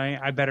Judgment Night,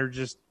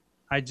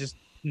 I just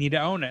need to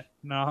own it.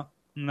 No,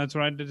 and that's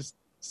what I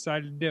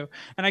decided to do.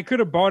 And I could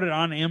have bought it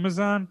on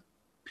Amazon,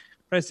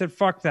 but I said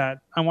fuck that.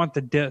 I want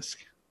the disc.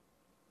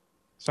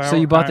 So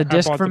you bought the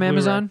disc bought from the Blu-ray.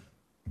 Amazon?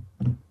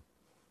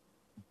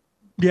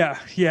 Yeah,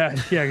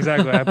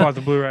 exactly. I bought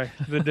the Blu-ray,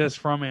 the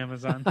disc from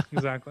Amazon.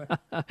 Exactly.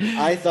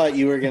 I thought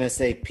you were going to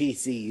say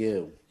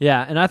PCU.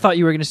 Yeah, and I thought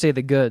you were going to say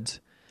the goods.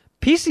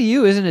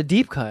 PCU isn't a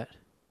deep cut.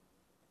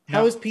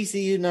 How is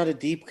PCU not a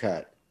deep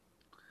cut?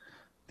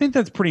 I think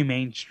that's pretty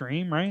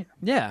mainstream, right?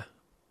 Yeah.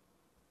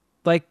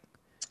 Like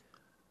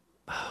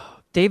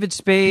David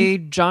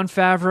Spade, Jon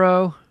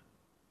Favreau.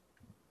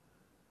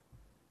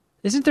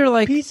 Isn't there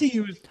like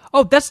PCU is...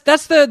 Oh, that's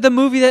the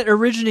movie that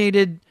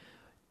originated.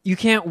 You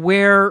can't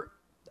wear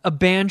a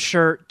band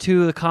shirt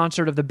to the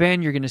concert of the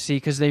band you're going to see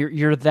because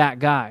you're that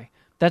guy.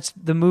 That's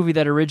the movie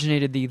that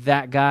originated the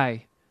 "that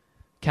guy"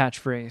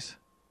 catchphrase.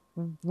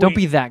 Don't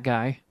be that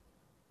guy.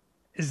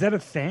 Is that a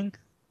thing?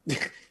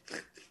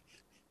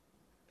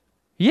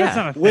 Yeah. That's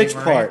not a thing, Which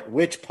right? part?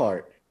 Which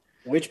part?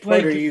 Which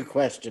part are you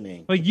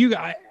questioning? Like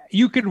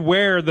you could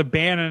wear the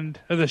band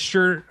or the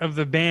shirt of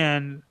the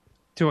band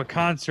to a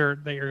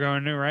concert that you're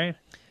going to, right?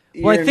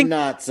 Well, I You're think-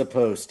 not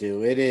supposed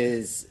to. It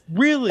is.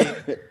 Really?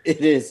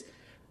 It is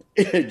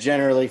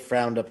generally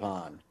frowned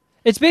upon.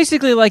 It's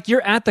basically like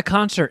you're at the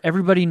concert.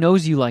 Everybody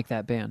knows you like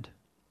that band.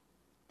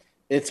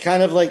 It's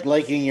kind of like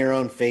liking your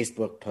own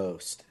Facebook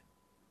post.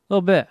 A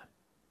little bit.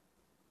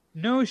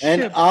 No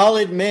shit. And I'll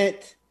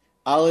admit,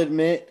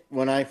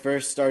 when I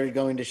first started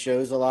going to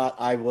shows a lot,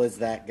 I was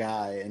that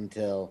guy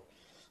until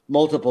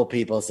multiple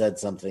people said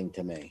something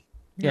to me.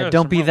 Yeah, You're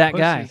don't some be real that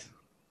guy. pussies.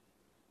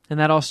 And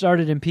that all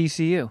started in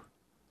PCU.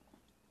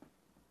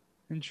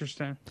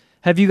 Interesting.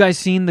 Have you guys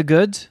seen The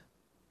Goods?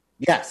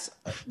 Yes,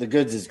 The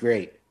Goods is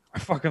great. I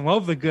fucking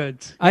love the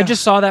goods. I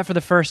just saw that for the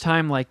first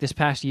time like this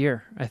past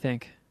year, I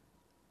think.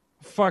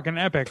 Fucking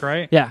epic,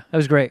 right? Yeah, that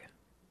was great.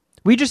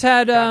 We just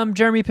had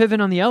Jeremy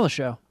Piven on the Ella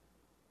Show.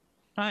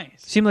 Nice.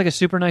 Seemed like a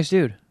super nice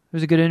dude. It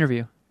was a good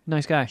interview.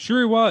 Nice guy. Sure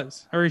he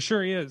was. Or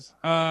sure he is.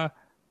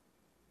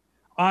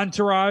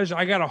 Entourage,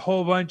 I got a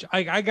whole bunch.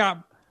 I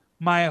got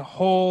my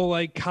whole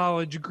like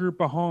college group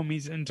of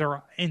homies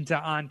into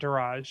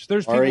Entourage.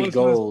 There's people Ari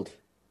listening to this- Gold.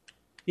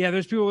 Yeah,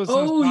 there's people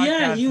listening to Oh, this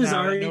yeah, podcast he was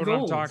now that Ari know what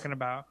Gold. I'm talking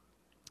about.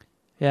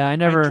 Yeah, I I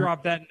never.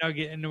 dropped that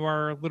nugget into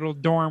our little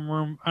dorm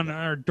room on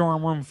our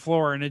dorm room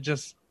floor, and it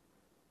just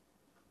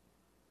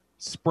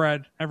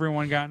spread.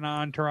 Everyone got an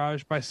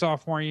Entourage by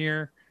sophomore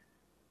year.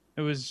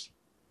 It was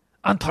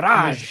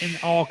Entourage. in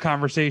all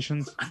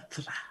conversations.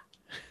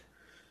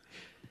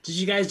 Did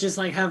you guys just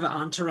like have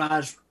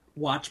Entourage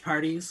watch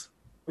parties?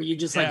 Where you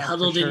just like Yeah, for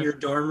huddled sure. in your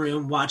dorm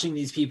room watching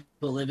these people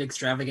live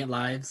extravagant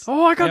lives?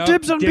 Oh, I got Yep,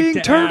 dibs on dick being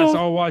to turtle. ass,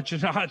 all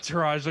watching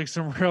Entourage like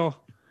some real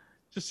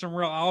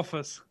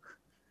alphas.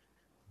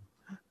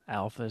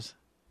 Alphas.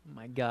 Oh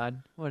my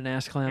God, what an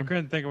ass I clown.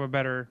 couldn't think of a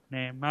better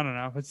name. I don't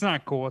know. It's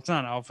not cool. It's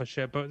not alpha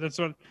shit, but that's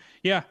what.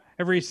 Yeah,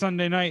 every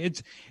Sunday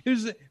night.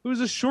 It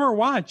was a short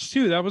watch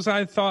too. That was,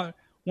 I thought,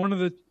 one of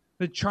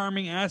the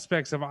charming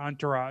aspects of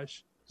Entourage.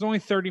 It was only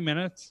 30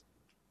 minutes.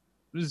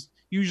 It was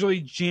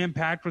usually jam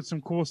packed with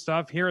some cool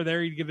stuff. Here or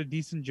there, you'd get a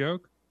decent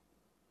joke.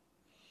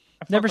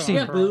 I Never fuck seen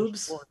They with got it. Entourage.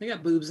 boobs. They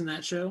got boobs in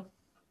that show.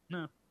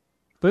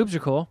 Boobs are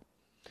cool.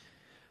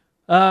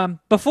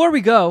 Before we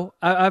go,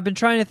 I've been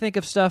trying to think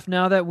of stuff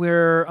now that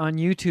we're on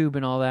YouTube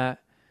and all that.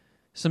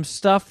 Some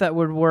stuff that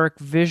would work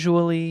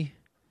visually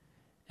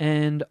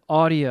and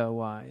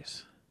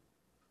audio-wise.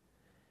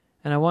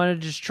 And I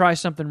wanted to just try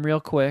something real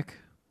quick.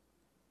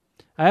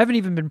 I haven't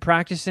even been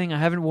practicing. I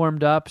haven't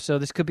warmed up, so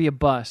this could be a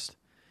bust.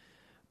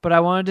 But I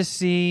wanted to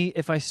see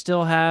if I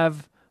still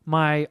have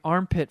my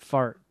armpit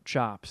fart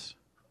chops.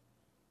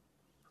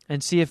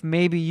 and see if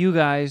maybe you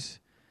guys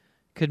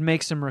could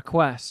make some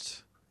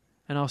requests,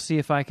 and I'll see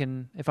if I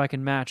can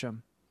match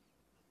them.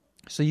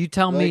 So you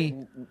tell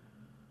me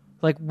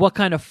like what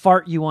kind of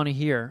fart you want to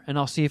hear, and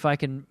I'll see if I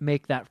can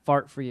make that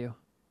fart for you.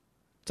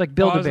 It's like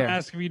Build-A-Bear. I was going to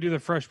ask if you do the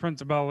Fresh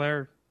Prince of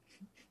Bel-Air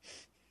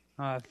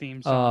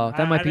theme Oh, song.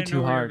 that might be didn't too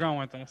know where you were hard. going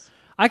with this.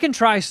 I can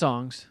try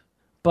songs,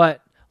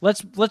 but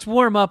let's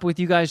warm up with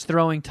you guys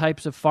throwing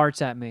types of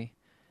farts at me,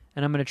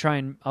 and I'll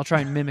try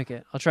and mimic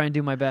it. I'll try and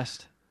do my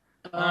best.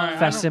 All right,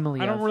 Facsimile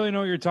I don't of. really know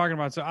what you're talking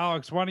about. So,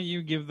 Alex, why don't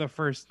you give the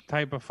first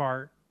type of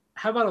fart?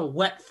 How about a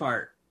wet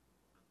fart?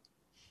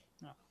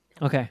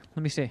 Okay,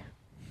 let me see.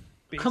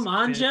 Come Basic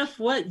on, bitch. Jeff.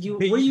 What do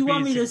you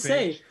want me to Basic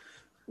say? bitch.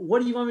 What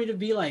do you want me to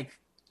be like?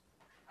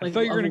 I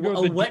thought you were going to go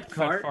a with the wet deep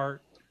cut fart?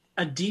 fart.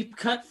 A deep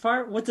cut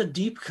fart? What's a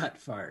deep cut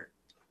fart?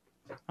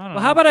 I don't Well, know,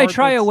 how about I fart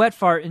try a that's- wet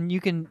fart, and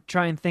you can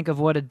try and think of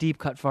what a deep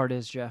cut fart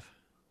is, Jeff.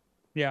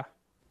 Yeah.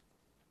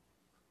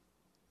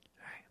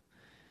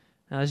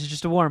 Now, this is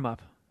just a warm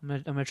up.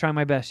 I'm gonna try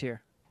my best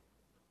here.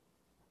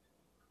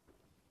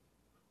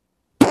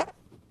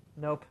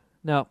 Nope.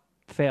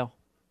 Fail.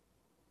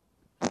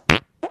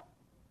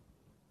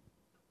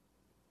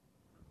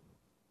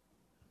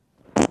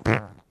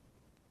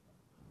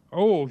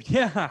 Oh,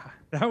 yeah.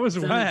 That was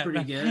Sounded wet.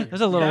 pretty good.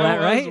 That's a little Yeah, wet,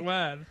 it right? was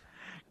wet.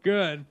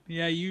 Good.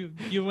 Yeah, you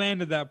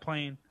landed that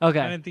plane. Okay.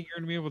 I didn't think you were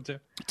going to be able to.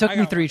 It took I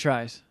me got 3 one.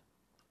 tries.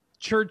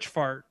 Church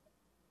fart.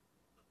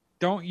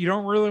 You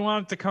don't really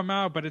want it to come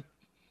out, but it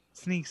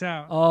sneaks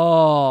out.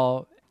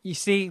 Oh, you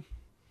see,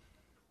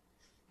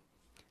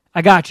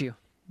 I got you,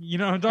 You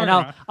know what I'm talking and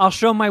about. I'll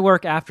show my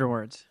work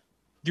afterwards.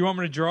 Do you want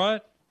me to draw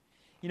it?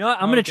 You know what?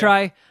 I'm gonna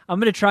Okay.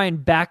 try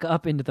and back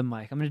up into the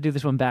mic. I'm gonna do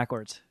this one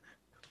backwards.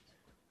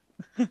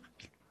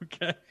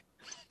 Okay.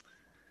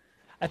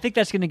 I think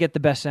that's gonna get the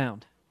best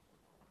sound.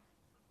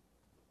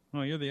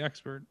 Oh, you're the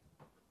expert.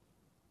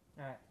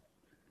 All right.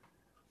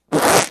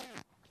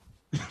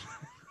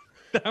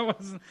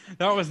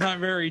 That was not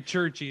very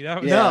churchy.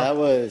 That was Yeah, that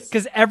was.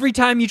 Because every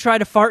time you try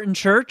to fart in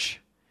church,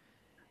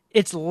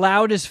 it's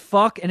loud as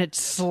fuck and it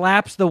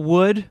slaps the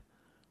wood,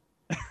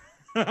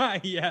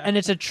 yeah. and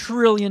it's a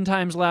trillion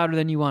times louder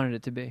than you wanted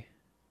it to be.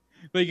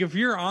 Like if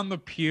you're on the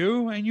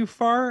pew and you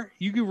fart,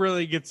 you can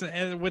really get some,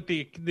 and with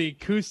the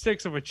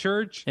acoustics of a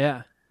church.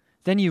 Yeah.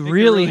 Then you it can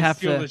really have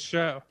steal to. the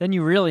show. Then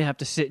you really have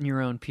to sit in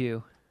your own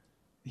pew.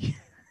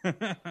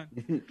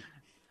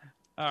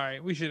 All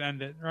right, we should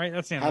end it. Right?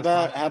 That's the end. How of this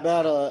about podcast. how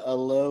about a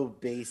low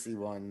bassy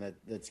one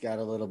that's got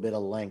a little bit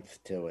of length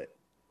to it?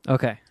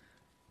 Okay.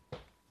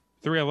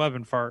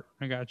 311 fart?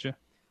 I got you.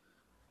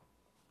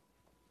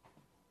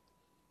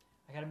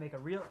 I gotta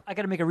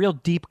make a real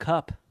deep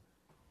cup.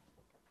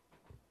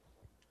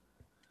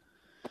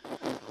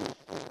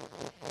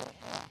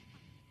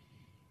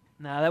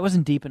 Nah, that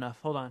wasn't deep enough.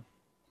 Hold on.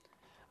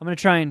 I'm gonna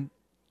try and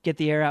get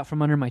the air out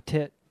from under my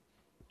tit.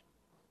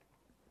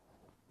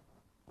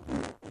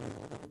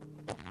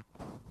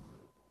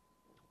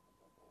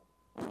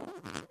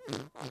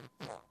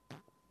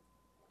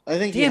 I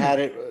think Damn you it. had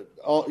it.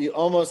 You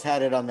almost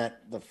had it on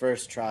the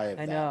first try of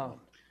I that know.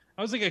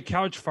 I was like a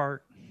couch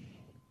fart.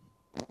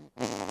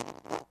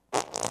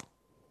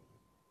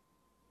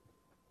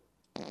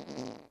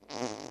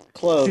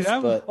 Close, See,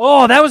 that was- but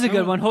Oh, that was a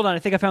good one. Hold on, I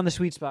think I found the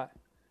sweet spot.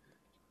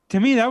 To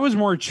me, that was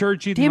more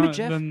churchy Damn than, it,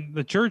 Jeff. than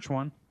the church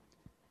one.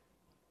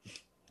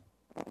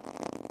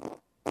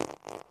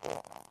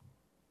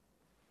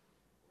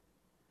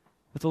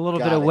 With a little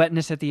Got bit of it.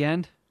 wetness at the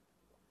end.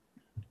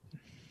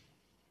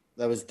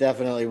 that was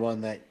definitely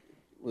one that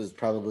was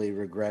probably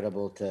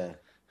regrettable to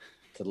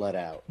let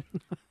out.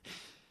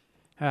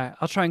 All right,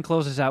 I'll try and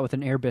close this out with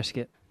an air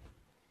biscuit.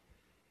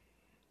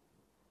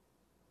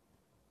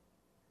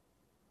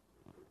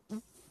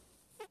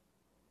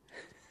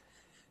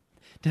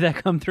 Did that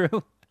come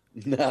through?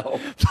 No.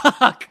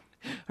 Fuck.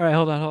 All right,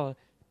 hold on.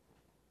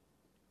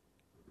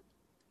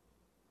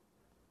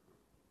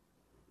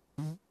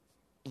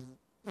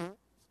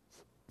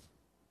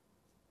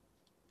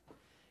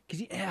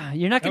 Because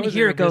you're not That going to was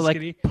hear air it go like.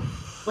 biscuity.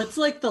 What's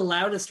like the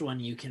loudest one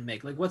you can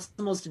make? Like, what's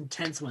the most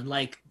intense one?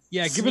 Like,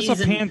 Yeah, give us a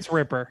sneeze and- pants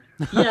ripper.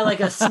 Yeah, like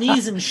a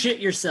sneeze and shit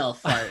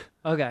yourself fart.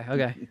 Okay.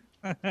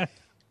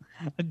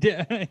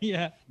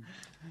 Yeah,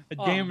 a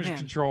Oh, damage man.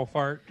 control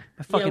fart. My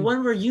Yeah, fucking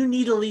one where you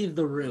need to leave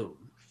the room.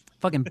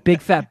 fucking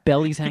big fat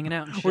belly's hanging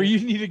out. And shit. Where you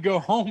need to go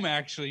home.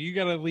 Actually, you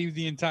gotta leave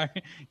the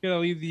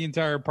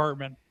entire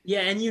apartment,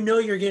 Yeah, and you know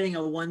you're getting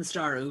a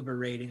 1-star Uber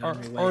rating or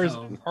on your way as,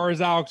 home. or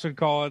as Alex would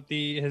call it,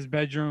 his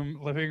bedroom,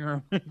 living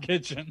room,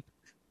 kitchen.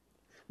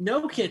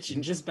 No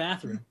kitchen, just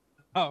bathroom.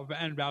 Oh,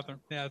 and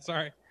bathroom. Yeah,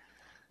 sorry.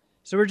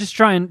 So we're just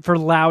trying for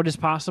loud as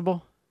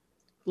possible.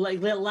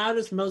 Like the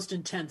loudest, most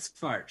intense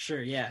fart.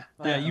 Sure, yeah.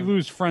 Yeah, you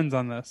lose friends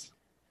on this.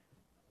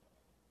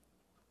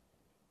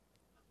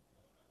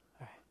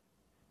 I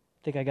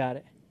think I got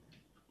it.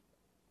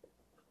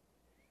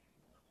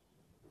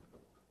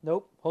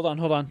 Nope. Hold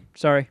on.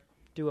 Sorry.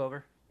 Do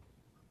over.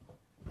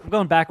 I'm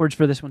going backwards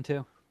for this one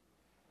too.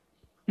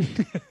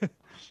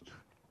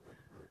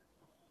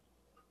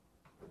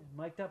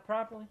 Mic'd up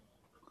properly.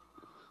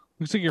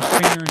 Looks like your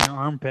finger in your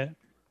armpit.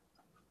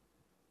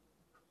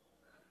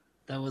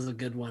 That was a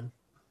good one.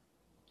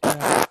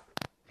 Yeah.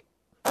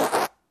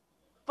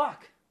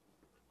 Fuck.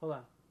 Hold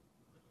on.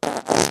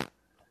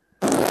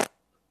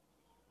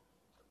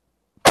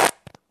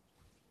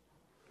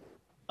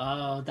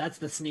 Oh, that's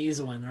the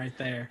sneeze one right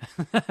there.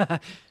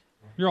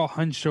 You're all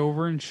hunched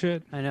over and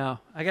shit. I know.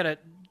 I gotta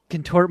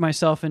contort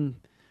myself in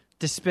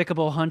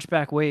despicable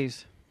hunchback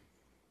ways.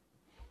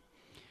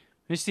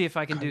 Let me see if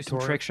I can do some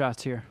Contort. trick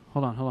shots here.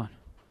 Hold on.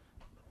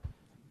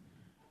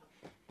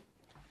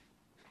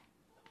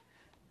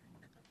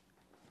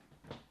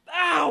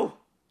 Ow!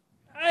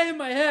 I hit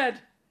my head.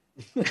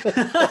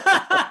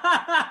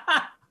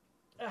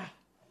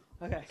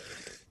 Okay.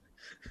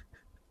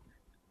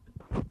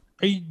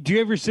 Do you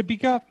have your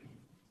sippy cup?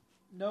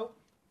 Nope.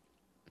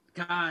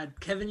 God,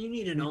 Kevin, you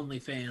need an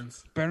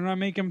OnlyFans. Better not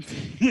make him.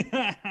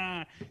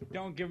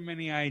 Don't give him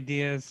any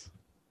ideas.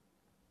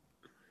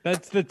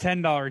 That's the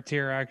 $10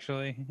 tier,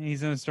 actually.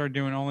 He's gonna start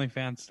doing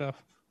OnlyFans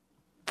stuff.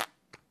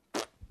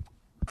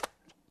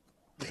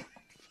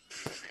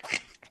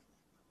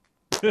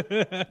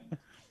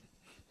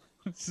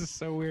 This is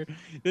so weird.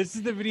 This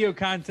is the video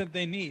content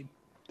they need.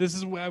 This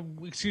is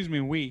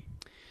we.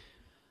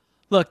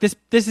 Look, this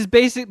is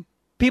basic.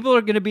 People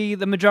are going to be,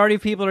 the majority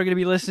of people are going to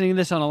be listening to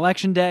this on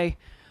election day.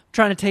 I'm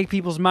trying to take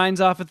people's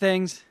minds off of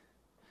things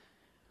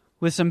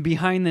with some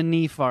behind the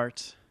knee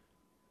farts.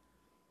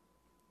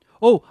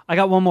 Oh, I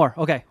got one more.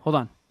 Okay, hold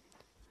on.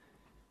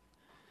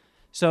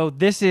 So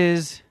this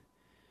is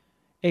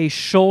a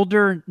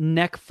shoulder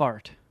neck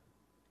fart.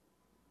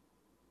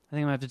 I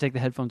think I'm going to have to take the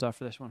headphones off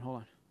for this one. Hold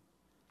on.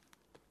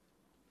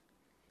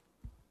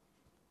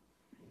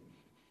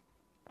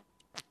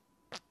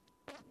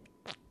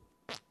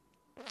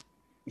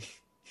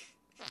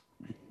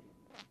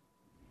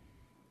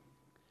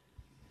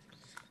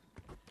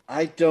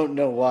 I don't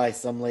know why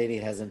some lady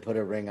hasn't put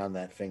a ring on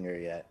that finger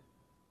yet.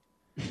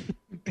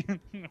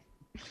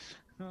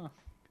 All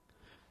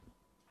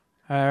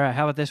right,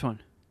 how about this one?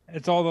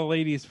 It's all the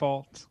ladies'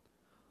 fault.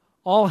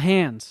 All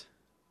hands.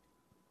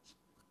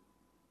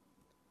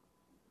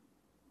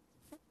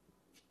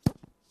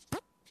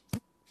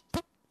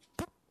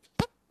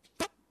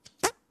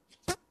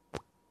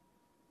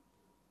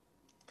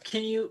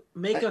 Can you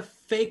make a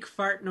fake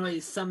fart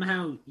noise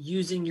somehow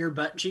using your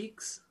butt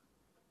cheeks?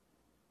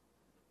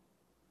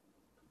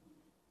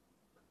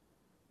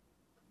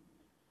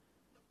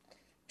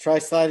 Try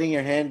sliding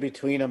your hand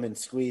between them and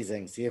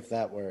squeezing. See if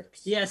that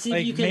works. Yeah, see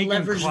Like, if you make can him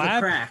leverage the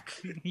clap? crack.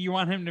 You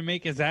want him to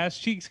make his ass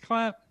cheeks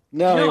clap?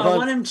 No, No, he I wants-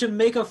 want him to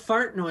make a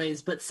fart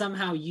noise, but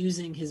somehow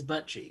using his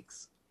butt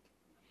cheeks.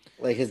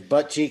 like his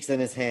butt cheeks and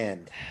his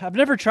hand. I've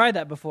never tried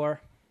that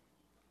before.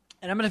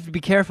 And I'm going to have to be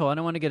careful. I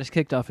don't want to get us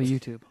kicked off of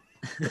YouTube.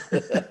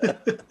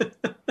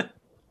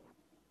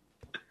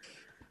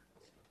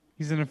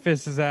 He's gonna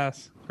fist his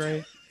ass.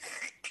 Great.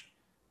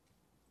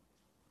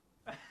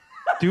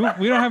 We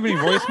don't have any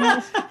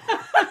voicemails?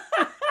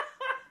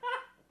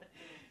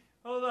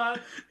 Hold on.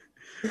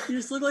 You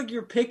just look like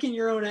you're picking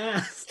your own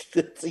ass.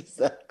 That's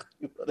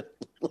exactly what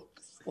it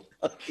looks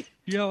like.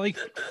 You got like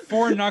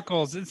 4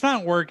 knuckles. It's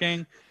not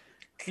working.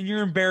 And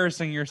you're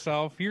embarrassing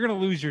yourself. You're gonna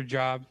lose your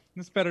job.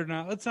 This better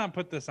not. Let's not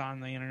put this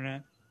on the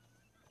internet.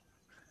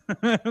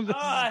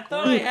 I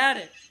thought I had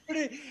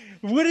it.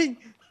 What did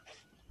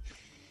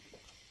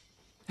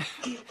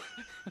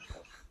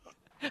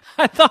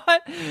I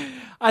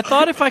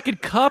thought if I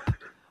could cup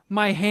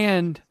my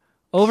hand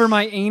over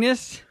my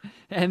anus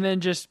and then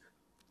just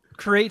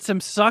create some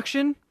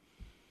suction.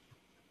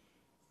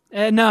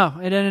 And no,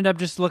 it ended up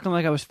just looking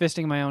like I was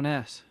fisting my own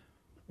ass.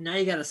 Now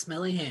you got a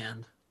smelly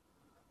hand.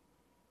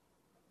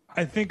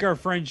 I think our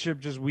friendship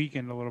just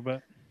weakened a little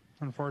bit,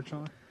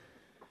 unfortunately.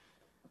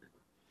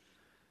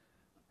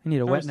 I need a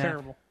That wet was nap.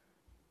 terrible.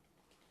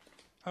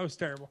 That was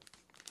terrible.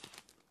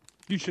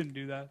 You shouldn't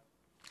do that.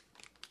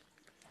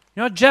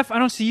 You know what, Jeff? I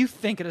don't see you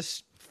thinking of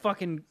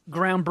fucking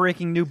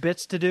groundbreaking new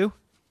bits to do.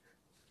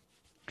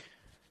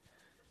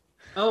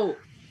 Oh,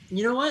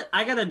 you know what?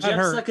 I got a Jeff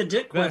hurt. suck a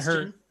dick That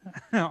question.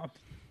 hurt. Oh,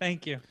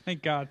 thank you.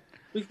 Thank God.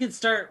 We could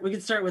start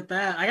with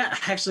that. I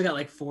actually got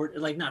like 4,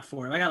 like not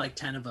 4. I got like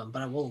 10 of them,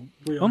 but we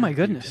don't Oh my have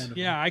to do goodness. 10 of them.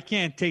 Yeah, I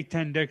can't take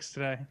 10 dicks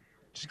today.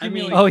 Just give I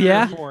me mean- like Oh, 3 or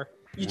yeah? 4.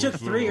 You took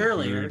 3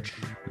 earlier.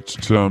 It's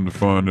time to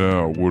find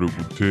out what it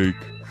would take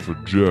for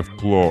Jeff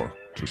Clark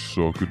to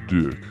suck a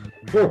dick.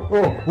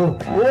 Oh,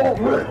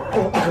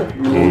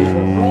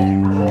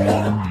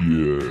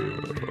 yeah.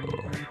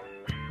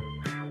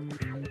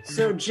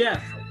 So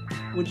Jeff,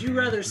 would you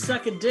rather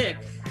suck a dick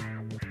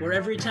where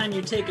every time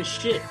you take a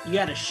shit, you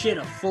gotta shit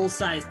a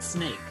full-sized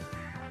snake?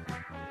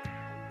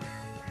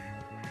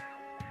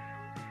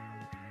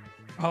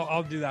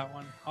 I'll do that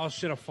one. I'll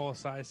shit a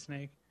full-size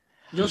snake.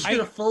 You'll shit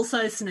a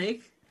full-sized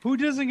snake? Who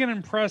doesn't get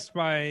impressed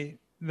by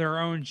their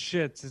own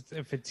shits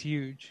if it's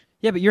huge?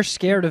 Yeah, but you're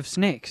scared of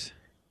snakes.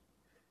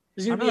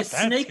 There's I'm gonna be not a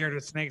that snake. scared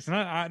of snakes.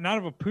 Not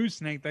of a poo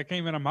snake that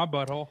came in on my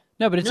butthole.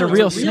 No, but it's No, a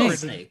real snake.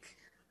 snake.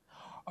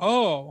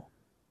 Oh.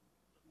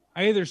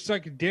 I either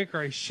suck a dick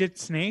or I shit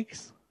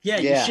snakes? Yeah,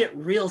 you Yeah. shit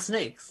real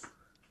snakes.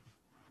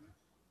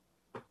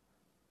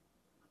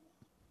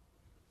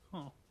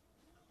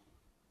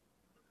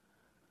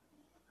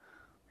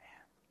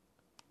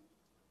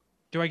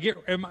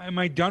 Am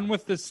I done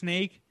with the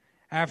snake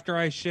after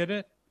I shit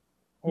it?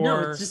 Or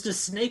No, it's just a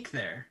snake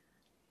there.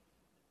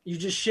 You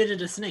just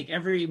shitted a snake.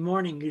 Every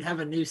morning you'd have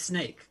a new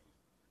snake.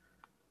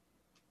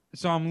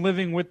 so I'm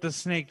living with the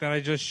snake that I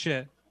just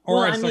shit, or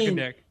Well, I I suck a mean,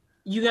 dick.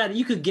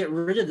 You could get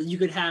rid of it. You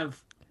could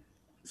have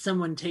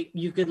someone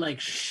you could like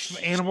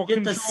Animal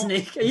shit the control?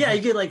 snake. Yeah,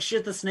 you could like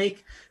shit the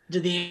snake to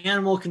the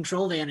animal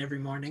control van every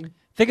morning.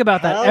 Think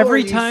about that. How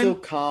Every are time you so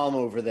calm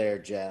over there,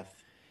 Jeff?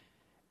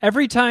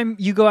 every time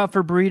you go out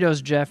for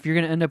burritos, Jeff, you're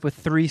going to end up with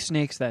 3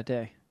 snakes that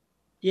day.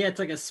 Yeah, it's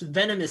like a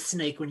venomous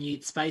snake when you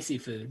eat spicy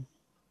food.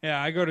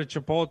 Yeah, I go to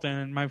Chipotle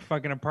and my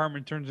fucking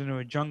apartment turns into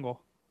a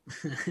jungle.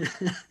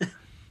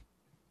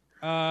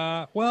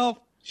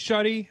 Well,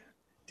 Shuddy,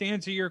 to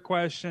answer your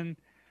question,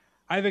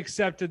 I've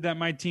accepted that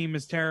my team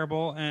is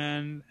terrible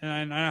and I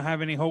don't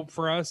have any hope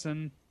for us.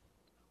 And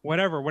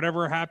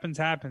whatever happens,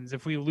 happens.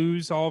 If we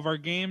lose all of our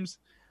games,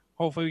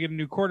 hopefully we get a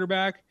new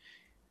quarterback.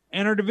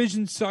 And our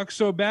division sucks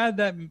so bad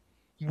that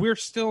we're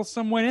still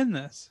somewhat in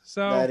this.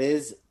 So That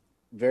is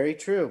very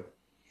true.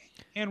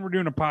 and we're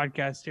doing a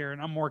podcast here,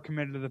 and I'm more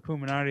committed to the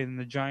Puminati than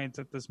the Giants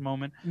at this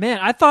moment. Man,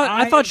 I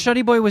thought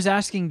Shuddy Boy was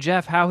asking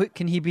Jeff how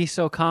can he be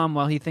so calm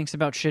while he thinks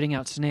about shitting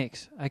out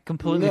snakes. I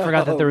completely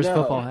forgot that there was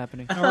football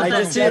happening. I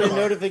just got a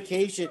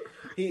notification.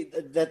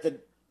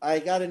 I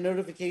got a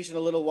notification a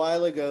little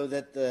while ago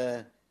that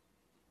the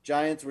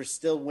Giants were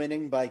still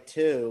winning by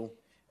 2,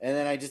 and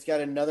then I just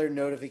got another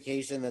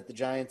notification that the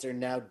Giants are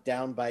now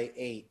down by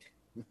 8.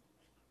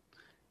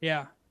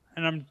 Yeah,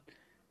 and I'm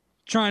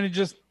trying to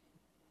just,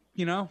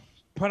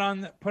 put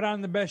on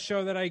the best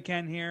show that I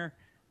can here,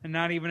 and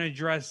not even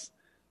address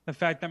the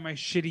fact that my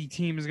shitty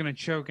team is going to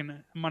choke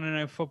in Monday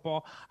Night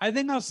Football. I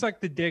think I'll suck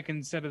the dick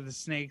instead of the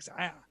snakes.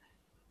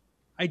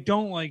 I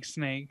don't like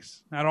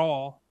snakes at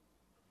all.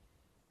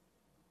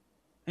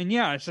 And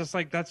yeah, it's just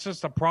like that's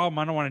just a problem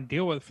I don't want to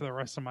deal with for the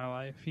rest of my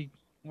life.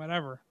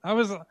 Whatever. I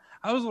was a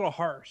little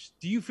harsh.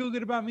 Do you feel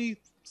good about me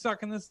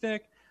sucking this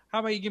dick? How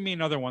about you give me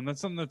another one?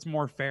 That's something that's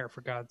more fair, for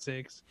God's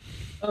sakes.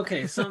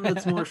 Okay, something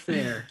that's more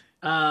fair.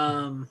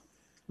 Let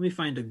me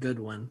find a good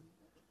one,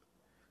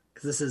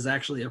 because this is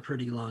actually a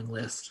pretty long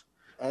list.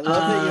 I love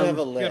that you have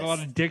a You list. got a lot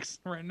of dicks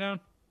written down.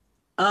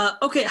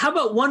 Okay, how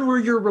about one where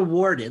you're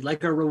rewarded,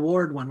 like a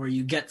reward one where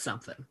you get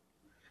something?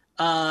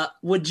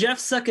 Would Jeff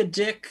suck a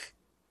dick,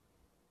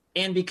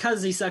 and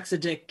because he sucks a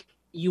dick,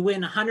 you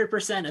win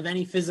 100% of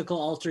any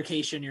physical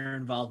altercation you're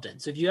involved in?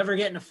 So if you ever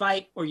get in a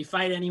fight or you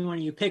fight anyone,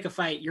 you pick a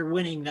fight, you're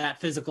winning that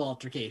physical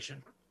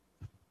altercation.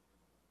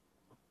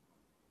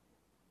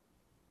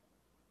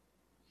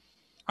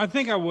 I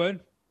think I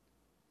would.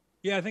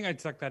 Yeah, I think I'd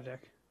suck that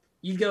dick.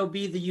 You'd go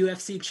be the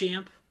UFC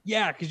champ?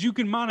 Yeah, because you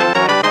can monetize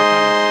that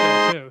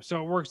kind of skill too,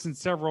 so it works in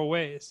several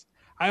ways.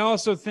 I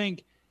also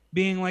think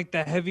being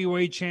the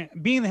heavyweight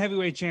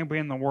champion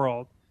in the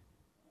world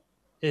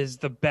is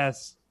the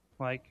best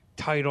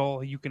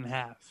title you can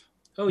have.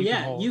 Oh You can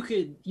yeah, hold.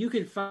 you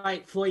could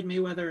fight Floyd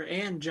Mayweather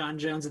and John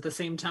Jones at the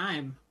same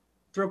time.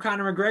 Throw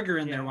Conor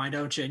McGregor in there, why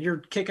don't you? And you're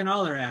kicking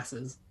all their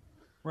asses.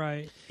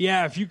 Right.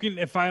 Yeah,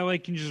 if I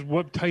can just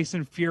whoop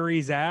Tyson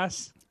Fury's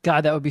ass,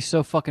 God, that would be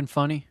so fucking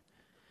funny.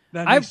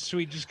 that'd be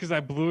sweet just because I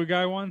blew a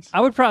guy once.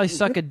 I would probably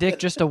suck a dick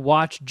just to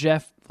watch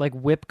Jeff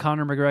whip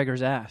Conor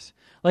McGregor's ass.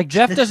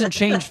 Jeff doesn't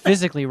change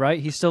physically, right?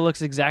 He still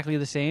looks exactly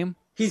the same.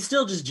 He's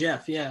still just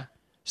Jeff, yeah.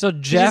 So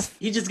Jeff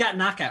He just got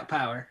knockout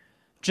power.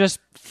 just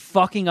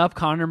fucking up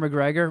Conor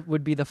McGregor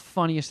would be the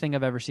funniest thing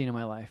I've ever seen in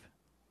my life.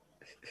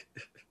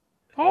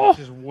 Oh,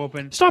 Just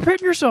whooping. stop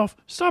hitting yourself.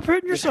 Stop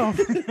hitting yourself.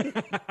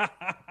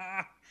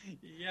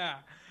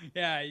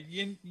 Yeah.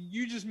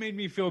 You just made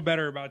me feel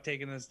better about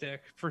taking this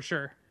dick, for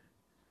sure.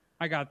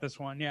 I got this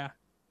one, yeah.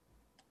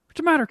 What's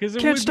the matter? 'Cause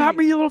it Can't would stop be-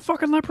 me, you little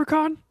fucking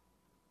leprechaun.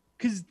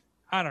 Because,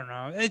 I don't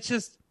know. It's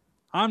just,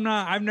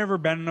 I've never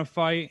been in a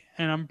fight,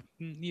 and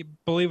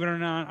believe it or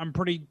not,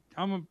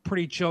 I'm a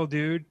pretty chill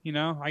dude,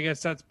 I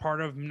guess that's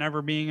part of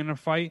never being in a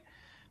fight.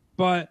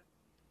 But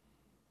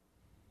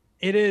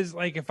it is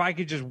if I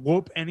could just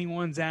whoop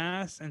anyone's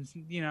ass and,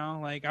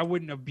 I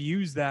wouldn't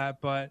abuse that,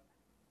 but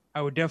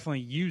I would definitely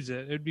use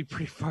it. It'd be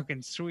pretty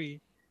fucking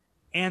sweet.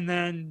 And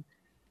then,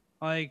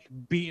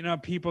 beating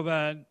up people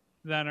that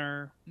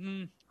are, I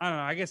don't know,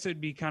 I guess it'd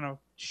be kind of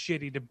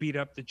shitty to beat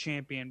up the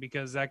champion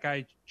because that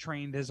guy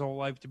trained his whole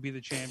life to be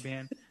the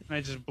champion and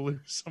I just blew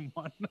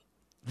someone.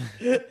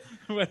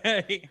 But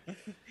hey,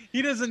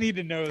 he doesn't need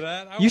to know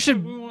that. We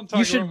won't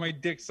talk about my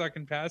dick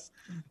sucking past.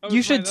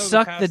 You should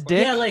suck the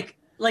dick. Yeah,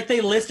 like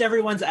they list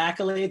everyone's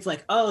accolades,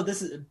 oh,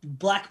 this is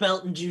black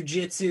belt in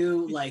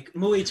jiu-jitsu,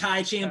 Muay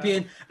Thai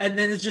champion, and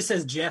then it just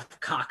says Jeff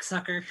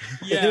cocksucker.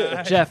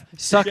 Yeah. Jeff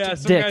sucked Yeah,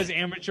 some dick. guy's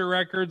amateur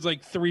records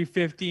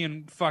 350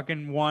 and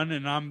fucking 1,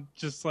 and I'm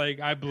just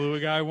I blew a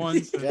guy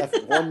once. Jeff,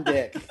 one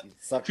dick.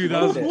 Sucked one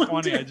dick.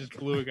 2020, I just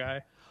blew a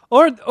guy.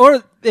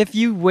 Or if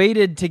you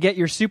waited to get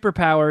your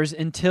superpowers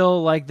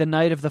until the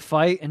night of the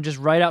fight and just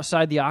right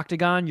outside the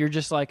octagon, you're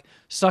just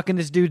sucking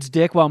this dude's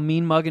dick while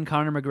mean mugging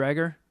Conor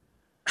McGregor.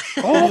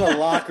 In the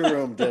locker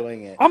room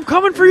doing it. I'm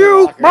coming for In the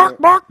you. locker Bark, room.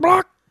 bark,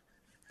 bark.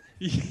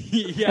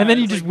 Yeah, And then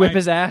you it's just like whip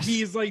his ass.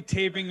 He's like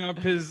taping up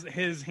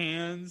his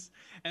hands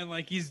and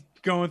like he's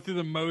going through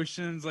the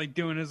motions, like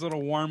doing his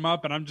little warm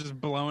up, and I'm just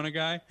blowing a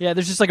guy. Yeah,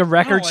 there's just like a I don't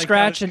record like how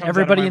scratch, this and comes out of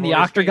everybody my in the voice,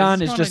 but octagon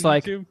it's is on just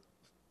like, YouTube.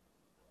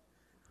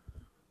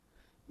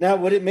 Now,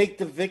 would it make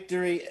the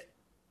victory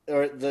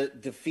or the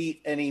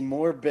defeat any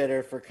more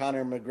bitter for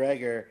Conor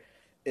McGregor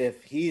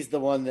if he's the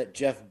one that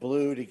Jeff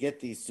blew to get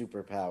these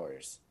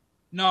superpowers?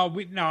 No,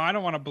 I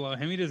don't want to blow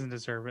him. He doesn't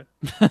deserve it.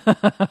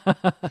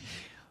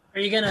 Are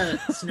you gonna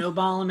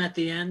snowball him at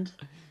the end?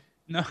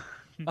 No,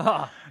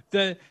 ah.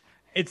 this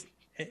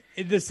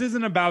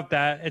isn't about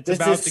that. It's This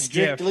about is the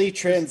strictly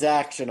gift.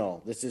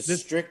 transactional. This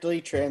is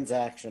strictly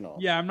transactional.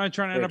 Yeah, I'm not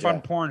trying to end up Good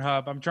on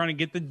Pornhub. I'm trying to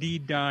get the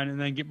deed done and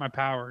then get my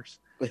powers.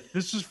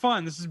 This is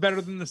fun. This is better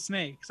than the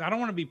snakes. I don't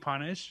want to be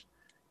punished.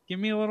 Give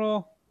me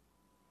some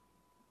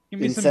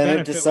Incentive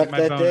benefit to with suck my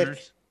that dick?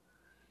 boners.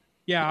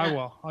 Yeah, I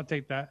will. I'll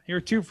take that.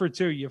 You're 2 for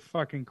 2, you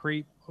fucking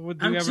creep. Do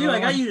I'm you have 2. another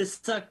I got one? you to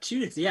suck 2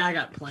 dicks. Yeah, I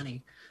got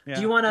plenty. Yeah.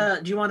 Do you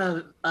wanna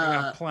I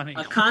got plenty.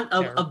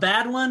 a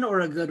bad one or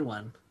a good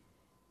one?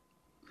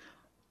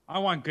 I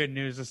want good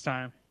news this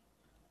time.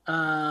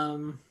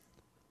 Um,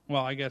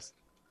 Well, I guess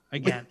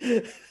again.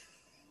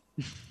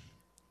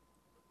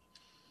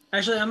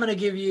 Actually, I'm gonna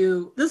give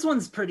you this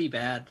one's pretty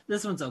bad.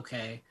 This one's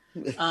okay.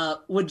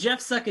 Would Jeff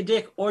suck a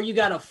dick, or you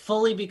gotta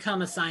fully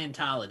become a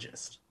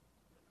Scientologist?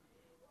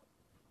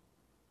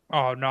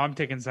 Oh no, I'm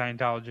taking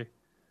Scientology.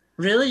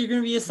 Really, you're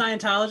gonna be a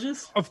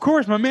Scientologist? Of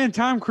course, my man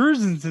Tom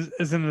Cruise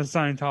isn't a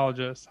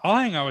Scientologist. I'll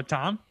hang out with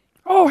Tom.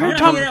 Oh, You're hey not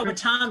Tom. hanging out with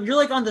Tom. You're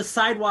like on the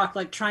sidewalk,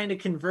 like trying to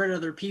convert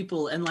other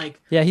people, and like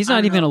Yeah, he's I not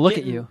don't even know, gonna look at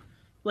getting- you.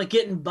 like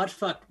getting butt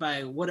fucked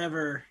by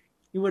whatever.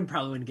 You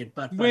probably wouldn't get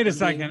butt fucked. Wait a I'm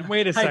being second.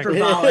 Wait a second.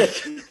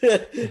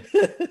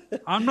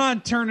 hyperbolic. I'm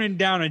not turning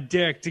down a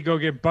dick to go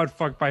get butt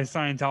fucked by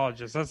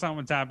Scientologists. That's not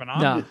what's happening.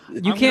 No, I'm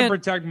you gonna can't.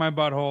 protect my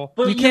butthole.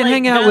 But You can't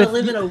hang out gotta with-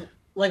 live in a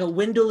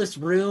windowless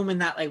room in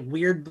that like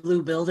weird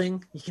blue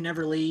building. You can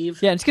never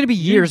leave. Yeah, it's gonna be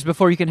years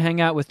before you can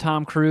hang out with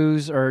Tom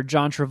Cruise or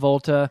John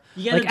Travolta.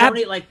 You gotta Like, at-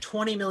 donate like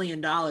 $20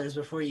 million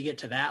before you get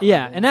to that.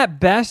 Yeah, level. and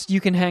at best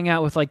you can hang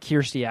out with like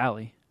Kirstie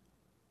Alley.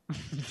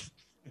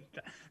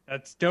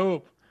 That's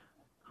dope.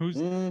 Who's?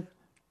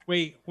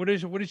 Wait, what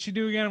did she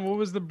do again? What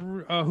was the?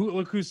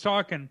 Look who's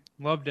talking.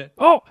 Loved it.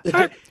 Oh,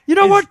 you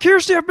know what,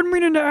 Kirstie? I've been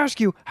meaning to ask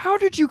you. How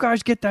did you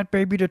guys get that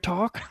baby to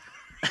talk?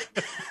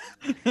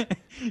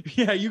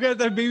 Yeah, you got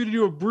that baby to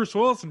do a Bruce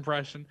Willis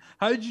impression.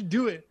 How did you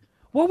do it?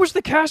 What was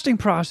the casting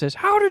process?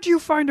 How did you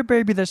find a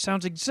baby that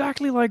sounds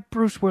exactly like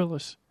Bruce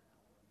Willis?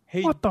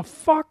 Hey, What the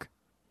fuck?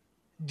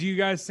 do you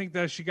guys think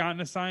that she got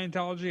into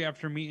Scientology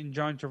after meeting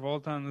John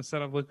Travolta on the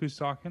set of Look Who's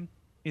Talking?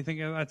 You think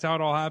that's how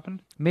it all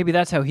happened? Maybe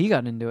that's how he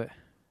got into it.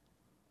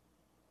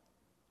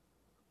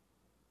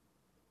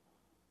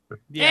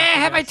 Yeah.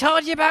 have I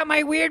told you about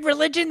my weird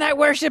religion that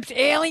worships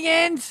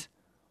aliens?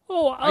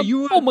 Oh,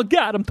 oh my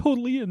god, I'm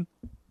totally in.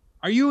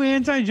 Are you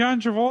anti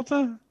John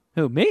Travolta?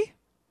 Who, me?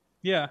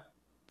 Yeah.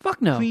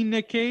 Fuck no. Clean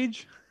Nick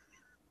Cage.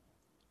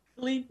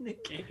 Lead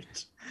Nick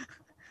Cage.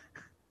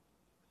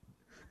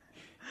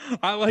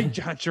 I like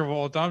John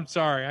Travolta. I'm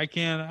sorry. I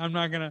can't. I'm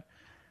not gonna.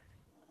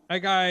 That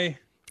guy.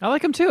 I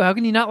like him too. How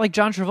can you not like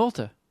John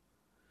Travolta?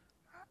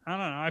 I don't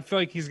know. I feel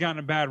like he's gotten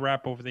a bad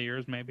rap over the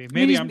years. Maybe. mean,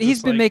 Maybe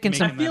he's been making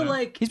some- I feel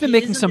like He's been he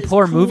making isn't some as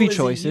poor cool movie as he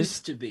choices.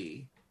 used to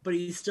be, but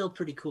he's still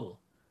pretty cool.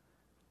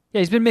 Yeah,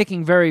 he's been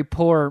making very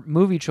poor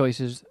movie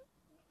choices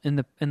in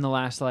the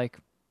last like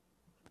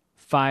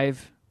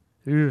 5,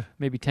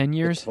 maybe 10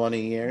 years.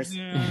 20 years.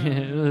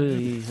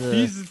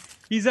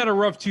 He's had a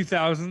rough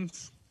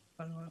 2000s.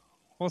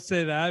 We'll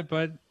say that,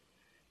 but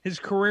his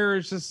career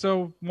is just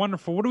so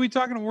wonderful. What are we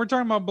talking about? We're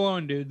talking about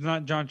blowing dudes,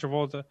 not John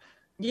Travolta.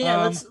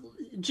 Yeah,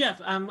 Jeff.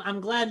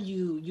 I'm glad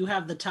you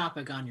have the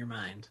topic on your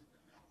mind.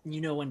 You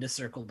know when to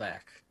circle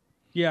back.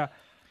 Yeah.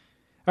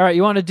 All right,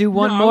 you want to do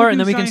one No, I more, would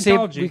and do then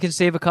Scientology. we can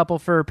save a couple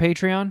for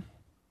Patreon.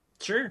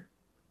 Sure.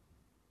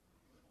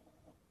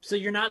 So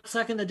you're not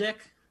sucking the dick?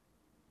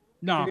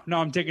 No,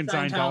 I'm taking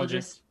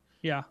Scientology.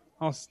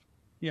 Scientologist?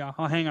 Yeah,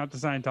 I'll hang out the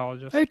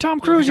Scientologist. Hey, Tom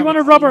Cruise, you want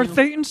to rub our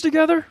thetans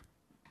together?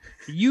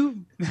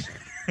 You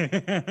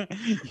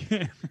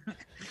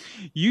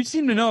you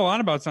seem to know a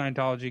lot about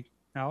Scientology,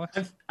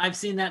 Alex. I've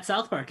seen that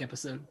South Park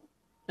episode.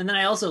 And then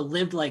I also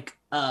lived like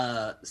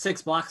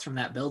 6 blocks from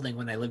that building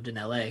when I lived in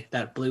LA,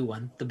 that blue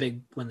one, the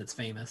big one that's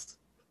famous.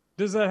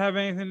 Does that have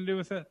anything to do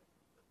with it?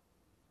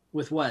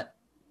 With what?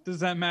 Does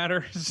that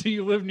matter? So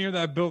you live near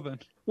that building.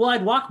 Well,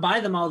 I'd walk by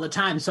them all the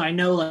time, so I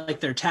know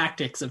like their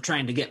tactics of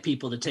trying to get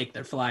people to take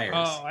their flyers.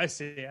 Oh, I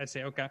see.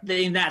 Okay.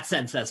 In that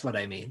sense, that's what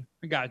I mean.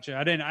 I gotcha.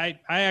 I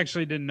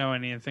actually didn't know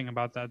anything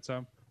about that,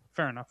 so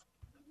fair enough.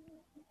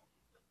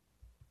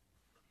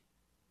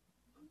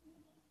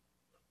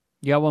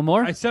 You got one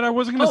more? I said I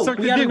wasn't going to suck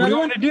we the got dick. What do you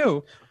another want to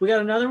do? We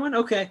got another one?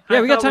 Okay.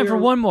 Yeah, we got time for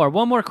one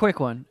more quick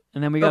one,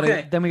 and then we got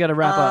to Okay.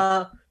 wrap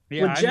up.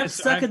 Yeah, Would Jeff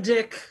suck a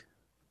dick,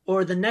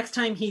 or the next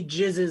time he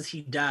jizzes,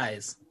 he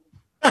dies?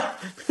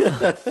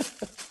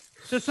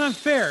 That's not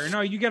fair.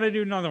 No, you got to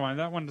do another one.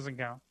 That one doesn't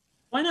count.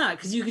 Why not?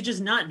 Because you could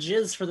just not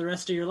jizz for the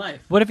rest of your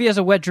life. What if he has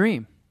a wet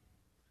dream?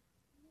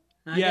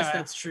 I guess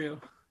that's true.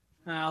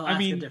 I'll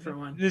ask a different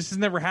one. This has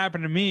never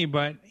happened to me,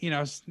 but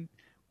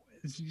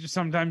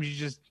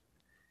sometimes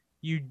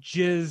you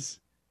jizz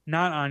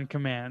not on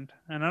command,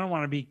 and I don't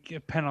want to be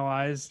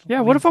penalized.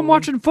 Yeah, what if I'm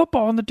watching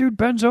football and the dude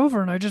bends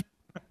over and I just...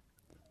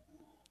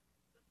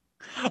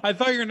 I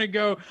thought you were gonna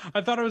go.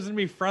 I thought it was gonna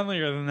be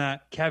friendlier than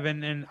that,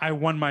 Kevin, and I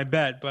won my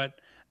bet. But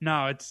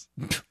no, it's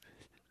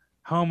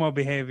homo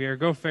behavior.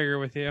 Go figure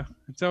with you.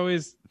 It's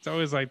always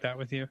like that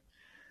with you.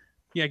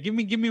 Yeah, give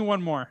me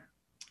one more.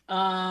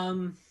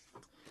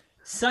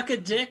 Suck a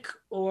dick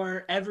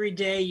or every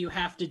day you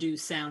have to do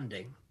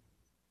sounding.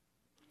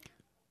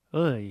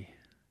 Oy.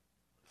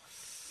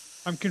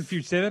 I'm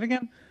confused. Say that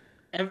again.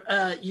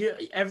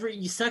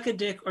 You suck a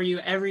dick or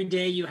every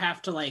day you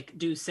have to like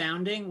do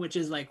sounding, which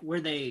is like where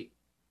they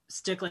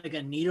stick like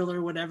a needle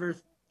or whatever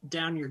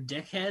down your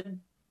dick head.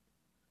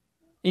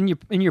 In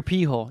your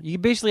pee hole. You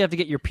basically have to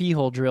get your pee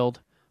hole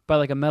drilled by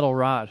like a metal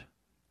rod.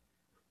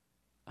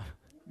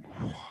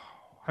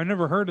 I've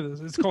never heard of this.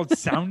 It's called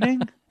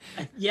sounding.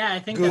 Yeah, I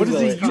think. What is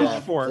that's it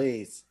used for?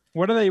 Please.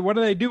 What do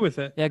they do with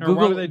it? Yeah, Or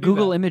why do they do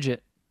Google that? image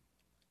it.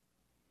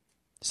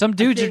 Some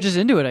dudes are just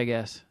into it, I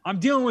guess. I'm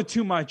dealing with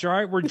too much. All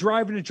right, we're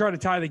driving to try to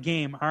tie the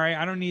game. All right,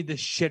 I don't need this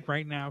shit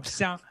right now.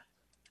 Sound.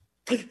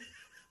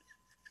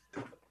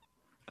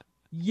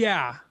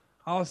 Yeah,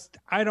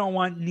 I don't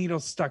want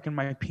needles stuck in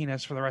my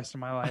penis for the rest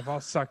of my life.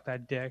 I'll suck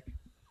that dick.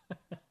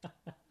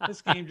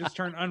 This game just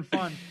turned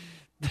unfun.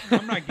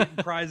 I'm not getting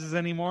prizes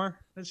anymore.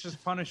 It's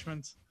just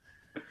punishments.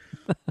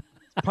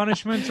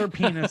 Punishments or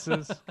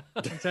penises.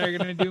 That's how you're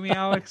gonna do me,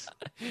 Alex.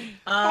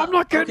 I'm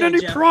not getting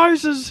any Jeff.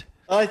 prizes.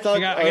 I thought, I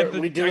got are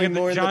we doing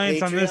more the in the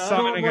Giants on this Patreon? side.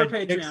 I More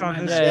got dicks Patreon, on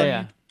my this bad. side.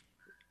 Yeah.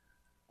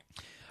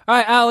 All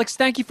right, Alex,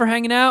 thank you for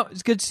hanging out.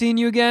 It's good seeing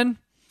you again.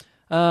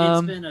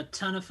 It's been a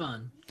ton of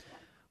fun.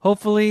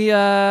 Hopefully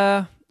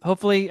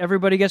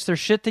everybody gets their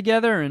shit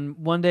together and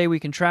one day we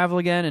can travel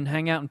again and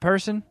hang out in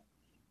person.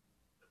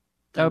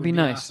 That would be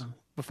nice. Awesome.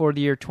 Before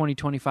the year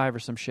 2025 or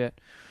some shit.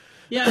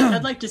 Yeah,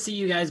 I'd like to see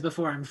you guys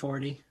before I'm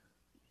 40.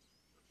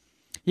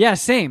 Yeah,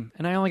 same.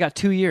 And I only got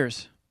 2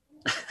 years.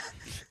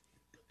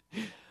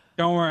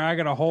 Don't worry, I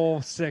got a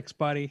whole 6,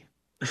 buddy.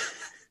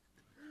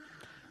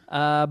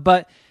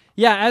 But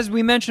yeah, as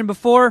we mentioned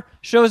before,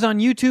 show's on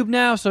YouTube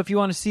now. So if you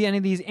want to see any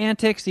of these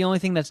antics, the only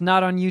thing that's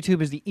not on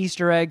YouTube is the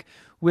Easter egg,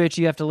 which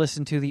you have to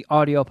listen to the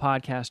audio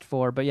podcast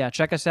for. But yeah,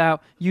 check us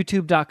out,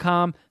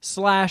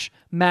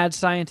 youtube.com/Mad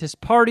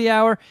Scientist Party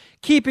Hour.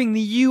 Keeping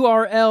the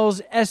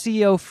URLs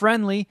SEO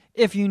friendly.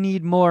 If you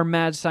need more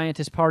Mad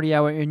Scientist Party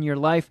Hour in your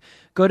life,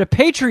 go to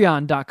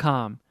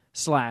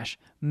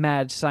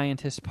patreon.com/Mad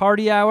Scientist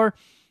Party Hour.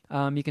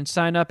 You can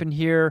sign up and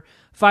hear.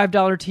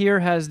 $5 tier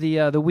has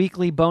the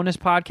weekly bonus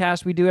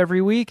podcast we do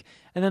every week,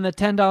 and then the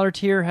 $10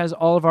 tier has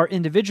all of our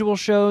individual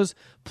shows,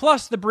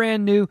 plus the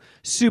brand new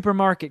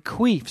Supermarket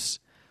Queefs.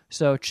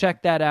 So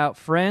check that out,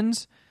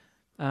 friends.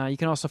 You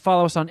can also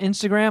follow us on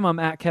Instagram. I'm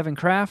at Kevin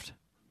Kraft.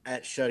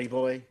 At Shuddy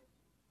Boy.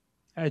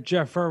 At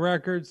Jeff Fur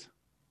Records.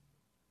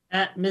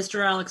 At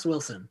Mr. Alex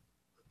Wilson.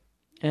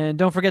 And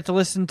don't forget to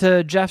listen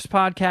to Jeff's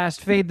podcast,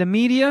 Fade the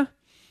Media.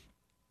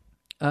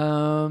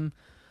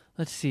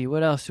 Let's see,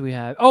 what else do we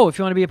have? Oh, if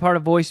you want to be a part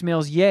of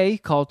voicemails, yay,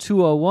 call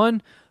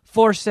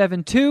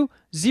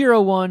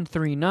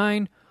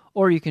 201-472-0139,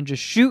 or you can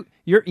just shoot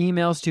your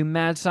emails to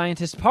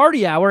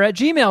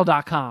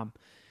madscientistpartyhour@gmail.com.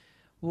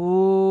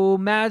 Ooh,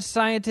 Mad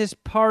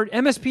Scientist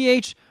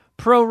MSPH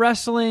Pro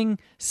Wrestling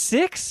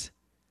 6?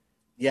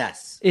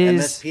 Yes.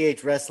 Is-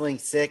 MSPH Wrestling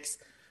 6,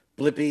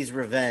 Blippi's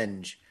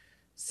Revenge.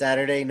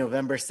 Saturday,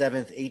 November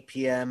 7th, 8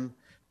 p.m.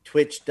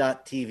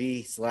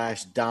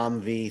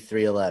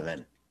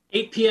 Twitch.tv/DomV311.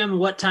 8 p.m.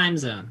 What time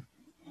zone?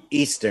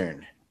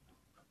 Eastern.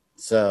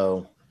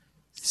 So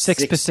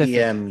 6 Pacific.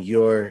 p.m.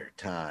 your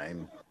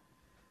time.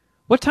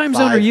 What time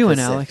zone are 5 you in,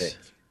 Pacific.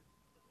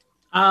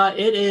 Alex?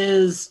 It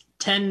is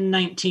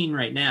 10:19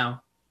 right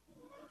now.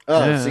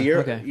 Oh, Yeah, so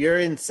okay. you're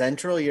in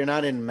Central? You're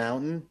not in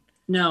Mountain?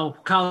 No,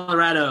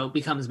 Colorado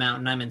becomes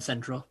mountain. I'm in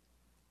Central.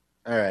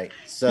 All right.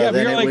 So Yeah, but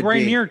then you're it like would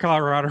right be, near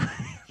Colorado.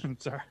 I'm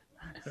sorry.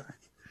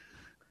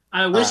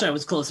 I wish I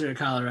was closer to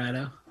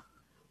Colorado.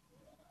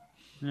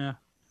 Yeah.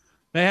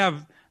 They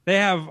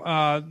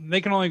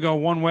can only go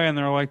one way in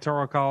their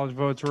electoral college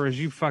votes, whereas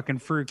you fucking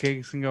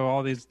fruitcakes can go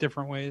all these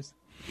different ways.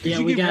 Yeah,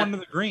 you we give got. one to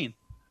the green.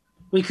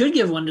 We could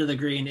give one to the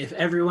Green if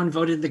everyone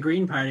voted the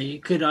Green Party.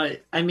 Could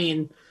I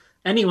mean,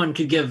 anyone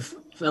could give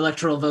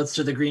electoral votes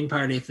to the Green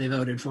Party if they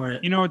voted for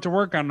it. You know what to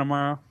work on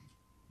tomorrow.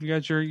 You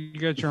got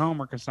your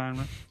homework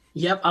assignment.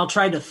 Yep, I'll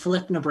try to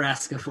flip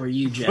Nebraska for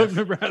you, Flip Jeff.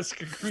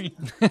 Nebraska green.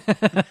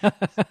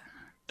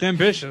 It's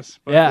ambitious.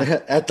 But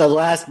Yeah. at the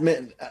last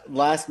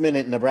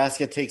minute,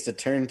 Nebraska takes a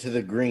turn to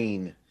the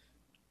green.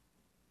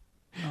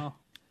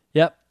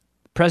 Yep.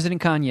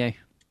 President Kanye.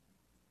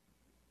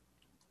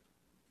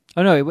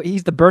 Oh no,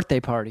 he's the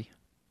birthday party.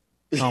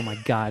 Oh my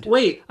God.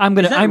 Wait, I'm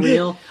is that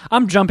real?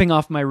 I'm jumping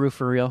off my roof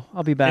for real.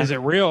 I'll be back. is it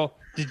real?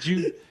 Did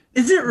you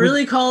Is it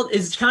really called?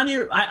 Is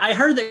Kanye? I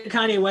heard that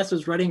Kanye West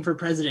was running for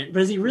president,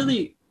 but is he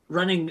really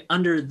running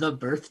under the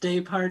birthday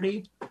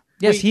party?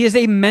 Yes, he is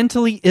a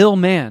mentally ill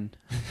man.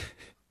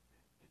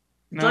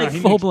 No, like he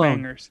full makes blown.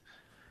 bangers.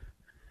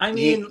 I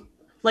mean,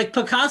 like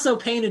Picasso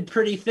painted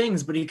pretty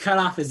things, but he cut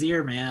off his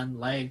ear, man.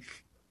 Like,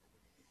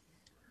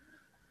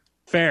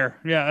 Fair.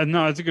 Yeah,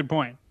 no, that's a good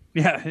point.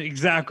 Yeah,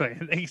 exactly.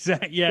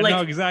 Yeah, Like-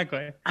 no,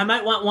 exactly. I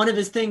might want one of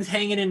his things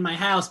hanging in my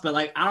house, but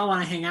like, I don't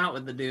want to hang out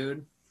with the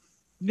dude.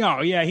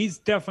 No, yeah, he's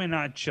definitely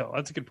not chill.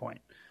 That's a good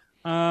point.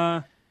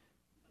 All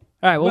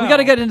right, well, we Well- got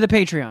to get into the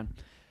Patreon.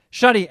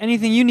 Shuddy,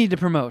 anything you need to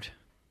promote?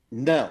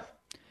 No.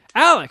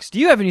 Alex, do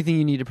you have anything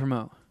you need to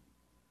promote?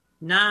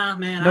 Nah,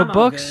 man, No I'm all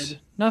books? good.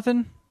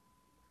 Nothing?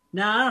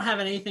 Nah, I don't have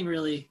anything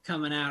really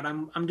coming out.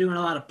 I'm doing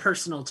a lot of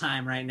personal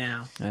time right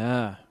now.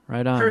 Yeah,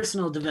 right on.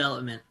 Personal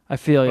development. I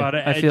feel A you. lot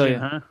of I feel edging, you.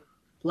 huh?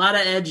 A lot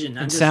of edging.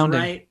 I'm And just sounding.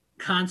 right,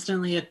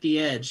 constantly at the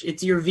edge.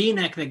 It's your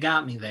V-neck that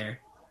got me there.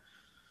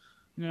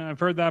 Yeah, I've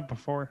heard that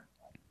before.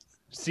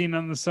 Seen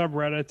on the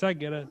subreddits. I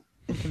get it.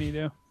 What can you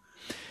do?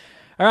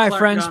 All right, Clark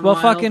friends. gone Well,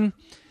 wild. fucking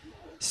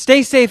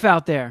stay safe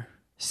out there.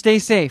 Stay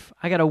safe.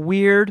 I got a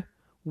weird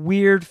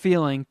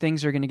feeling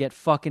things are going to get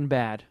fucking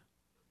bad.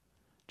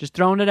 Just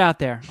throwing it out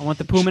there. I want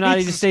the Puminati to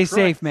Jesus stay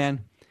safe, Christ.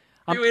 man.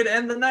 You would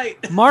end the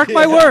night. Mark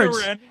my Yeah, words.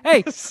 we're ending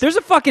Hey, this. there's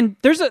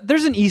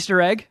an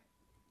Easter egg.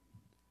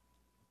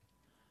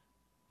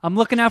 I'm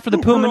looking out for the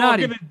We're all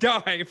Puminati. gonna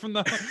die from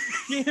the.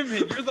 Damn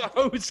it! You're the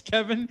host,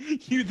 Kevin.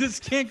 This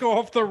can't go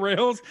off the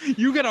rails.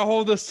 You gotta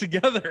hold us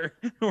together.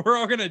 We're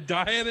all gonna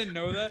die. I didn't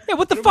know that. Yeah,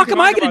 what the We fuck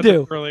am I talked gonna about do?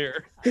 this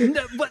Earlier.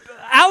 No, but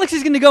Alex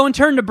is going to go and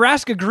turn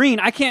Nebraska green.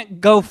 I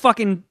can't go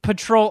fucking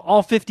patrol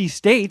all 50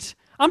 states.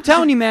 I'm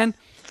telling you, man.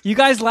 You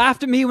guys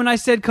laughed at me when I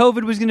said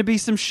COVID was going to be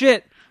some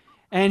shit,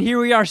 and here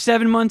we are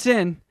 7 months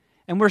in,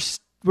 and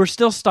we're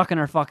still stuck in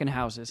our fucking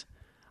houses.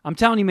 I'm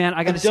telling you, man.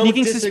 I got a don't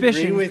sneaking disagree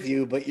suspicion. with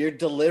you, but your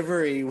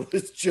delivery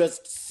was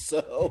just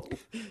so.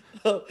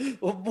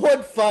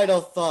 One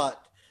final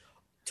thought.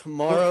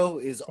 Tomorrow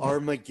is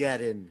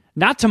Armageddon.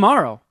 Not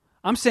tomorrow.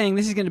 I'm saying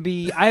this is going to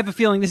be. I have a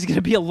feeling this is going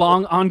to be a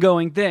long,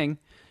 ongoing thing.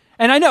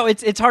 And I know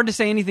it's hard to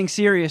say anything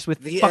serious with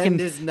The fucking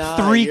end is nigh.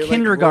 3 You're like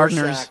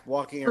kindergartners. Rorschach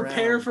walking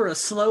Prepare around. for a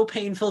slow,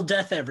 painful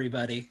death,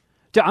 everybody.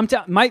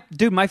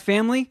 Dude, my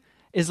family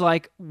is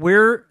like,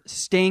 we're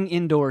staying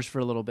indoors for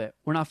a little bit.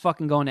 We're not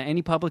fucking going to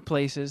any public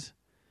places.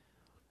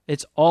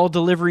 It's all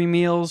delivery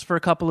meals for a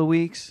couple of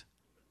weeks.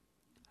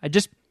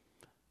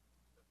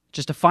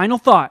 Just a final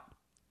thought.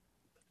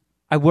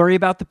 I worry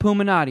about the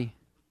Puminati.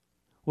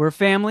 We're a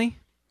family.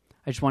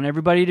 I just want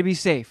everybody to be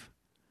safe.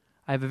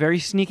 I have a very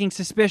sneaking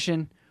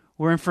suspicion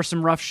we're in for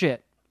some rough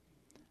shit.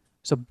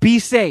 So be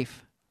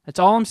safe. That's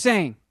all I'm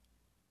saying.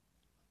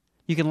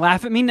 You can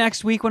laugh at me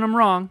next week when I'm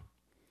wrong,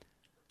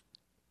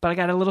 but I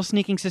got a little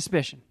sneaking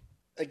suspicion.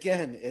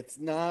 Again, it's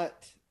not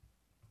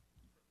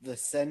the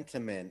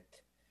sentiment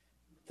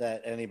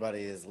that anybody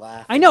is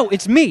laughing. I know, at.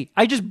 it's me.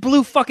 I just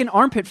blew fucking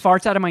armpit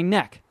farts out of my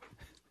neck.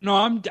 No,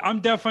 I'm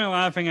definitely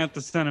laughing at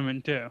the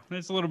sentiment too.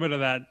 There's a little bit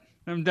of that.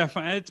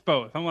 It's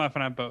both. I'm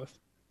laughing at both.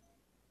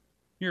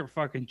 You're a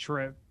fucking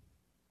trip.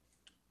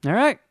 All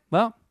right,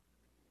 well,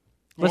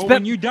 Well,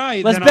 when you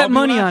die, let's then bet I'll be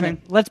money on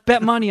laughing. it. Let's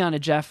bet money on it,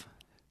 Jeff.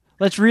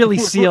 Let's really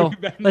What are seal. we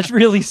betting Let's on?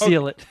 really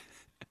seal it.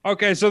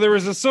 Okay, so there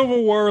was a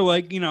civil war,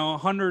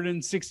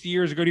 160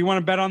 years ago. Do you want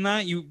to bet on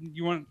that? You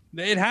want?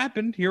 It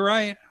happened. You're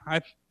right.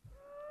 I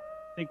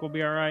think we'll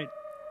be all right.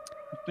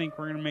 I think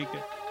we're gonna make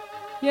it.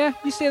 Yeah,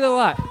 you say that a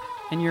lot,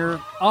 and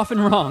you're often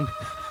wrong.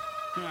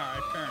 All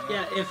right, fair enough.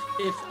 Yeah,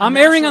 if I'm a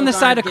erring on the National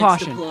side Guard of gets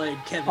caution. deployed,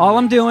 Kevin All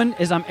I'm wins. doing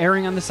is I'm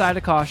erring on the side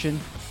of caution.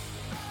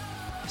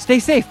 Stay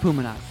safe,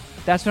 Puminati.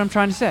 That's what I'm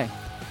trying to say.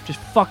 Just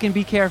fucking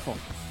be careful.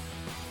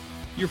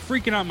 You're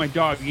freaking out my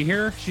dog. You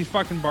hear her? She's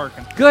fucking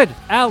barking. Good.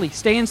 Allie,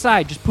 stay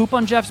inside. Just poop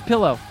on Jeff's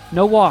pillow.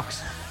 No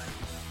walks.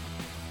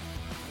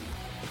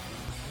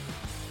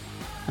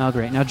 Oh,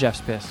 great. Now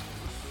Jeff's pissed.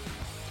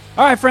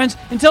 All right, friends.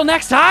 Until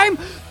next time,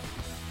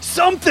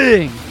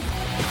 something.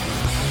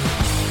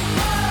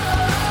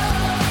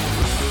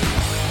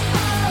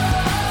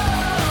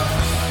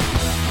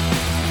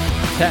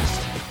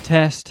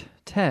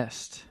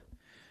 Test.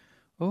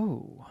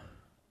 Oh.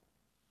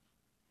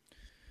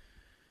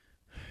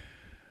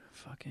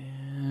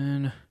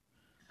 Fucking.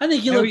 I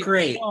think you No, look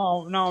great.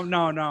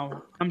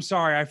 No. I'm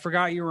sorry. I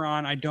forgot you were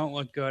on. I don't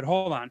look good.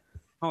 Hold on.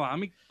 Let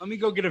me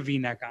go get a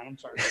V-neck on. I'm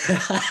sorry.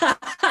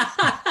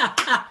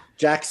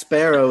 Jack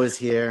Sparrow is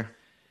here.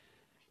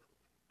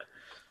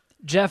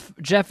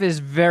 Jeff is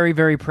very,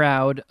 very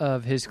proud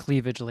of his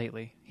cleavage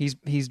lately. He's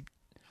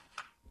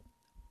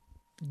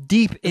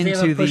deep he have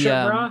into a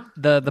push-up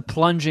the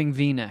plunging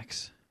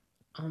V-necks.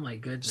 Oh my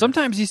goodness.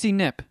 Sometimes you see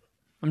nip.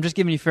 I'm just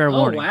giving you fair Oh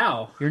warning.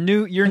 wow. You're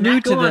new Can to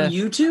that go the on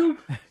YouTube?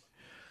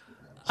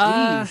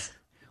 Jeez.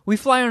 we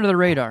fly under the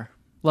radar,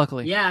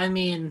 luckily. Yeah, I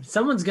mean,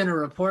 someone's gonna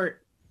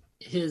report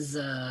his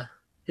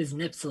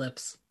nip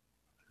slips.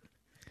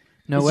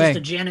 No it's way. just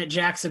a Janet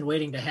Jackson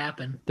waiting to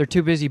happen. They're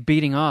too busy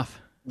beating off.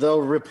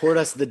 They'll report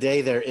us the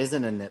day there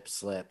isn't a nip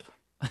slip.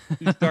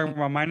 You talking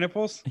about my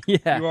nipples?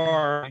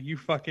 Yeah. You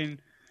fucking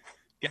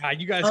God.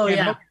 You guys. Oh can't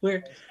yeah, help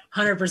we're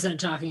 100%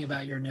 talking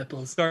about your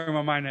nipples. talking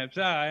about my nips.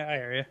 I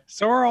hear you.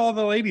 So are all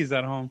the ladies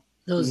at home.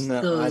 Those,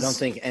 No, I don't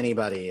think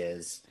anybody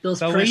is. those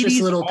The precious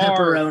ladies little are.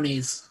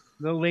 pepperonis.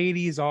 The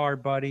ladies are,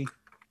 buddy.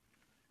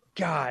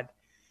 God,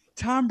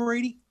 Tom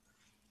Brady.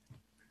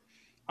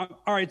 All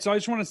right, so I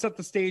just want to set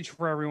the stage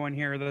for everyone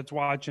here that's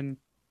watching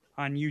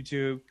on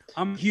YouTube.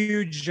 I'm a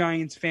huge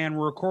Giants fan.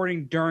 We're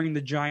recording during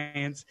the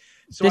Giants.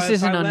 So This if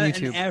isn't I on let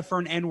YouTube. an F or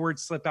an N word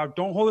slip out,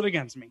 don't hold it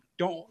against me.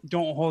 Don't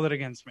hold it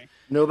against me.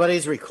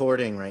 Nobody's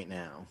recording right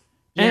now.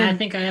 Yeah, I And-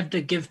 think I have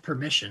to give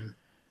permission.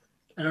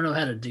 I don't know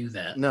how to do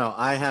that. No,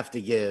 I have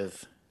to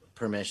give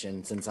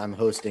permission since I'm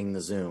hosting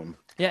the Zoom.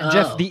 Yeah, Oh.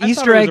 Jeff, the I thought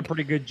Easter it was a egg.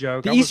 pretty good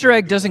joke. The I wasn't Easter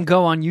egg gonna do doesn't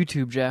go on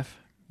YouTube, Jeff.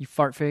 You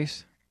fart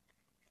face.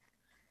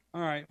 that.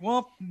 All right.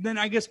 Well, then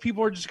I guess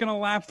people are just gonna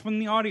laugh from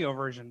the audio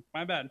version.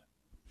 My bad.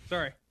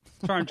 Sorry.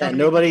 I'm trying to And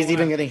make nobody's people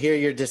even laugh. going to hear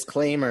your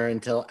disclaimer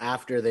until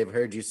after they've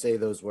heard you say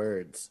those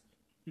words.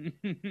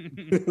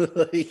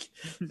 Like,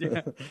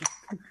 Yeah.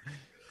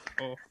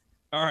 Oh,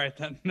 all right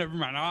then. Never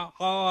mind.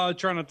 I'll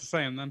try not to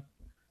say them then.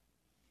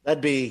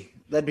 that'd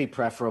be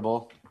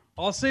preferable.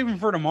 I'll save them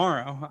for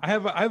tomorrow. I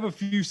have a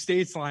few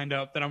states lined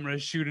up that I'm going to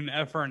shoot an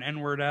F or an N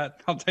word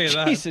at. I'll tell you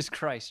that. Jesus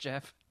Christ,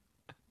 Jeff.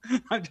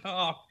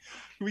 Oh,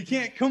 we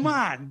can't. Come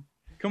on.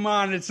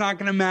 It's not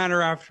going to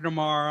matter after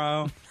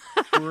tomorrow.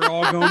 We're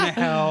all going to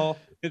hell.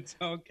 It's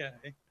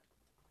okay.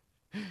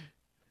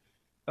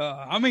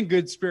 I'm in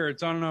good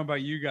spirits. I don't know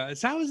about you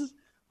guys.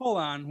 Hold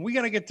on. We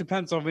got to get to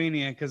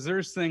Pennsylvania because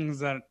there's things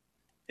that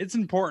it's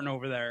important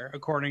over there,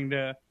 according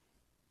to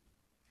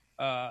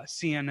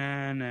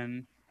CNN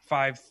and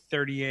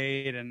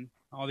 538 and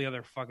all the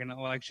other fucking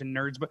election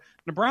nerds. But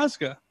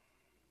Nebraska's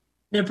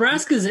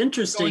Nebraska's going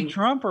interesting.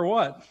 Trump or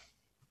what?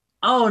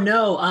 Oh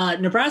no,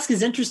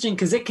 Nebraska's interesting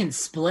because it can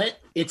split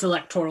its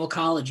electoral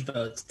college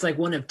votes. It's like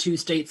one of two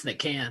states that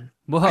can.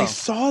 Whoa. I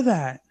saw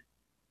that.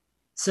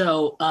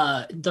 So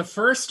the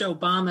first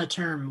Obama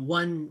term,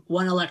 one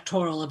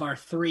electoral of our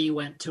three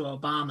went to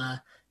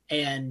Obama,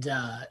 and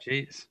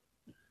Jeez.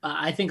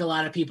 I think a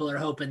lot of people are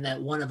hoping that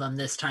one of them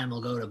this time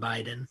will go to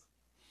Biden.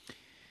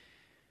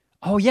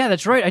 Oh yeah,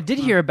 that's right. I did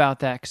hear about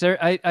that because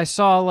I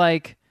saw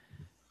like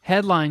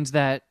headlines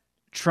that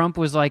Trump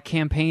was like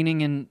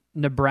campaigning in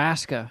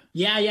Nebraska.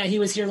 Yeah, he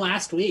was here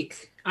last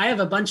week. I have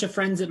a bunch of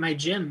friends at my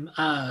gym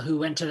who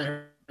went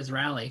to his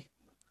rally.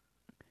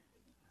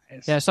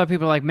 Yeah, I saw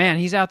people like, man,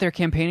 he's out there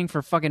campaigning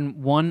for fucking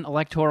one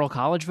electoral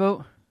college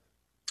vote.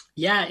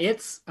 Yeah,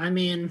 it's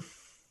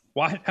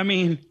What? I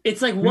mean,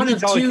 it's like one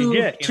of that's all he can two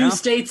get, you know?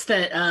 states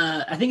that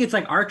I think it's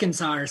like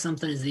Arkansas or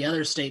something is the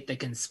other state that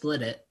can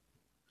split it.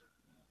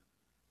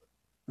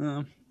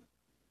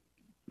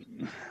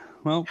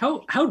 well,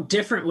 How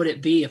different would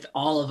it be if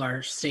all of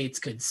our states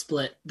could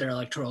split their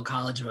electoral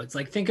college votes?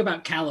 Like think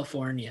about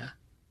California.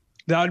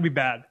 that would be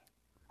bad.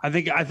 I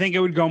think it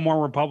would go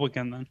more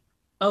Republican then.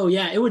 Oh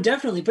yeah, it would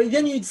definitely. But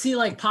then you'd see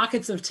like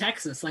pockets of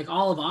Texas, like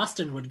all of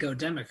Austin would go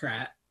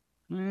Democrat.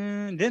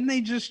 Didn't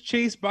they just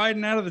chase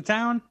Biden out of the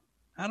town?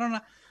 I don't know.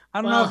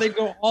 I don't know Well- if they'd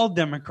go all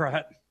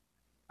Democrat.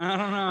 I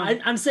don't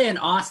know. I'm saying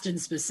Austin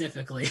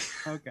specifically.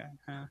 Okay.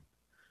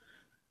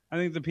 I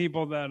think the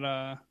people that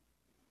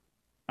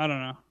I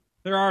don't know.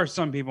 There are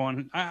some people,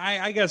 and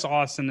I guess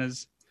Austin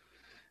is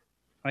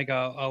like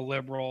a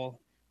liberal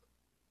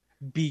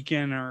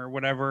beacon or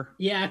whatever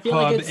Yeah, I feel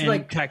hub like it's in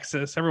like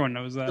Texas. Everyone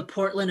knows the that.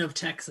 Portland of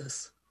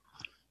Texas.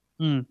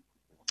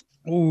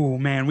 Oh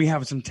man, we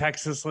have some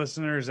Texas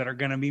listeners that are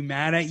gonna be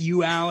mad at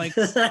you, Alex.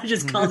 I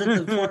just called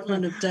it the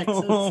Portland of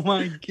Texas. Oh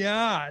my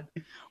god!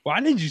 Why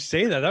did you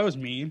say that? That was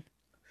mean.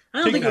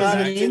 I don't think it Take was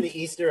that It's in mean. the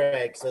Easter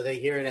egg, so they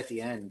hear it at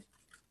the end.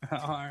 All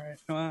right.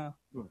 Wow.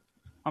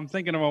 I'm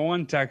thinking of a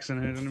one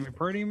Texan who's gonna be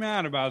pretty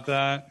mad about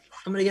that.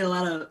 I'm gonna get a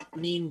lot of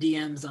mean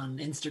DMs on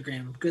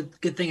Instagram.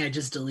 Good thing I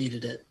just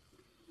deleted it.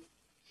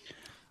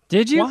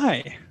 Did you?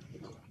 Why?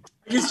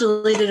 I just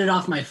deleted it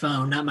off my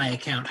phone, not my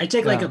account. I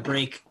take like Yeah. a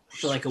break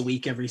for like a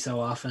week every so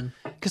often.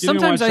 Because You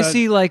didn't sometimes watch I that-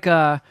 see like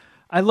I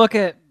look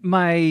at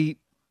my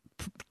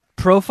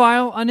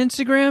profile on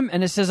Instagram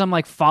and it says I'm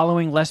like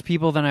following less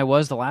people than I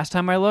was the last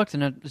time I looked,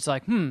 and it's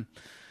like,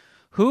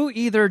 who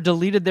either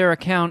deleted their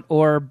account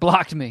or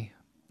blocked me?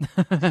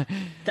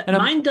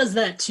 Mine does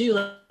that too.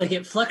 Like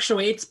it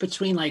fluctuates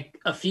between like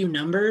a few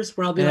numbers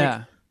where I'll be Yeah.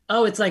 like,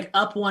 oh, it's like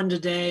up one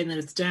today, and then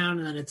it's down,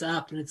 and then it's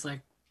up, and it's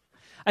like,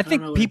 I know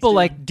think what it's people doing.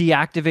 like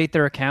deactivate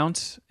their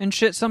accounts and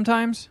shit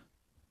sometimes.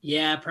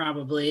 yeah,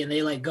 probably, and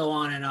they like go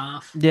on and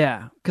off.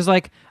 Yeah, because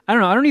like I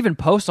don't know, I don't even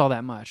post all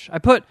that much. I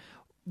put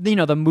the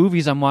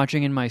movies I'm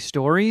watching in my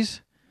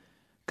stories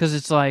because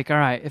it's like, all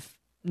right, if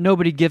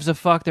nobody gives a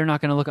fuck, they're not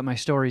going to look at my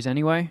stories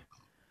anyway.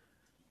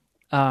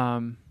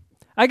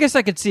 I guess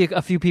I could see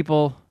a few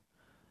people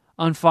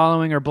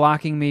unfollowing or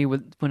blocking me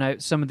when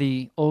some of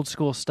the old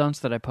school stunts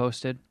that I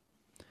posted,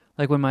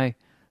 like when my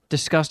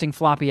disgusting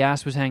floppy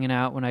ass was hanging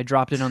out when I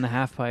dropped it on the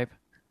half pipe.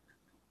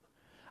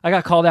 I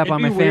got called out by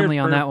It'd my be weird family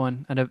on for- that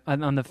one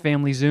on the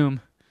family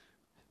Zoom.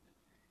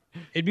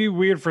 It'd be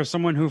weird for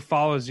someone who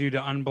follows you to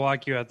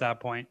unblock you at that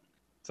point.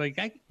 It's like,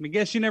 I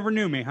guess you never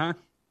knew me, huh?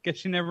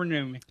 Guess you never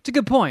knew me. It's a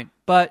good point,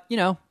 but,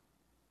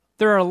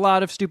 there are a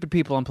lot of stupid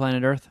people on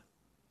planet Earth.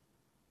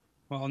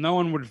 Well, no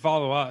one would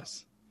follow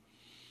us.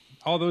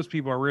 All those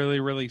people are really,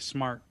 really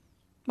smart.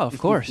 Well, of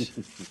course.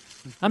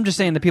 I'm just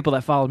saying the people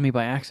that followed me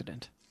by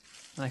accident.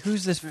 Like,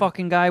 who's this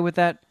fucking guy with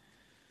that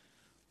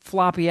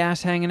floppy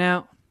ass hanging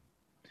out?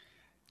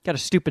 Got a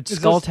stupid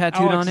skull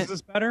tattooed Alex, on it. Is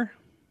this better?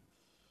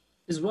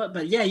 Is what?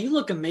 But yeah, you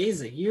look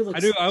amazing. You look. I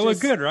do. I look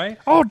good, right?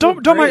 Oh,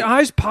 don't my great.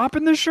 eyes pop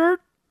in this shirt?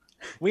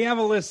 We have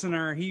a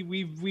listener.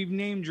 We've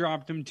name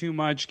dropped him too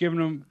much, given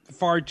him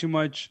far too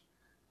much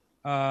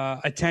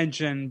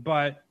attention.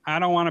 But I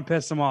don't want to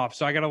piss him off,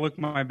 so I got to look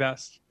my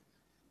best.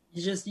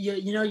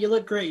 You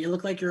look great. You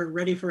look like you're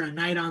ready for a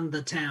night on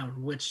the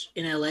town, which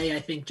in LA I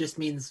think just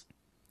means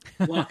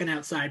walking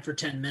outside for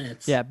 10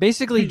 minutes. Yeah,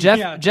 basically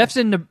Jeff's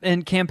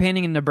in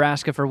campaigning in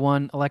Nebraska for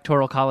one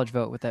electoral college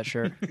vote with that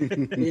shirt.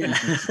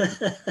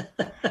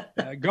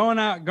 Yeah. Going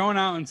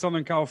out in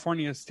Southern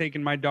California is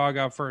taking my dog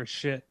out for a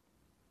shit.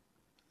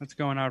 That's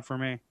going out for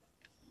me.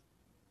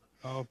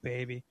 Oh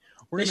baby,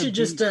 They should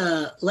just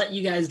let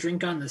you guys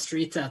drink on the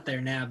streets out there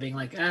now, being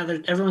like,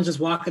 everyone's just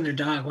walking their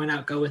dog. Why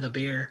not go with a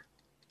beer?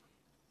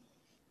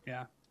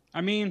 Yeah. I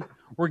mean,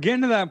 we're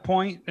getting to that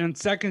point, and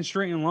 2nd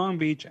Street in Long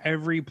Beach,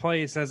 every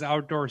place has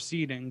outdoor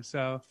seating.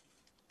 So,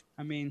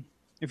 I mean,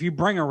 if you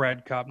bring a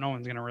red cup, no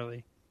one's gonna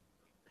really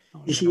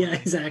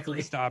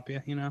Exactly. stop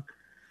you.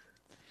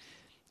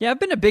 Yeah, I've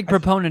been a big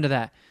proponent of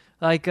that.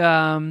 Like,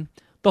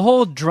 the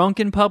whole drunk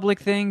in public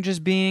thing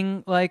just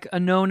being like a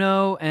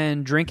no-no,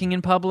 and drinking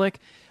in public.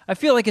 I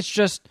feel like it's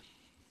just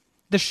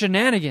the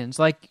shenanigans.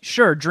 Like,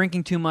 sure,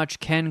 drinking too much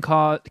can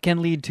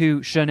lead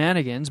to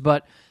shenanigans,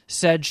 but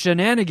said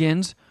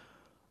shenanigans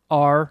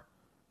are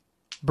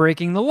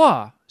breaking the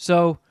law.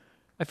 So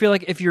I feel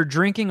like if you're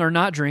drinking or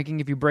not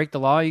drinking, if you break the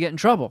law, you get in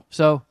trouble.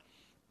 So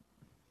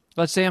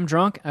let's say I'm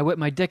drunk, I whip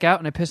my dick out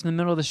and I piss in the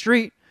middle of the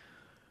street.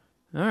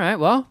 All right,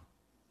 well,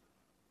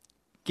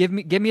 give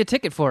me a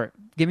ticket for it.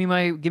 Give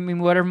me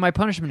whatever my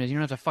punishment is. You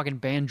don't have to fucking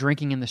ban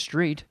drinking in the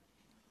street.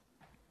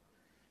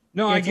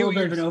 No, Yeah, I it's a get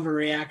little what bit of you're an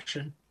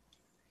overreaction.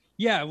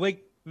 Yeah,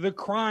 like the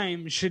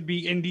crime should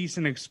be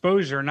indecent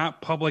exposure,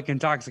 not public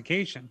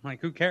intoxication. Like,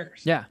 who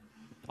cares? Yeah.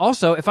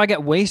 Also, if I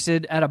get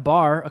wasted at a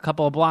bar a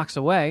couple of blocks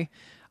away,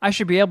 I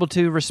should be able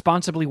to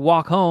responsibly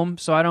walk home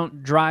so I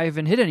don't drive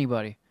and hit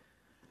anybody.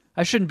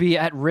 I shouldn't be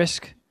at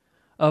risk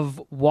of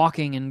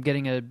walking and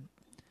getting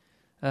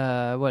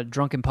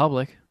drunk in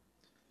public.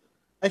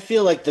 I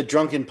feel like the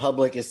drunken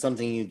public is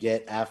something you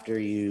get after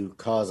you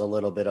cause a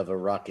little bit of a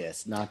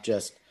ruckus, not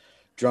just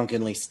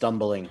drunkenly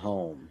stumbling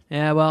home.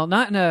 Yeah, well,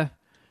 not in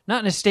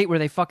a state where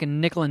they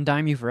fucking nickel and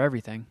dime you for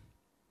everything.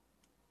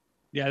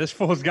 Yeah, this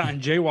fool's gotten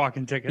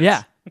jaywalking tickets.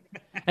 Yeah.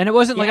 And it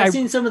wasn't Yeah, like I've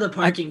seen some of the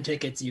parking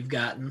tickets you've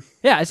gotten.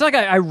 Yeah, it's like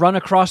I run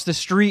across the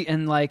street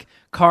and like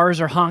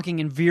cars are honking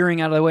and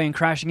veering out of the way and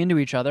crashing into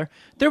each other.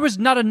 There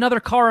wasn't a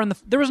car on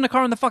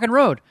the fucking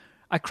road.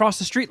 I crossed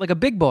the street like a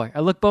big boy. I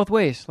looked both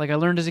ways like I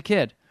learned as a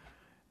kid.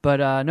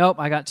 But nope,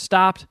 I got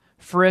stopped,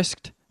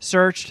 frisked,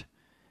 searched,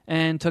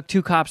 and took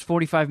 2 cops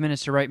 45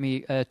 minutes to write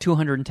me a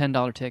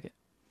 $210 ticket.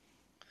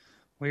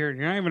 Weird.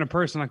 You're not even a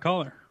person of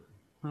color.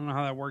 I don't know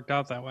how that worked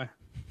out that way.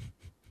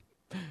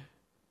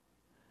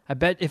 I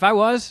bet if I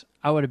was,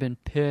 I would have been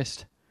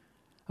pissed.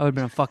 I would have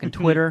been on fucking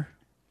Twitter.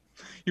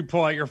 You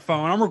pull out your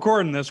phone. I'm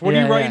recording this. What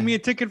are you writing me a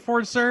ticket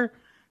for, sir?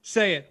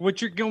 Say it.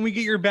 Can we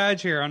get your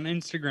badge here on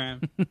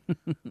Instagram?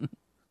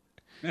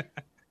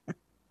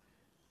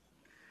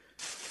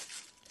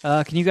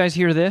 Can you guys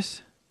hear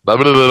this? Loud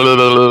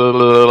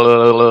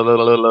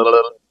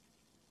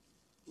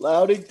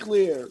and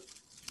clear.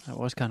 That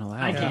was kind of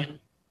loud. I can.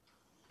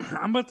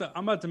 I'm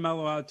about to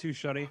mellow out too,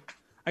 Shuddy.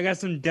 I got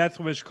some Death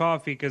Wish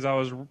coffee because I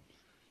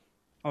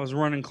was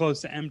running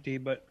close to empty,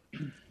 but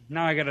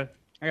now I gotta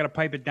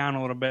pipe it down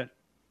a little bit.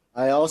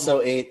 I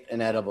also ate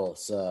an edible,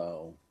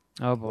 so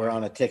Oh boy. we're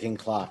on a ticking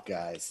clock,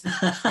 guys.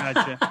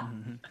 Gotcha.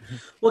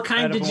 What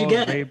kind did you Edible,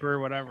 get? Vapor,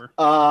 whatever.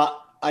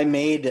 I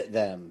made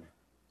them.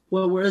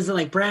 Well, where is it?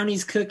 Like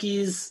brownies,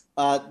 cookies?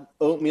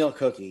 Oatmeal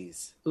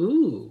cookies.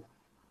 Ooh.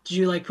 Did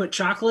you like put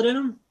chocolate in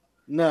them?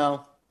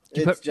 No.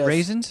 Did you put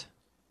raisins?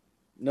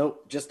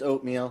 Nope, just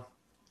oatmeal.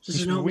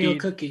 Just an oatmeal weed.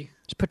 cookie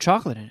Just put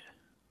chocolate in it.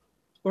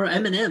 or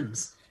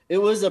M&Ms? It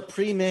was a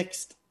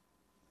pre-mixed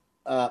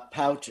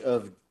pouch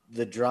of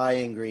the dry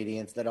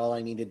ingredients that all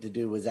I needed to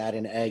do was add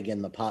an egg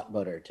and the pot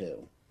butter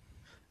to.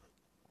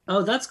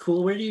 Oh, that's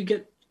cool. Where do you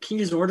get? Can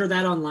you just order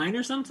that online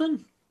or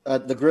something?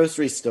 The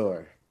grocery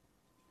store.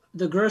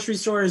 The grocery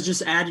store is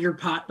just add your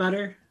pot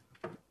butter.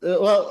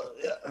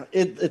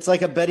 It's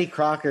like a Betty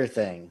Crocker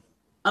thing.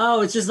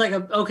 Oh, it's just like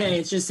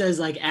it just says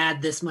like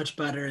add this much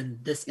butter and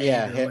this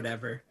egg or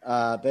whatever.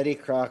 Betty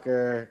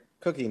Crocker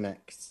cookie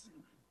mix.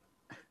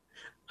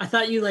 I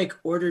thought you like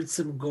ordered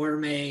some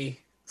gourmet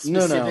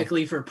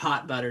specifically for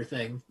pot butter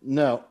thing.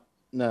 No.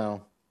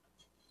 And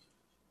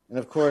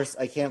of course,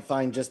 I can't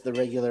find just the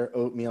regular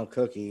oatmeal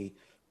cookie,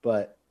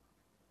 but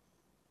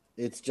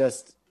it's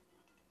just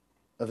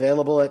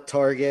Available at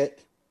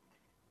Target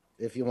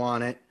if you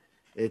want it.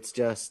 It's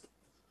just,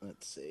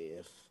 let's see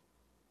if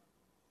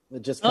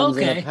it just comes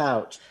in a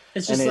pouch.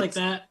 It's just like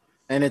that.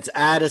 And it's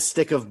add a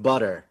stick of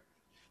butter.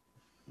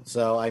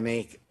 So I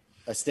make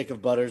a stick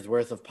of butter's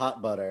worth of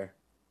pot butter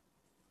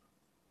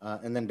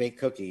and then bake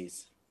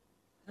cookies.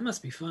 That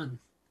must be fun.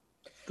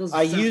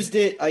 I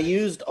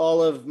used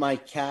all of my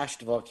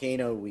cached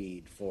volcano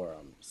weed for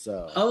them.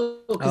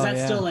 So because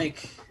that's still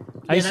like,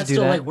 that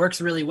still like works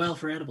really well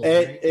for edibles.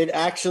 Right? It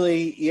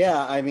actually,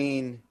 yeah. I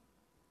mean,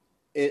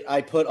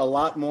 I put a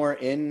lot more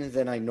in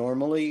than I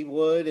normally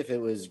would if it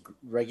was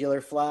regular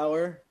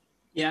flour.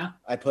 Yeah.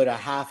 I put a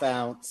half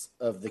ounce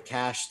of the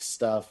cached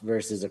stuff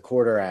versus a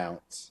quarter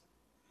ounce,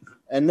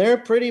 and they're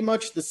pretty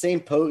much the same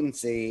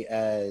potency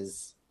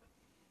as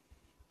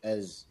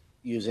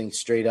using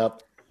straight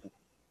up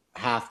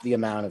half the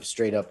amount of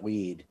straight up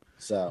weed.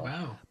 So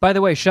wow. By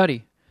the way,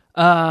 Shuddy,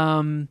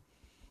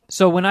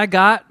 so when I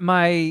got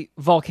my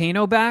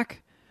volcano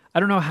back, I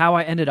don't know how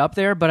I ended up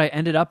there, but I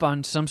ended up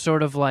on some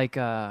sort of like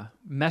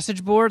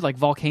message board, like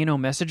volcano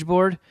message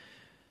board.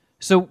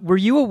 So were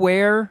you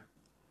aware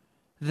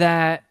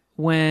that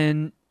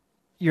when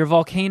your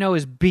volcano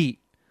is beat,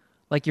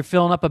 like you're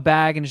filling up a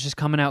bag and it's just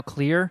coming out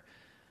clear,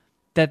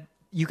 that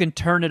you can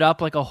turn it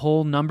up like a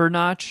whole number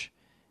notch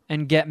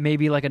and get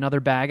maybe like another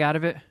bag out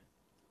of it?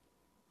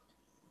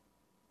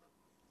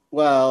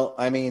 Well,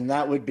 I mean,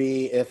 that would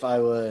be if I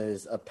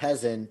was a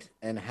peasant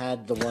and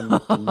had the one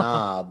with the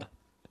knob.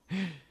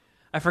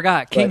 I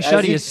forgot. King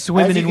Shuddy is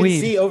swimming in weed. As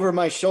you can see over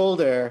my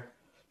shoulder,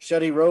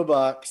 Shuddy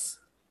Robux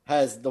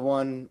has the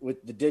one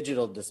with the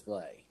digital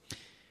display.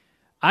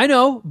 I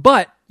know,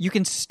 but you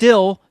can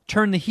still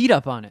turn the heat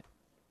up on it.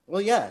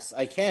 Well, yes,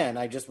 I can.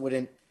 I just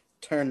wouldn't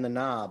turn the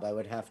knob. I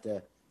would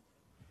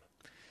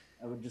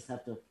just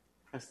have to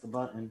press the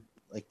button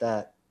like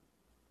that.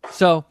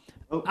 So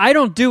I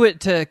don't do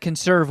it to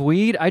conserve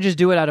weed. I just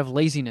do it out of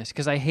laziness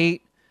because I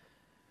hate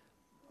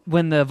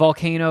when the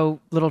volcano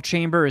little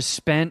chamber is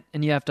spent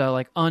and you have to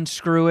like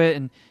unscrew it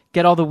and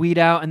get all the weed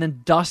out and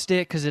then dust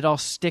it because it all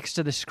sticks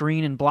to the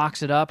screen and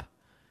blocks it up,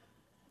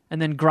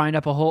 and then grind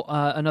up a whole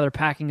another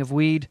packing of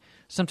weed.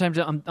 Sometimes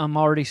I'm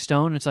already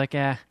stoned. It's like,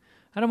 I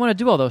don't want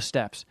to do all those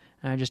steps,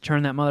 and I just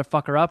turn that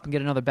motherfucker up and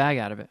get another bag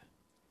out of it.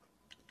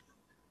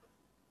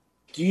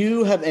 Do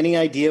you have any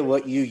idea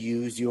what you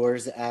use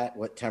yours at?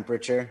 What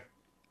temperature?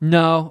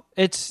 No,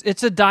 it's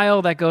a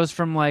dial that goes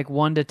from like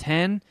 1 to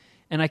 10,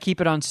 and I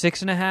keep it on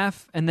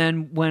 6.5, and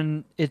then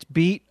when it's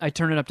beat, I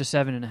turn it up to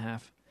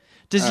 7.5.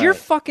 Does your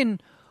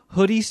fucking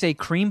hoodie say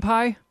cream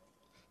pie?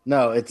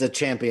 No, it's a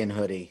Champion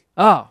hoodie.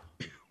 Oh.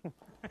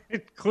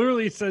 It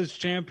clearly says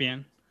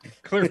Champion.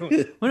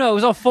 Clearly. Well, no, it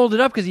was all folded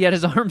up because he had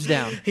his arms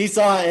down. He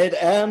saw an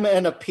M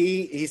and a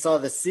P. He saw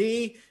the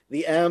C,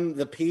 the M,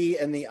 the P,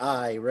 and the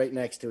I right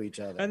next to each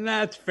other. And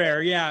that's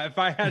fair. Yeah,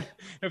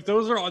 if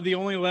those are the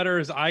only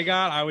letters I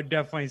got, I would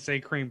definitely say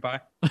cream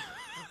pie.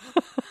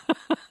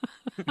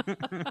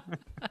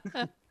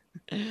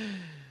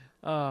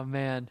 Oh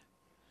man.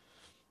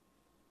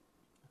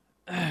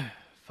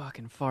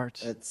 Fucking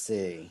farts. Let's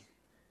see.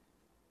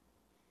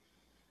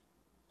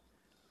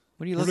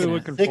 What are you What are looking we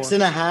at? looking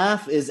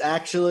 6.5 is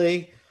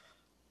actually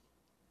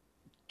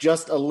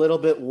just a little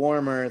bit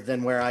warmer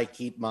than where I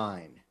keep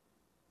mine.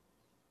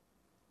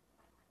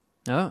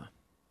 Oh.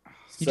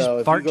 You So just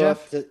if fart, you go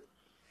Jeff? up to,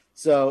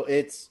 so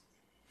it's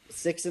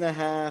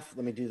 6.5.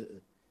 Let me do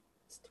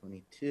it's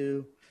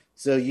 22.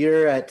 So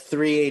you're at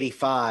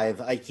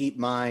 385. I keep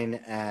mine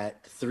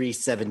at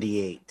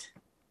 378.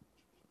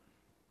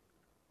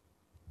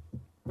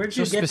 Where'd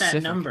you So get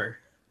specific. that number?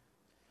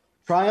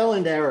 Trial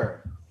and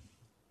error.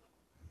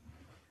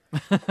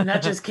 And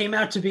that just came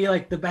out to be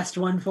like the best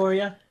one for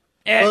you?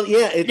 Well,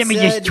 yeah. Let me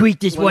just tweak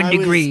this when 1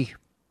 degree.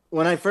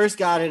 When I first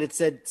got it, it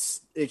said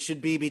it should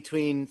be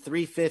between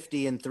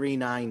 350 and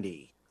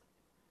 390.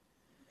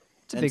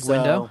 It's a big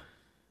window.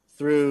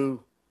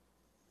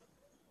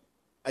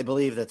 I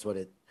believe that's what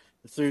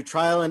through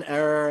trial and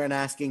error and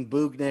asking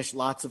Boognish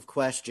lots of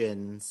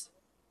questions,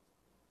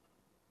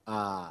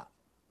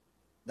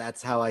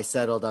 that's how I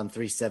settled on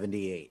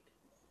 378.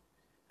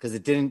 Because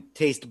it didn't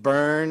taste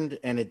burned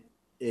and it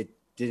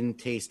didn't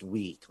taste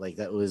weak. Like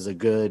that was a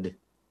good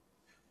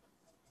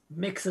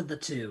Mix of the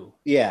two.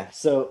 Yeah,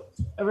 so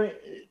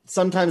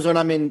sometimes when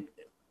I'm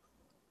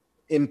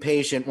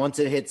impatient, once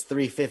it hits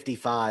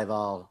 355,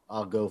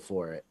 I'll go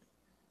for it.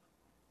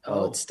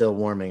 Oh, it's still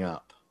warming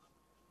up.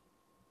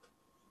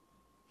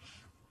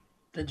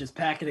 Then just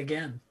pack it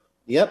again.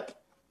 Yep.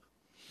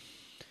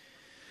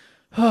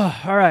 All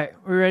right,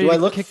 we ready Do I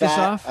to look kick fat? this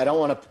off? I don't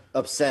want to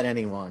upset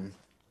anyone.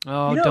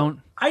 Oh, You know,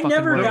 don't. I fucking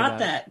never worry got about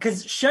that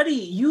because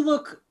Shuddy, you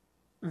look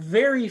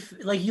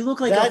you look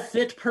like a That-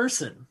 fit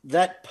person.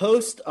 That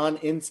post on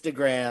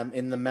Instagram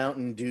in the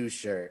Mountain Dew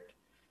shirt,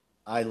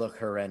 I look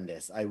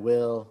horrendous. I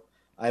will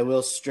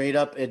straight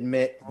up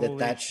admit Holy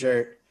that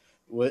shirt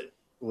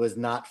was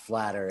not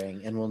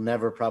flattering and will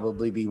never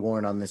probably be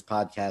worn on this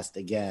podcast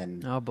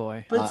again. Oh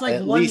boy. But it's like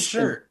at one least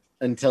shirt.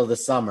 until the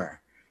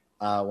summer,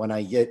 when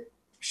I get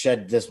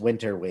shed this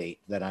winter weight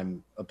that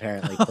I'm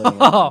apparently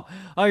putting on.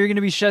 Oh, you're going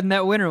to be shedding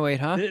that winter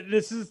weight, huh?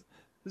 This is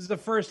the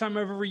first time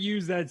I've ever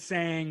used that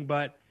saying,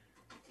 but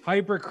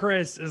Hyper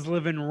Chris is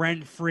living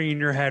rent free in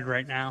your head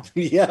right now.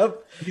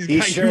 Yep. He's He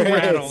got sure you is.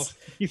 rattled.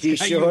 He's He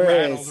got sure you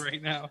rattled is.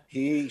 right now.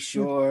 He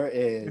sure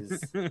is.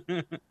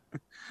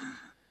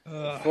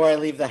 Before I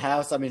leave the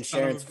house, I'm in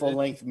Sharon's full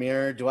length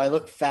mirror. Do I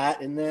look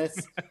fat in this?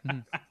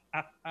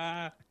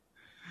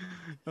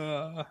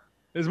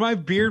 Is my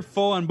beard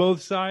full on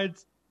both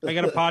sides? I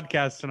got a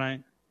podcast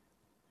tonight.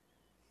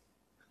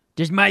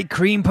 Does my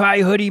cream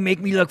pie hoodie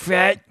make me look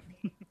fat?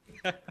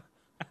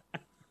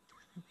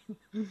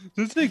 Does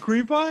it say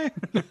cream pie?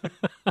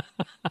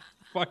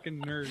 Fucking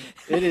nerd.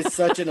 It is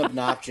such an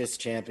obnoxious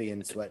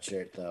champion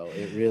sweatshirt, though.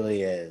 It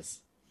really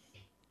is.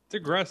 It's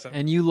aggressive.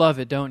 And you love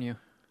it, don't you?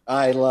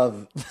 I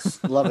love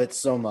it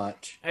so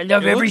much. I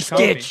love It every looks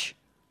comfy. stitch.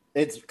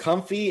 It's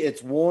comfy,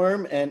 it's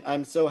warm, and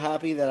I'm so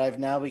happy that I've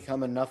now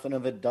become enough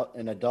of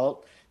an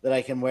adult that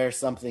I can wear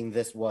something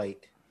this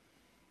white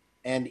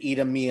and eat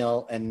a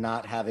meal and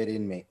not have it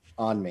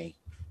on me.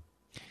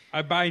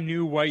 I buy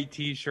new white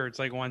T-shirts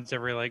like once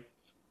every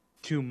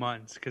 2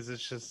 months because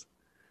it's just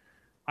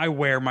I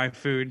wear my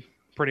food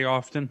pretty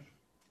often.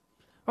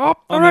 Oh,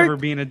 I'll never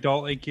be an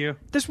adult like you.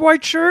 This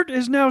white shirt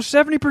is now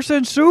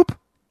 70% soup.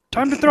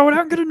 Time to throw it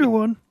out and get a new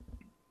one.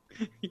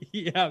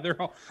 Yeah,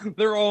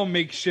 they're all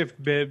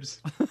makeshift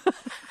bibs.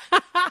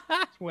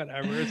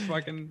 Whatever. It's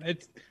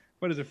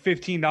what is it?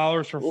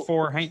 $15 for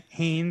 4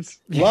 Hanes.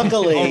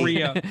 Luckily,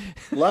 Oreo.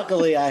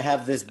 luckily, I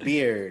have this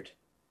beard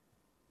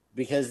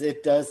because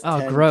it does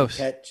gross.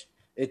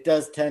 It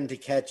does tend to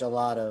catch a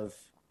lot of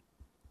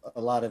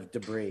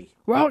debris.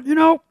 Well,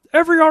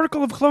 every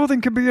article of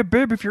clothing can be a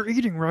bib if you're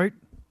eating right.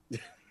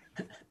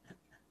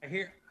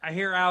 I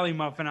hear Allie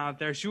Muffin out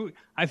there.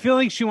 I feel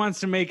like she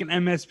wants to make an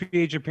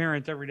MSPH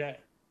appearance every day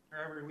or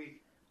every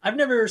week. I've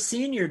never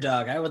seen your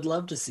dog. I would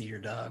love to see your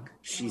dog.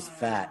 She's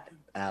fat,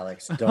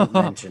 Alex. Don't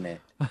mention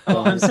it.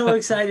 Oh, I'm so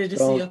excited to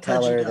see a Don't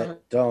tell pudgy her dog.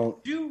 that. Don't.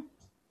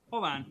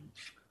 Hold on.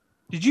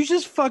 Did you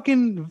just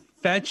fucking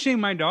fat shame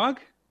my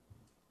dog?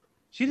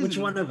 She doesn't. Which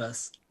one of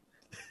us?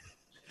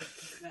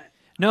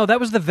 No, that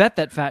was the vet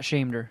that fat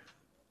shamed her.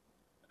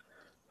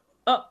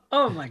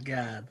 Oh my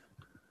God.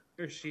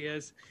 There she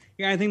is.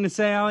 You got anything to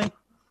say, Allie?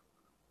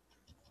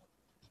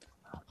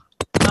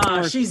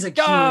 Oh, she's a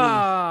cutie.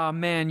 Ah,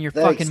 man, you're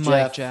Thanks, fucking Jeff.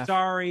 Mike, Jeff.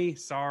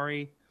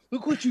 Sorry.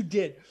 Look what you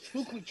did.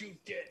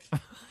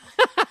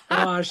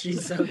 Oh,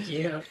 she's so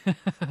cute.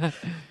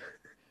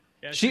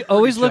 Yeah, She she's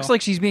always pretty looks chill.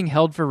 like she's being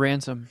held for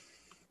ransom.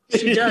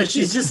 She does.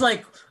 She's just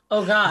like,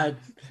 oh God,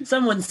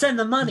 someone send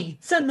the money.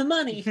 Send the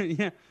money.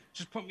 Yeah.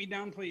 Just put me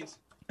down, please.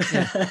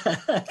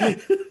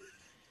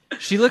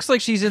 She looks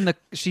like she's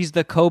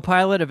the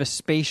co-pilot of a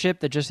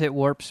spaceship that just hit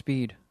warp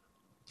speed.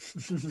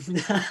 Do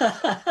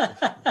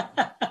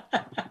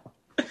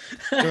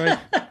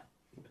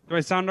I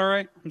sound all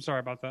right? I'm sorry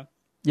about that.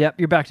 Yep,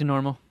 you're back to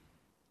normal.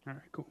 All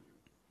right, cool.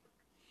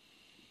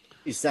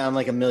 You sound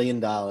like $1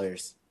 million.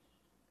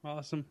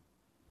 Awesome.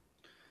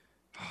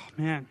 Oh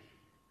man,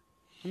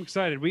 I'm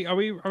excited. Are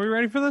we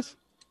ready for this?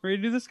 Ready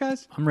to do this,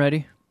 guys? I'm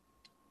ready.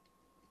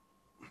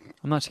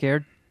 I'm not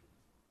scared.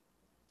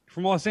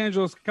 From Los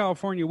Angeles,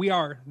 California, we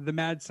are the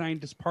Mad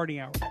Scientist Party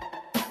Hour.